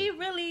 So he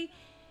really.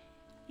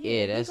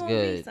 Yeah, he that's gonna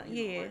be good.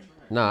 Yeah.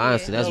 no,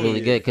 honestly, that's Hell really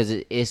yeah. good because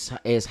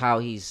it's how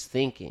he's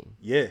thinking.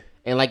 Yeah.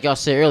 And like y'all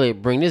said earlier,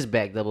 bring this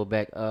back, double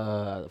back.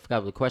 I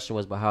forgot what the question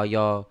was, but how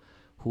y'all,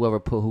 whoever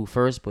put who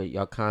first, but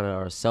y'all kind of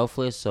are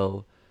selfless.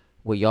 So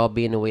with y'all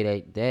being the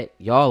way that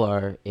y'all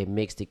are, it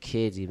makes the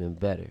kids even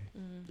better.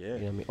 Yeah. You know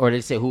what I mean? Or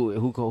they say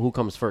who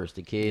comes first,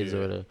 the kids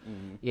or the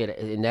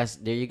and that's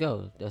there you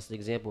go. That's the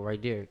example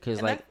right there. Because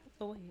And like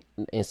go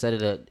ahead. instead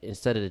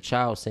of the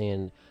child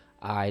saying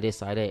I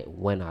this I that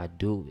when I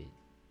do it,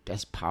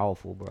 that's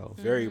powerful, bro.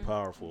 Very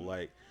powerful.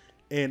 Like,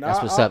 and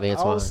That's what's up, I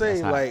Antoine. would say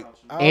That's hot. like,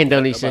 And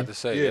I'm Donisha, about to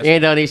say, Yeah. that's-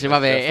 and Donisha, my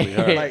definitely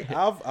her. bad. like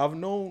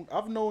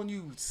I've known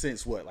you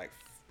since what, like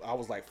I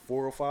was like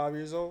 4 or 5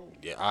 years old,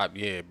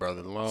 yeah,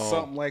 brother,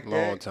 Something like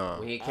long that. time.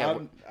 When he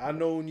came- I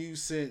known you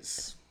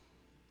since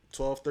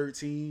 12,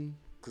 13,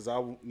 because I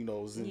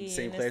was in the Yeah,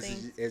 same the class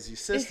same. as your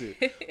sister.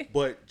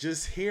 But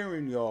just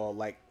hearing y'all,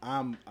 like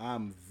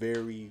I'm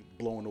very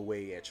blown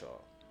away at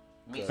y'all.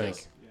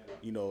 Thank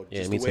You Yeah,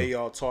 just me the way too.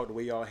 y'all talk, the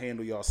way y'all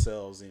handle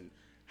yourselves, and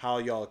how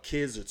y'all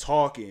kids are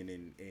talking,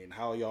 and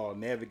how y'all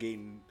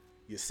navigating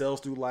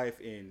yourselves through life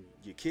and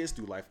your kids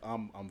through life.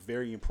 I'm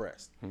very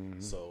impressed.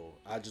 So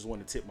I just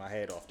want to tip my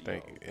hat off to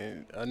Thank y'all. you.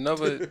 And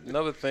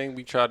another thing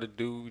we try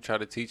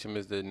to teach them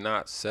is to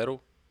not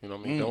settle. You know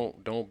what I mean?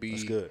 Don't be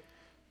That's good.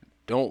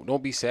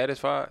 don't be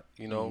satisfied,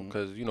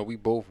 because we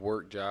both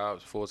work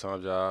jobs,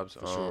 full-time jobs.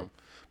 sure.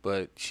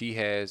 But she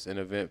has an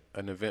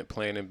event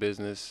planning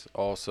business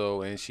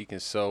also, and she can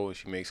sew and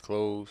she makes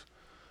clothes.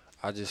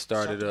 I just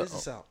started Shout the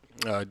business out.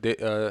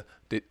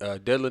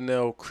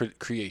 Delanelle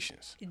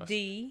Creations.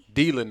 D.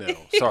 D. Linnell.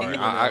 Sorry,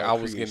 I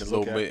was getting a Creations,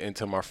 little okay. bit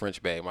into my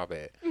French bag. My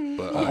bad.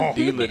 But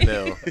D.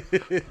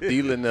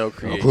 Linnell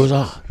Cruiser.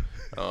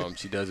 Creations.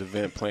 She does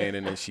event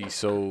planning and she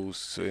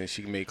sews and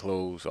she make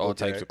clothes, all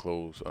Okay. types of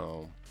clothes.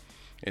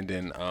 And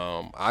then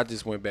I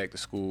just went back to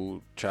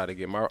school,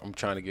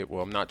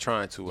 I'm not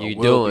trying to. I You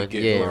will doing, be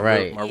getting yeah, my,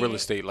 right. my real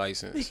estate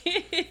license.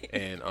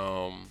 And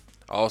I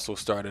also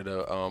started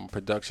a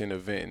production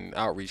event and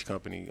outreach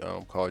company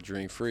called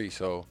Dream Free.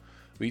 So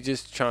we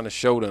just trying to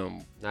show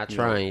them. Not you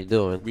trying, you're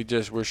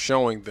doing. We're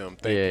showing them.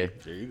 Thank Yeah. you.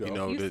 There you go.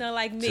 know, You to- sound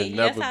like to me.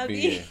 never That's how be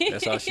me. in.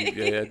 That's how she.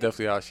 Yeah, that's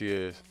definitely how she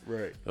is.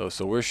 Right.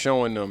 So we're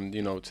showing them,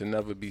 to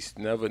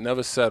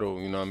never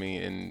settle. You know what I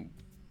mean? And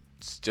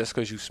just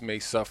because you may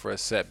suffer a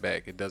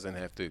setback, it doesn't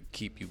have to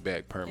keep you back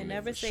And permanently.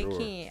 never say sure.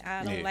 can.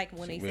 I don't like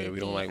when they say we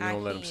don't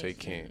let them say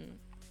can.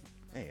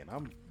 Man,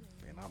 I'm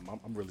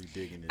really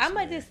digging this. I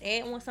might man. just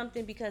add on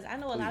something because I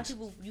know a lot of Please.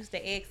 people used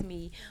to ask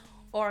me,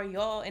 "Are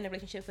y'all in a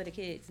relationship for the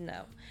kids?"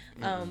 No,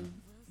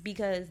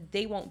 because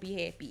they won't be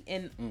happy,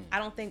 and I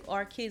don't think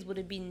our kids would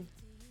have been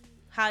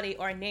how they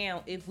are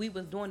now if we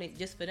was doing it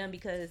just for them,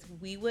 because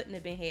we wouldn't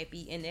have been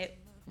happy, and that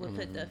would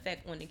put the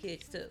effect on the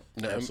kids too.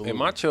 And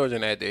my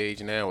children at the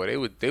age now where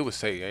they would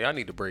say, "Hey, y'all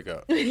need to break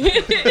up."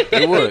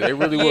 They would. They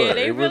really Yeah, would.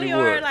 they really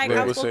are, would. like, They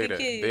would outspoken say that.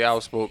 kids. They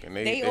outspoken.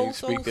 They They old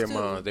speak their souls,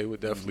 too. minds. They would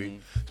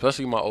definitely,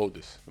 especially my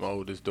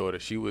oldest daughter.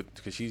 She would,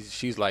 because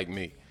she's like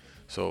me,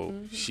 so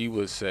she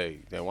would say,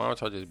 "Then why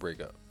don't y'all just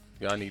break up?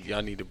 Y'all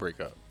need to break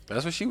up."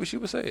 That's what she would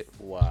say it.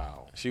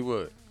 Wow. She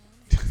would.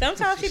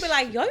 Sometimes she be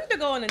like, "Y'all need to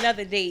go on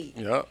another date."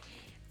 Yep.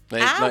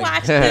 I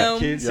watch them.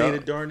 Kids say Yeah. the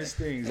darndest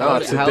things. Nah, How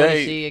old is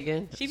today- she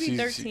again? She be She's-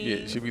 13.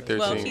 Yeah, she be 13.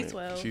 Well, she's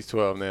 12. She's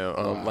 12 now.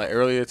 Like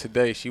earlier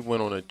today, she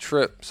went on a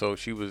trip, so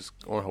she was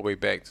on her way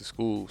back to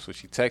school. So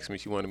she texted me.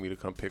 She wanted me to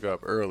come pick her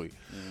up early.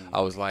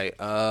 I was like,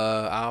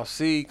 I'll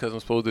see, because I'm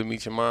supposed to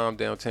meet your mom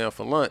downtown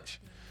for lunch.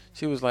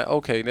 She was like,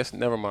 okay, that's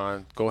never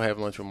mind. Go have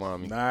lunch with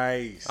mommy.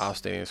 Nice. I'll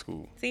stay in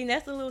school. See,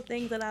 that's the little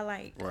things that I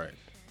like. Right.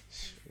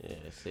 Yeah,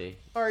 see.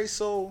 All right,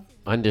 so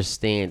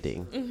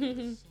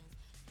Understanding.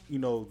 you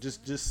know,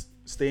 just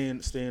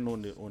staying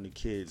on the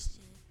kids.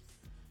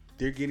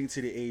 They're getting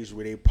to the age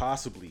where they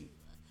possibly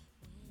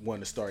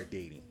want to start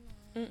dating.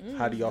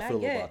 How do y'all not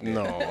feel yet. about that?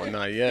 No, not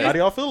How yet. do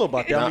y'all feel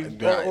about that? I Not- mean,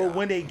 not- or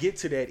when they get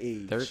to that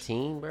age,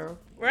 13, bro.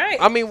 Right.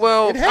 I mean,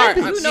 well, It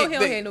happens. You know he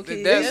don't have no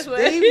kids. That's what.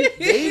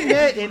 they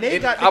met and they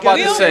And got I'm about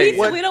we to don't, say-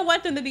 we don't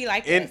want them to be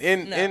like in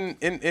this.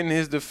 in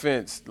his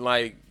defense,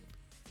 like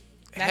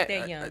Not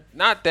that young.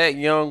 not that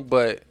young,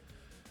 but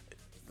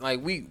like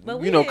we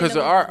But you know, we because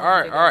didn't know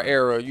our we was our gonna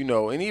era, you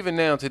know, and even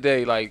now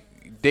today, like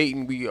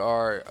dating, we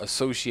are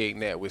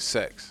associating that with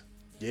sex.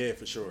 Yeah,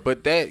 for sure.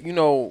 But that, you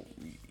know,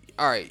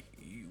 all right,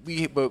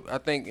 but I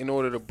think in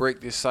order to break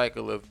this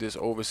cycle of this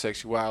over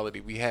sexuality,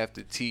 we have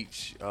to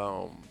teach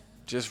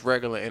just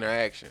regular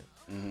interaction.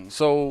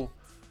 So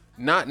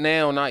not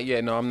now, not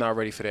yet. No, I'm not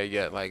ready for that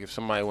yet. Like if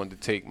somebody wanted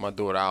to take my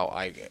daughter out,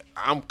 like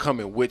I'm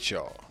coming with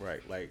y'all.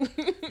 right, like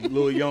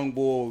little young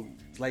boy,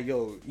 like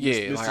yo, Yeah,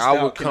 Mr. like Stout,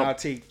 I would can come. I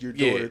take your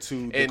daughter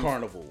to the and,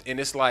 carnival? And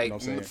it's like You know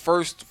what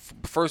I'm saying?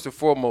 first and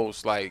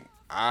foremost, like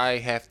I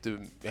have to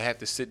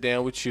sit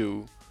down with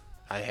you.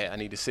 I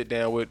need to sit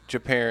down with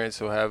your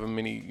parents or however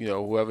many, you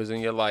know, whoever's in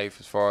your life,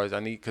 as far as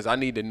because I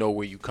need to know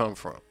where you come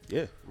from.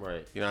 Yeah,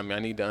 Right. You know what I mean? I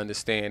need to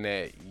understand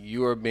that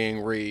you are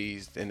being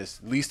raised at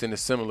least in a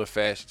similar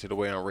fashion to the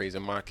way I'm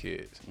raising my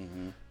kids.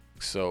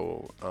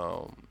 So,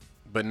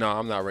 but no,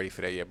 I'm not ready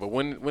for that yet. But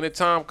when the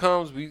time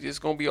comes, it's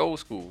gonna be old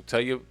school.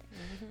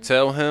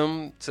 Tell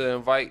him to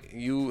invite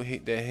you,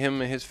 that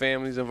him and his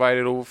family's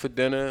invited over for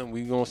dinner, and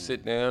we gonna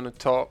sit down and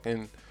talk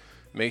and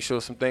make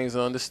sure some things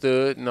are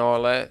understood and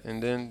all that,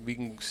 and then we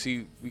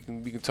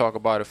can talk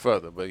about it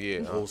further. But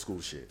yeah, old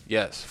school shit.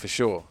 yes, for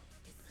sure.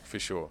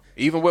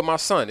 Even with my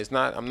son,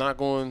 I'm not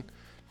going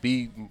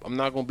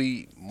to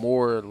be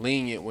more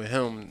lenient with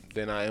him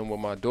than I am with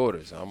my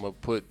daughters. I'm gonna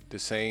put the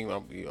same.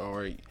 All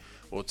right,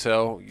 we'll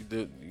tell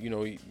the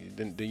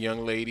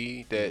young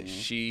lady that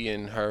she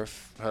and her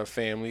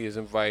family is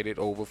invited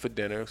over for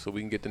dinner, so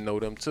we can get to know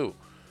them too.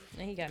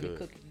 And he got me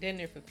cooking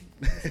dinner for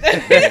people.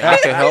 I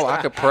can help.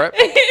 I can prep.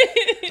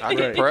 I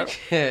can prep.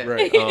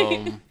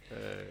 Right.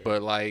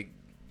 But like,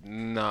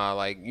 nah,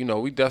 like, you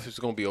know, we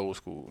definitely gonna be old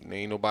school. There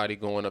ain't nobody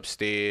going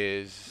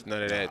upstairs.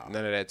 None of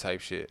that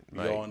type shit. We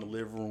Like, all in the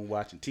living room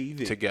watching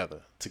TV together.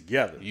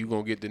 You You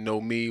gonna get to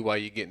know me while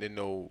you getting to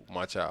know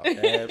my child.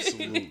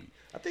 absolutely.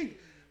 I think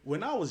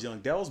when I was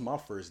young, that was my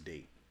first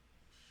date.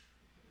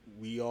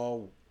 We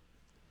all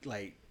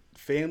like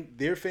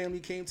their family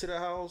came to the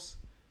house,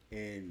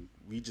 and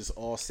we just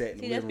all sat in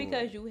the See, that's living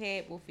because room. you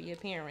had both of your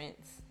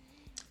parents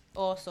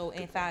also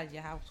inside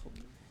your household.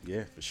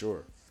 Yeah, for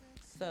sure.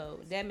 So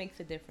that makes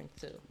a difference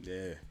too.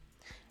 Yeah.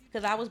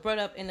 Because I was brought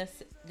up in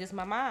just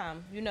my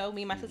mom. You know,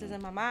 me, my sisters,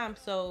 and my mom.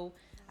 So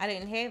I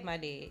didn't have my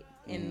dad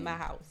in my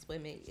house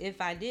with me.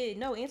 If I did,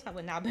 no, Anton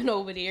would not have been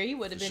over there. He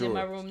would have For been in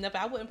my sure. room.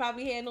 Nothing. I wouldn't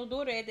probably had no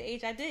daughter at the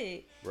age I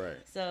did. Right.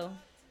 So,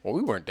 Well,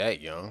 we weren't that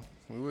young.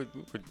 We were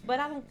but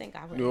I don't think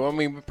I was. no, I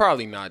mean,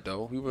 probably not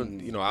though. We were,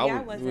 you know,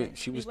 I wasn't.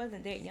 she was,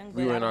 wasn't that young.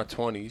 we but were I in our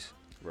don't- 20s.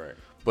 Right.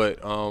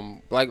 But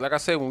like I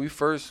said, when we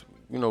first,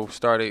 you know,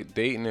 started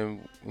dating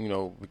and, you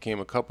know, became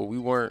a couple, we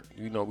weren't,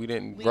 you know, we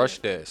didn't rush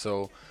that.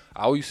 So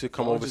I used to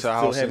come Y'all over just to her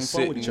still house and having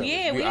fun sit. with each And, other. Yeah,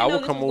 we I didn't know would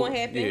this come was over. gonna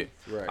happen.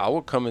 Yeah, Right. I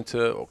would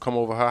come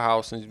over her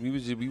house and we'd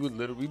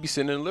be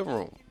sitting in the living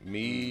room.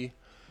 Me,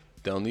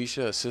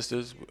 Delnisha, her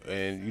sisters,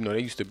 and you know they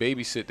used to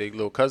babysit their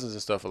little cousins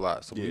and stuff a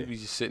lot. So Yeah. we'd be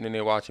just sitting in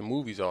there watching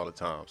movies all the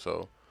time.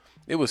 So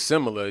it was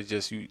similar. It's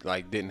just you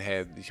like didn't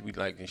have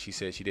and she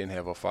said she didn't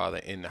have her father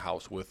in the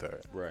house with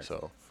her. Right.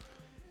 So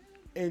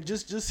And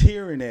just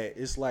hearing that,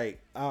 it's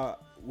like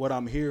what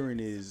I'm hearing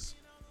is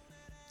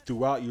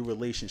throughout your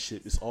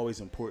relationship, it's always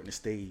important to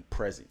stay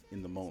present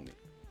in the moment.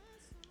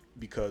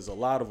 because a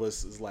lot of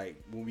us is like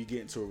when we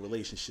get into a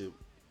relationship,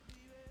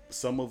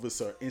 some of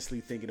us are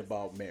instantly thinking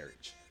about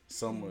marriage.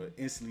 Some are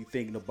instantly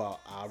thinking about,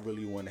 I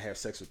really want to have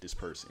sex with this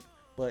person.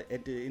 But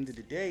at the end of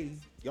the day,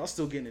 y'all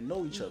still getting to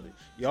know each other.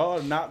 Y'all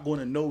are not going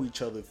to know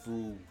each other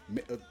through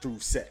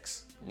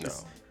sex. No.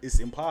 It's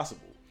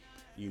impossible.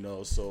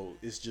 So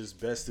it's just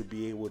best to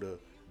be able to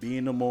be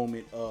in the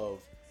moment of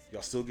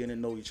y'all still getting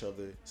to know each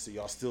other, so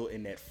y'all still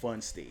in that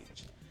fun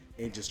stage,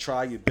 and just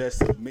try your best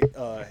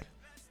to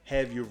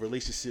have your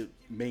relationship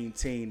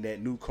maintain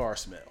that new car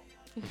smell.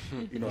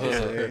 You know what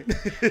I'm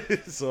saying?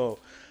 So,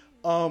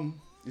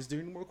 is there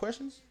any more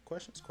questions?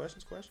 Questions?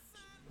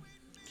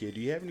 Kid,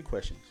 do you have any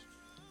questions?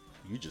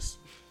 You just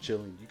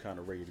chilling. You kind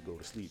of ready to go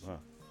to sleep, huh?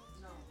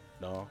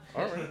 No.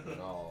 All right.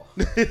 No.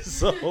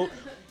 So,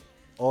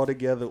 all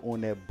together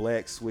on that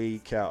black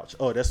suede couch.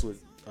 Oh, that's what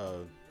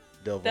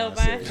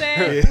Delvon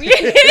said.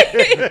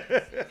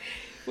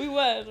 We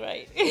was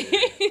right.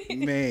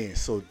 Man,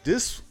 so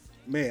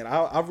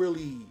I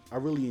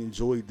really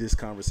enjoyed this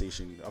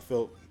conversation. I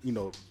felt,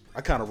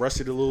 I kind of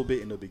rushed it a little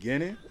bit in the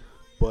beginning,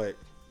 but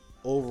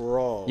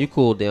overall, You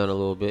cooled down a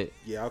little bit.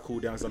 yeah, I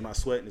cooled down because I'm not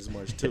sweating as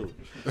much too.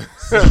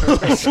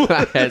 That's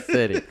why I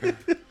said it.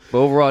 But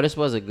overall, this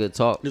was a good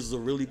talk. This is a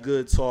really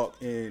good talk,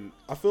 and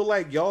I feel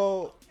like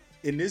y'all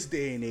in this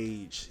day and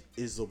age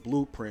is a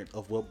blueprint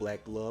of what black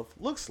love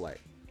looks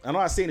like. I'm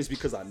not saying this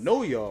because I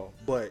know y'all,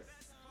 but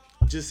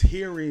just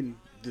hearing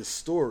this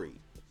story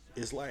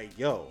is like,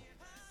 yo,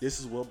 this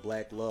is what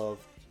black love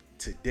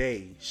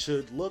today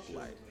should look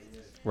like.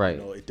 Right.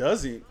 It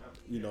doesn't.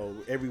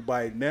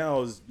 Everybody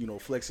now is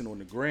flexing on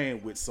the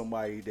gram with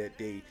somebody that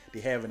they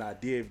have an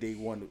idea of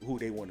who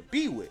they want to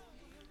be with,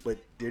 but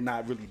they're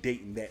not really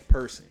dating that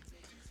person.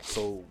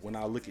 So when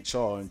I look at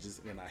y'all and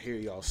I hear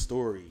y'all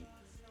story,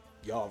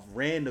 y'all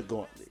ran the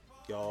gauntlet.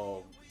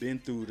 Y'all been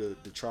through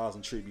the trials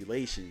and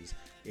tribulations,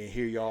 and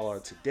here y'all are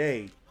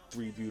today,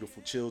 3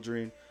 beautiful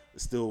children, a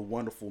still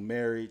wonderful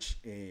marriage,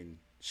 and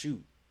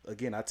shoot,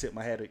 again, I tip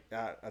my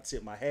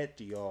hat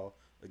to y'all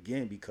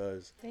again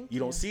because you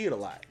don't see it a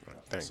lot.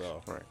 Thanks.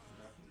 So, Right.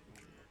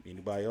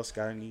 Anybody else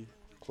got any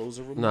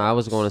closing remarks? No, I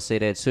was going to say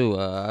that too.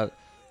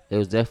 It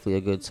was definitely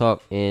a good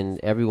talk, and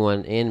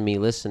everyone and me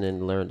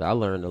listening I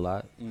learned a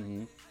lot.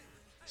 Mm-hmm.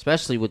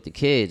 Especially with the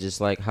kids. It's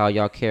like how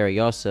y'all carry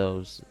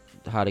yourselves,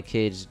 how the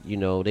kids,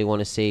 they want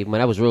to save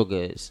money. That was real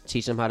good.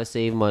 Teach them how to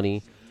save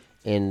money,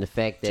 and the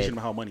fact that Teaching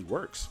them how money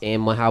works.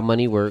 and how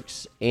money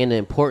works and the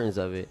importance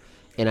of it.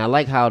 And I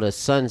like how the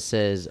son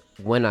says,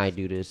 when I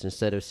do this,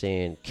 instead of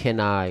saying, can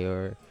I,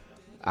 or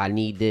I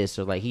need this,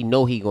 or like he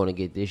going to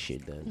get this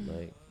shit done.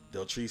 Like,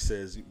 Deltree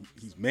says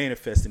he's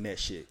manifesting that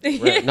shit.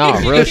 right, no,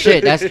 real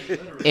shit. That's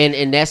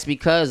and that's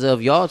because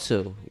of y'all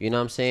two. You know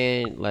what I'm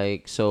saying?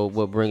 Like, so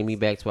what bringing me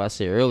back to what I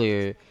said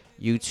earlier,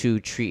 you two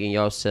treating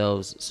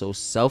yourselves so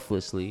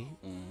selflessly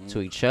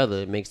to each other,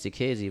 it makes the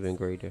kids even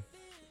greater.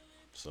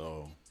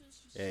 So,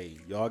 hey,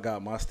 y'all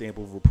got my stamp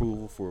of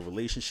approval for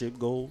relationship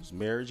goals,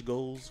 marriage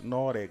goals, and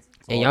all that.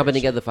 And y'all been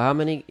together for how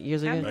many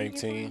years again?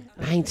 19.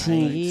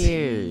 19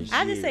 years.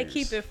 I just say years.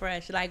 keep it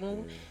fresh. Like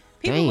when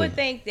people Damn. would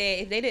think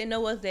that if they didn't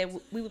know us, that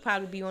we would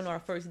probably be on our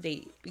first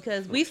date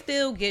because we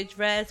still get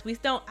dressed.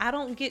 I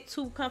don't get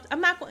too comfortable.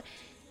 I'm not going.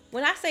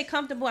 When I say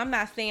comfortable, I'm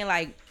not saying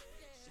like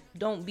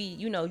don't be.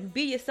 You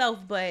be yourself,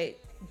 but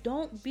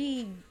don't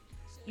be.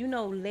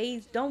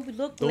 Lazy. Don't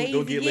look lazy.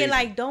 Don't get yeah, lazy.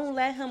 like don't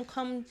let him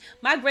come.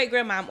 My great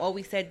grandmom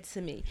always said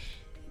to me,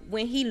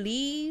 when he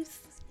leaves,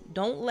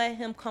 don't let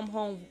him come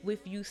home with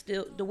you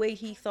still the way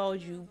he saw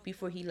you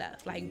before he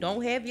left. Like,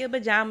 don't have your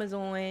pajamas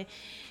on,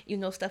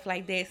 stuff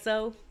like that.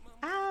 So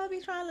I'll be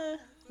trying to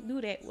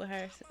do that with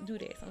her. Do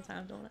that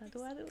sometimes, don't I?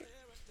 Do I do it?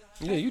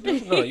 Yeah, you do.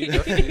 No, you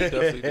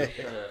definitely do.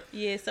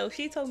 Yeah. So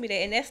she told me that,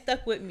 and that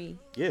stuck with me.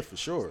 Yeah, for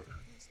sure.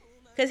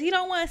 Cause he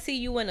don't want to see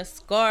you in a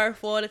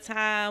scarf all the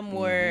time,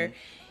 or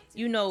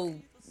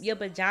your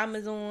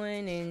pajamas on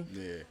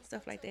and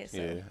stuff like that. So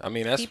Yeah, I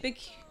mean that's. keep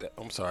it.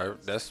 I'm sorry.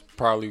 That's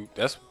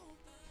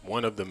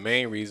one of the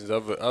main reasons,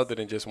 other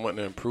than just wanting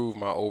to improve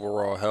my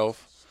overall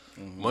health.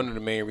 One of the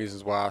main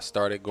reasons why I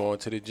started going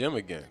to the gym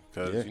again,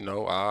 because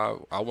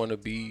I want to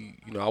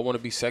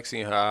be sexy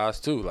in her eyes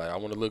too. Like I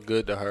want to look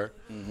good to her.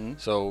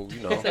 So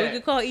So we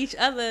could call each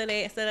other that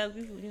instead of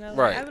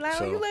Right, I'd be like,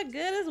 so- oh, you look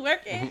good. It's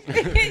working.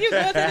 You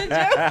go to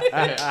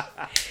the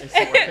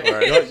gym.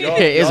 right.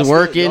 It's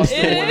working. Y'all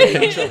still want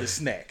to each other's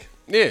snack.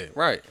 Yeah,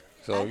 right.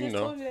 So I just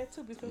told you that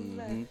too before we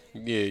left.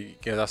 yeah,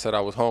 because I said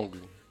I was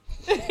hungry.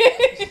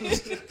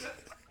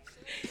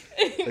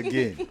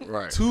 Again,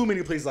 Right. too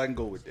many places I can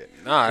go with that.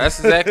 Nah, that's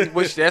exactly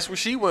that's where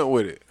she went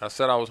with it. I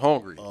said I was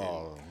hungry.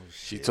 Oh,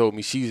 She told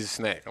me she's a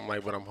snack. I'm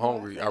like, but I'm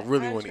hungry. I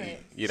really want to Entree. eat.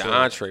 Yeah, the So-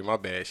 entree. My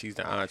bad. She's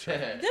the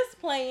entree. Just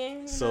playing.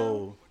 you know,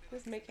 So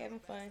just make having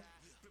fun.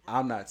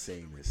 I'm not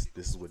saying this.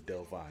 This is what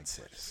Delvon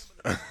says.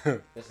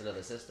 That's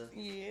another sister.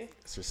 Yeah.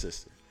 It's her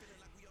sister.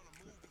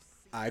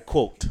 I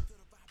quote,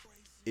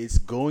 "It's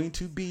going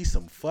to be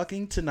some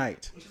fucking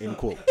tonight." End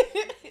quote.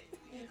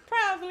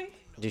 Probably.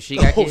 Did she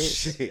got Oh kids?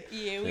 shit.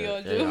 Yeah, we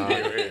all do.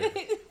 Yeah.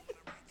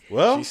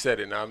 Well, She said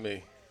it, not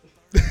me.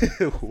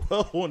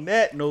 Well, on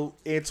that note,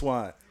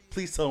 Antoine,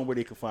 please tell them where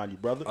they can find you,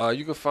 brother.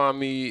 You can find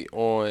me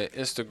on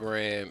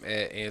Instagram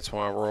at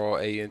Antoine Raw,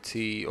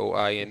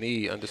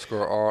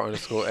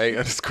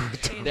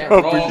 ANTOINE_R_A_T.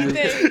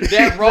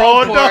 That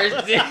wrong part.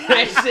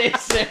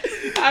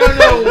 I don't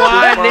know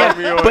why,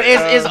 but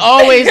it's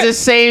always the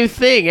same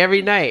thing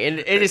every night, and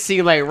it just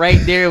seemed like right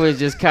there was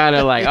just kind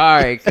of like,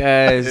 all right,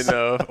 cuz.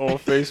 On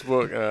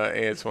Facebook,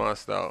 Antoine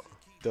Stout.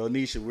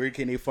 Delnisha, where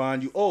can they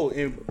find you? Oh,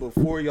 and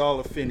before y'all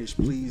are finished,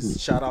 please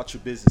shout out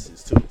your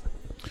businesses too.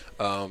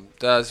 I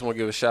just want to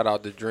give a shout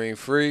out to Dream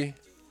Free,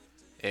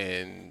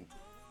 and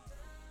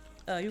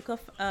you can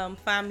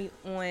find me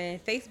on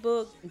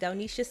Facebook,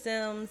 Delnisha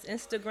Sims.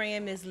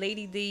 Instagram is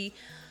Lady D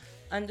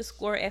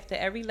 _ after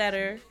every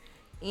letter,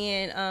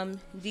 and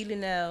D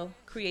Linnell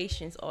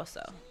Creations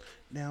also.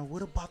 Now,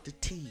 what about the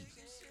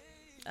teas?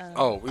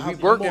 we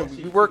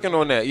working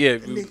on that.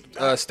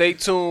 Yeah, stay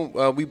tuned.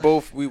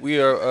 We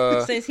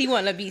are. Since he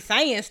want to be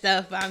saying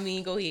stuff, I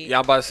mean, go ahead. Yeah,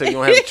 I'm about to say you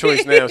don't have a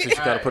choice now since you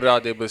kind of put it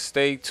out there. But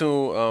stay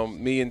tuned.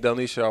 Me and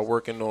Delnisha are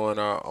working on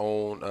our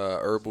own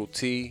herbal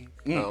tea,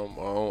 our own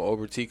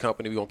herbal tea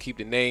company. We're gonna keep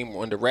the name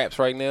under wraps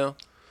right now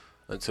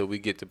until we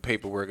get the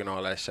paperwork and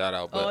all that shout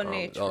out.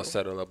 But all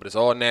settled up. But it's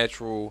all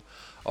natural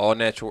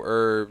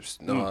herbs,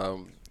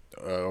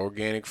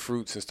 organic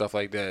fruits and stuff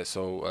like that.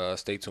 So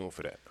stay tuned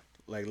for that.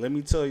 Like, let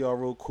me tell y'all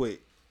real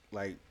quick.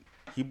 Like,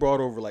 he brought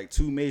over like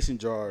 2 mason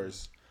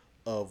jars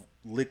of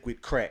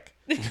liquid crack.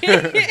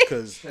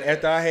 Because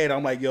after I had it,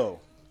 I'm like, yo,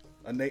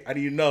 I need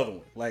another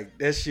one. Like,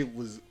 that shit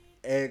was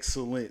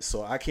excellent.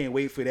 So I can't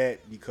wait for that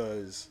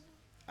because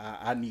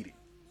I need it.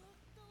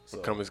 So,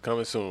 coming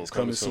soon. It's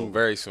coming soon.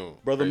 Very soon.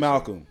 Brother very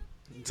Malcolm,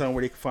 tell them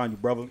where they can find you,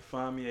 brother.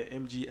 Find me at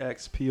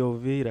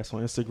MGXPOV. That's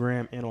on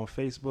Instagram and on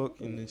Facebook.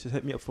 And then just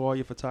hit me up for all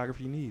your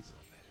photography needs.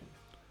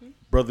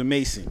 Brother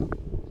Mason.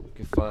 You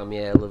can find me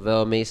at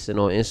Lavelle Mason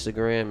on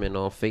Instagram, and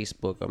on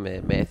Facebook I'm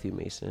at Matthew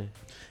Mason.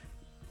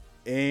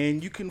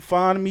 And you can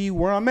find me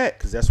where I'm at,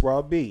 because that's where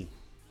I'll be.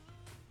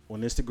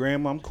 On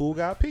Instagram, I'm Cool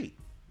Guy P.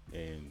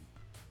 And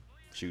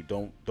shoot,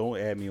 don't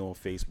add me on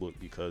Facebook,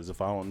 because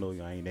if I don't know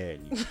you, I ain't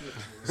adding you.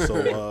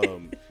 So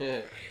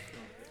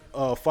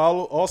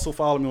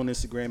follow me on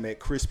Instagram at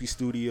Crispy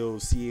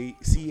Studios,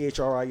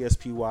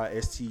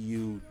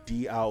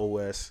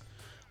 CHRISPYSTUDIOS.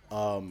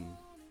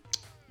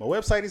 My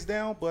website is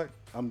down, but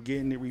I'm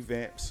getting it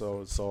revamped,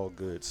 so it's all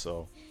good.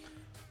 So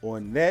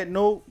on that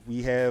note,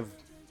 we have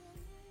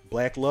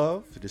Black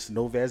Love, this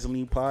No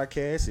Vaseline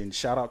podcast, and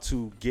shout out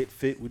to Get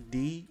Fit with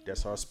D.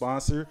 That's our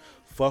sponsor.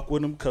 Fuck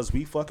with him because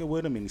we fucking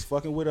with him and he's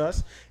fucking with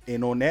us.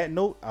 And on that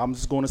note, I'm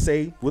just going to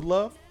say with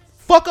love,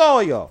 fuck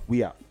all y'all.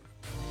 We out.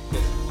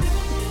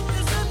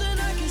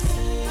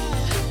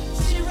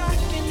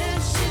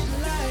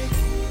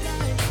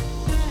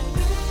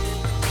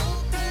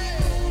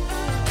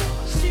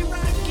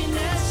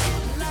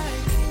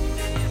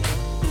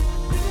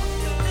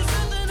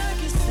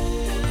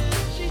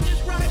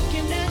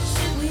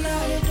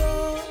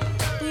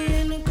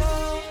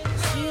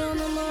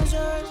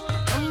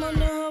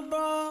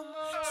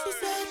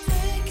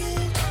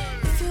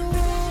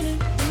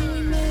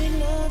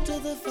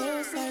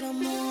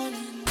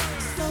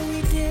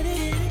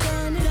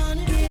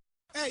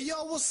 Hey,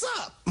 yo, what's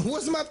up?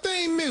 What's my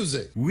theme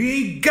music?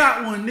 We ain't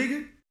got one,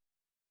 nigga.